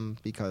bottom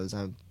because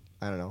I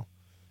don't know.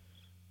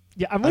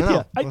 Yeah, I'm with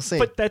you. We'll see.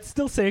 But that's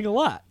still saying a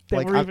lot.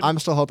 I'm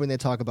still hoping they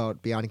talk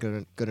about Beyond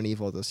Good and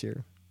Evil this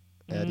year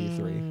at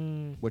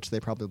E3, which they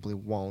probably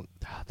won't.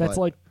 That's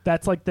like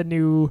the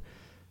new.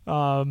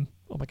 Oh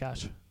my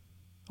gosh.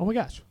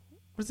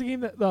 What's the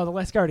game that the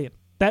Last Guardian?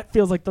 That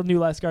feels like the new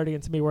Last Guardian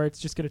to me, where it's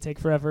just going to take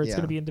forever. It's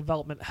going to be in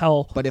development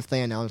hell. But if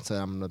they announce it,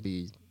 I'm going to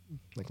be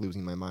like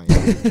losing my mind.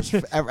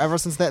 Ever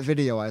since that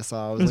video I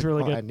saw, I was like,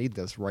 really good. I need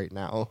this right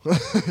now.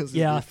 It's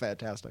be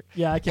fantastic.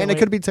 Yeah, I can't. And it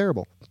could be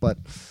terrible, but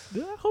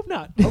hope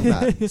not.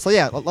 So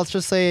yeah, let's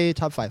just say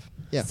top 5.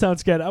 Yeah,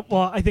 sounds good.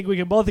 Well, I think we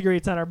can both agree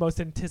it's on our most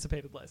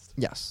anticipated list.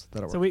 Yes,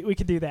 that'll work. So we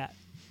could do that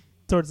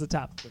towards the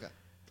top. Okay.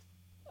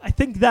 I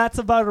think that's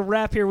about a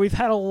wrap here. We've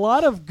had a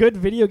lot of good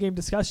video game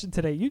discussion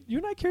today. You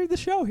and I carried the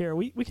show here.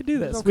 We can do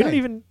this. Okay. We don't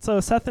even.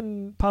 So Seth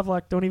and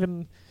Pavlak don't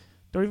even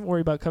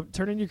worry about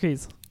turn in your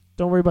keys.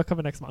 Don't worry about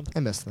coming next month. I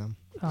miss them.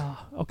 Oh,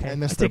 okay. I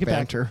miss their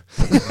banter.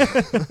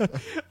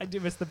 I do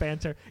miss the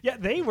banter. Yeah,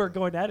 they were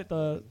going at it.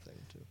 Logan.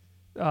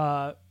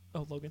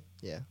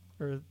 Yeah.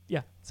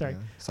 Sorry.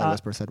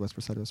 Side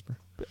whisper.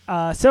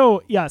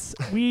 So yes,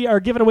 we are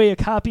giving away a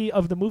copy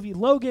of the movie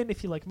Logan.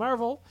 If you like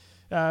Marvel.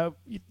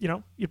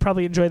 You'd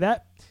probably enjoy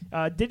that.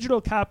 Digital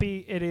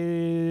copy, it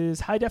is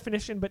high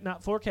definition, but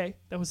not 4K.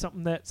 That was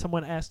something that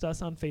someone asked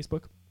us on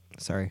Facebook.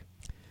 Sorry.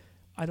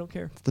 I don't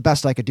care. It's the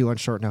best I could do on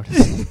short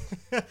notice.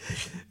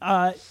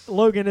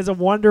 Logan is a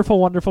wonderful,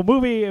 wonderful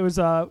movie. It was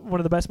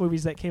one of the best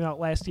movies that came out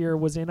last year,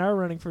 was in our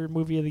running for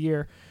Movie of the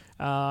Year.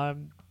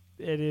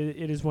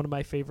 It is one of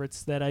my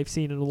favorites that I've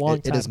seen in a long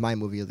time. It is my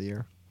Movie of the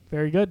Year.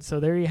 Very good. So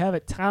there you have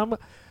it. Tom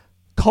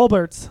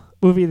Colbert's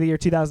Movie of the Year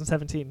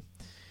 2017.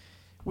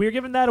 We are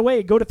giving that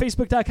away. Go to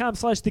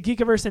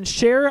facebook.com/thegeekiverse and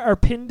share our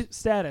pinned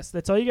status.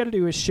 That's all you got to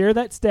do is share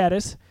that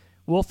status.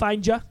 We'll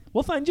find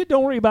you.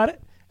 Don't worry about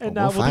it. And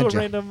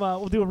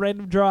we'll do a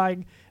random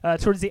drawing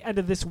towards the end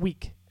of this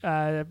week.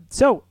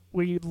 So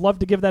we'd love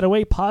to give that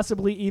away,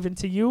 possibly even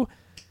to you.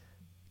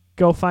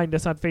 Go find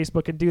us on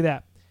Facebook and do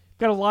that.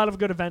 Got a lot of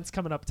good events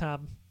coming up,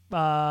 Tom.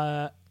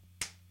 A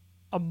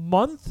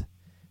month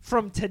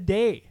from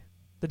today,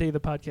 the day the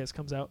podcast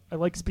comes out. I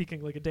like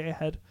speaking like a day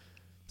ahead.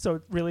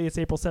 So really it's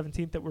April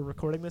 17th that we're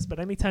recording this, but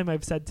anytime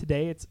I've said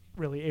today, it's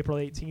really April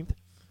 18th.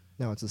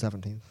 No, it's the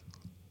 17th.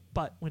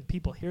 But when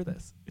people hear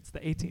this, it's the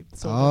 18th.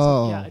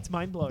 So it's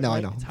mind-blowing. No, right?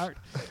 I know. It's hard.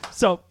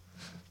 So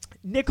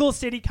Nickel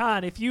City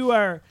Con, if you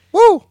are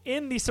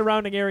in the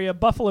surrounding area,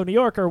 Buffalo, New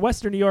York, or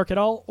Western New York at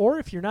all, or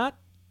if you're not,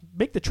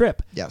 make the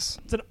trip. Yes.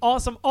 It's an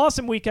awesome,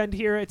 awesome weekend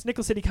here. It's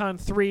Nickel City Con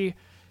 3.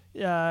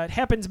 It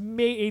happens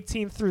May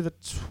 18th through the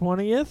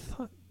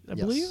 20th, I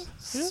believe.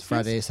 Yes,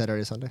 Friday,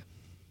 Saturday, Sunday.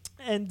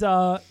 And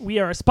we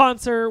are a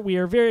sponsor. We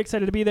are very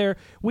excited to be there.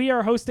 We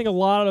are hosting a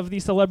lot of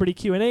the celebrity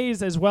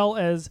Q&As as well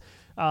as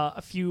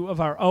a few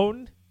of our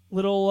own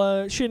little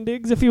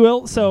shindigs, if you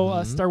will.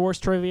 So Star Wars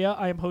trivia,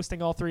 I am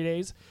hosting all 3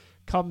 days.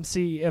 Come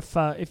see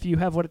if you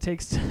have what it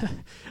takes.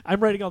 I'm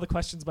writing all the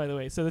questions, by the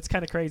way, so that's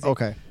kind of crazy.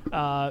 Okay.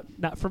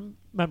 Not from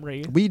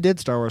memory. We did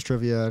Star Wars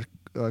trivia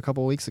a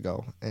couple of weeks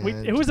ago.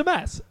 And it was a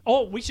mess.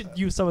 Oh, we should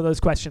use some of those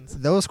questions.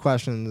 Those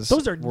questions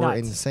were nuts.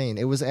 Insane.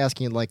 It was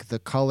asking like the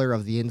color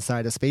of the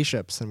inside of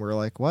spaceships, and we were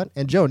like, what?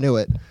 And Joe knew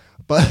it.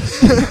 But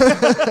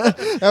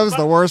that was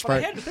the worst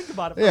part. I had to think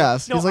about it.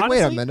 Yes. No, he's like,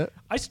 honestly, wait a minute.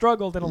 I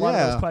struggled in a lot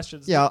of those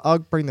questions. Yeah, I'll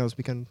bring those.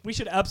 We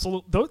should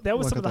absolutely. That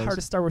was some of the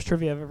hardest Star Wars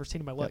trivia I've ever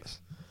seen in my life. Yes.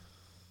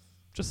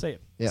 Just say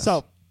it. Yes.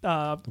 So,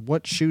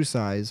 what shoe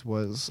size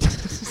was?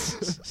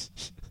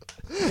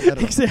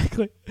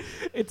 Exactly.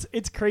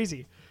 It's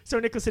crazy. So,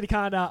 Nickel City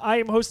Con, I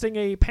am hosting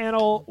a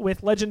panel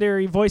with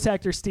legendary voice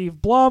actor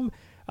Steve Blum.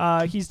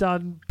 He's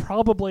done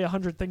probably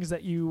 100 things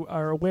that you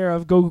are aware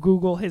of. Go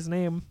Google his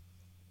name.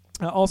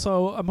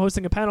 Also, I'm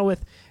hosting a panel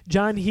with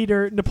John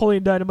Heater,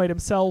 Napoleon Dynamite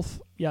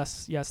himself.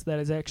 Yes, that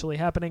is actually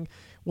happening.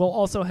 We'll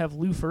also have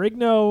Lou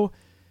Ferrigno.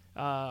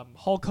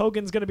 Hulk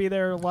Hogan's going to be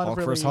there. A lot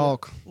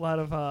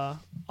of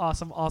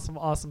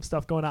awesome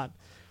stuff going on.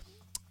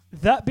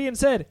 That being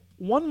said,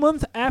 1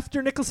 month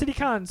after Nickel City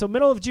Con, so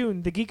middle of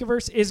June, the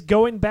Geekiverse is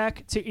going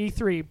back to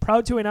E3.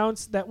 Proud to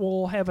announce that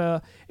we'll have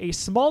a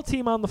small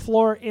team on the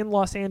floor in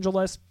Los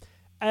Angeles.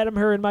 Adam,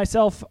 her, and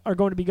myself are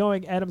going to be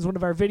going. Adam's one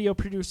of our video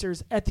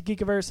producers at the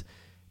Geekiverse.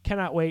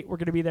 Cannot wait. We're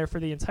going to be there for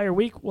the entire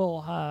week.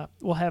 We'll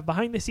have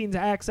behind-the-scenes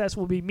access.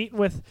 We'll be meeting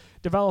with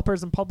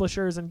developers and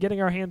publishers and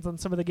getting our hands on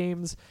some of the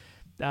games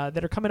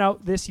that are coming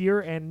out this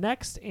year and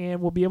next,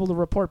 and we'll be able to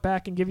report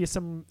back and give you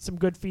some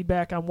good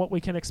feedback on what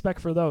we can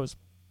expect for those.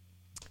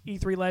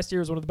 E3 last year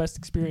was one of the best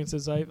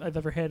experiences I've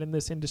ever had in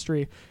this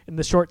industry in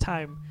the short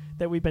time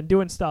that we've been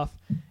doing stuff,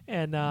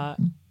 and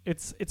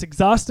it's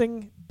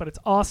exhausting, but it's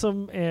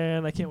awesome,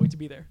 and I can't wait to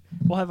be there.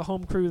 We'll have a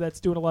home crew that's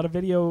doing a lot of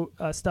video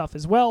stuff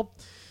as well.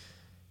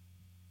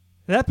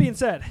 That being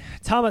said,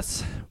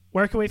 Thomas,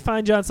 where can we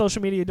find you on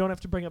social media? You don't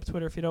have to bring up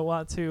Twitter if you don't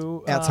want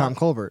to. At Tom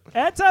Colbert.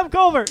 At Tom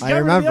Colbert. I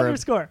remember. The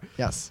underscore.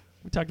 Yes.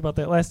 We talked about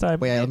that last time.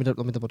 Wait, let me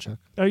double check.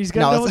 Oh, he's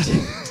got to double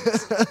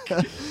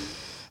check.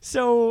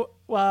 So,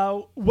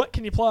 what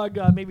can you plug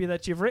maybe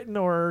that you've written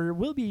or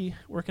will be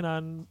working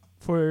on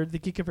for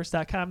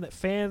thegeekiverse.com that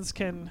fans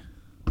can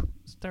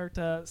start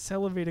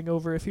salivating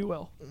over, if you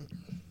will?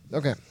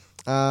 Okay.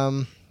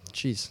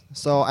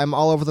 So I'm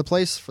all over the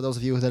place. For those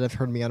of you that have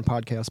heard me on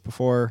podcasts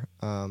before,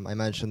 I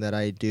mentioned that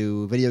I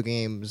do video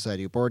games, I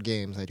do board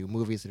games, I do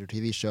movies, I do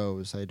TV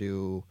shows, I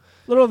do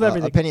a little of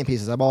everything. Opinion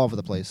pieces. I'm all over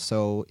the place.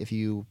 So if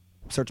you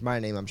search my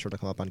name, I'm sure to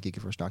come up on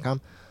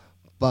geekiverse.com.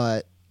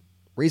 But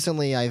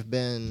recently I've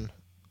been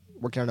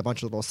working on a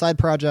bunch of little side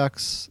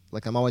projects.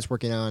 Like I'm always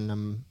working on.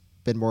 I'm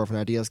been more of an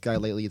ideas guy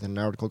lately than an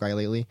article guy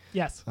lately.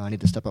 Yes. I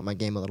need to step up my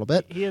game a little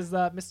bit. He is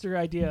Mr.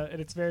 Idea,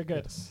 and it's very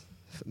good. Yes.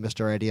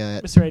 Mr. Idea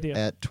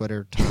at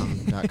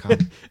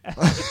twittertom.com.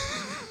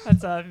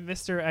 That's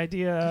Mr.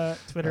 Idea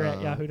Twitter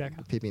at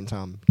yahoo.com. PP and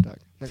Tom.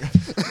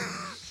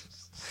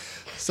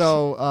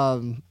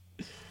 So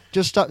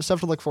just stuff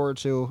to look forward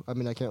to. I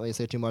mean, I can't really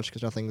say too much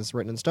because nothing is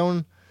written in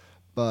stone,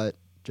 but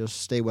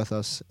just stay with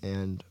us,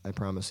 and I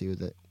promise you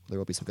that there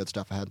will be some good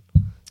stuff ahead.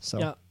 So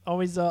yeah,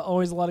 always a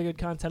lot of good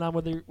content on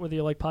whether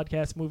you like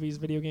podcasts, movies,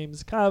 video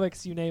games,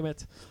 comics, you name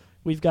it.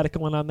 We've got it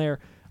going on there.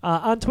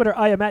 On Twitter,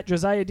 I am at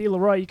Josiah D.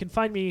 Leroy. You can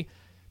find me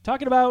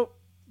talking about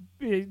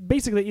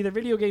basically either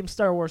video games,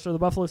 Star Wars, or the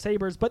Buffalo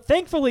Sabres. But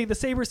thankfully, the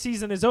Sabres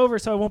season is over,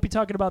 so I won't be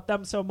talking about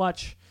them so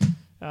much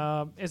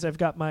as I've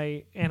got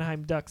my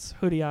Anaheim Ducks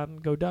hoodie on.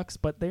 Go Ducks!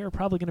 But they are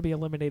probably going to be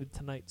eliminated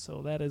tonight,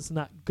 so that is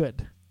not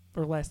good.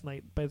 Or last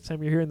night, by the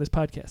time you're hearing this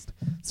podcast.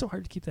 It's so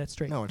hard to keep that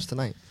straight. No, it's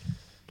tonight.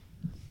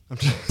 I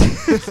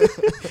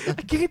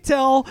can't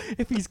tell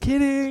if he's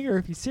kidding or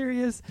if he's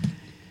serious.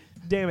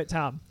 Damn it,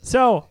 Tom.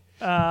 So,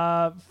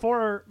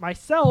 for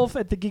myself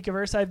at the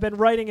Geekiverse, I've been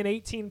writing an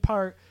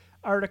 18-part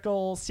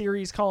article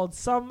series called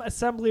Some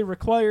Assembly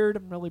Required.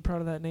 I'm really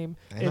proud of that name.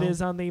 It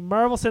is on the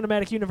Marvel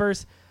Cinematic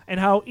Universe and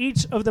how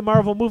each of the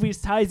Marvel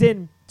movies ties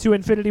in to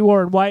Infinity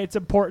War and why it's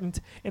important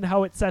and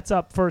how it sets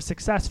up for a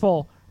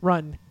successful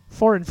run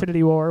for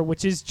Infinity War,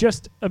 which is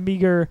just a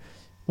meager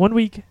 1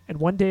 week and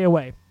 1 day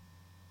away.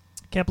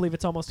 Can't believe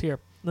it's almost here.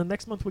 And then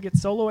next month we get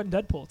Solo and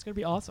Deadpool. It's going to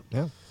be awesome.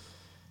 Yeah.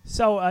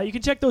 So you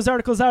can check those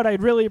articles out.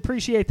 I'd really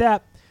appreciate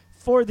that.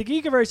 For the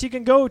Geekiverse, you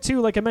can go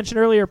to, like I mentioned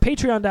earlier,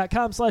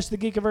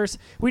 patreon.com/thegeekiverse.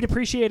 We'd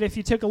appreciate it if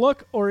you took a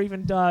look or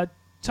even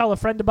tell a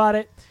friend about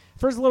it.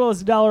 For as little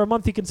as $1 a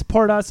month, you can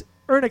support us,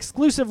 earn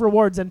exclusive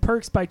rewards and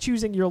perks by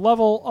choosing your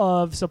level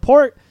of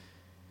support.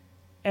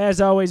 As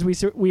always,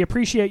 we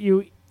appreciate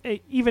you,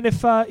 even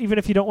if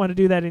you don't want to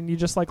do that and you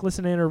just like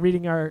listening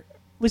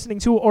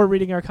to or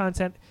reading our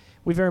content.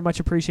 We very much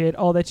appreciate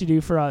all that you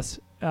do for us.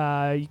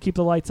 You keep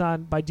the lights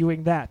on by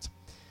doing that.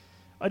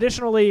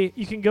 Additionally,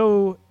 you can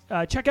go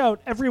check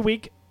out every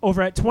week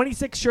over at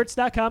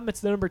 26shirts.com. It's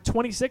the number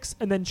 26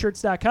 and then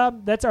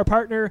shirts.com. That's our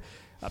partner,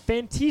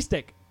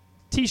 Fantastic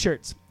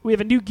T-shirts. We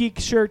have a new geek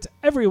shirt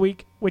every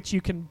week, which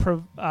you can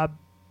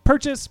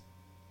purchase.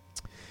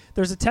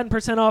 There's a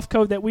 10% off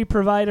code that we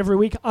provide every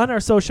week on our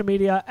social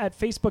media at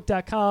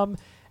facebook.com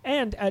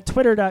and at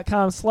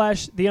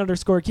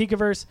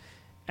twitter.com/the_Geekiverse.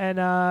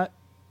 And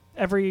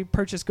every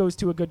purchase goes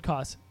to a good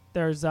cause.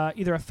 There's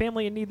either a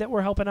family in need that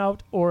we're helping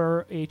out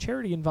or a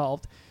charity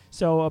involved.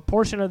 So a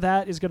portion of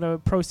that is going to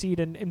proceed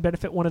and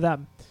benefit one of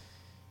them.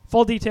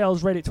 Full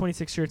details right at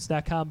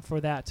 26shirts.com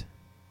for that.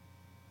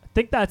 I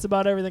think that's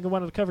about everything I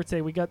wanted to cover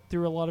today. We got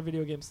through a lot of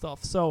video game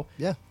stuff. So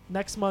yeah,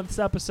 next month's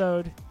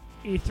episode,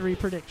 E3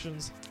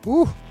 predictions.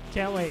 Woo!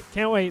 Can't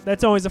wait.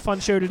 That's always a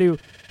fun show to do.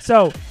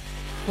 So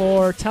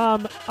for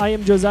Tom, I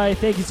am Josiah.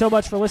 Thank you so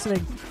much for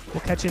listening.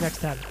 We'll catch you next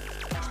time.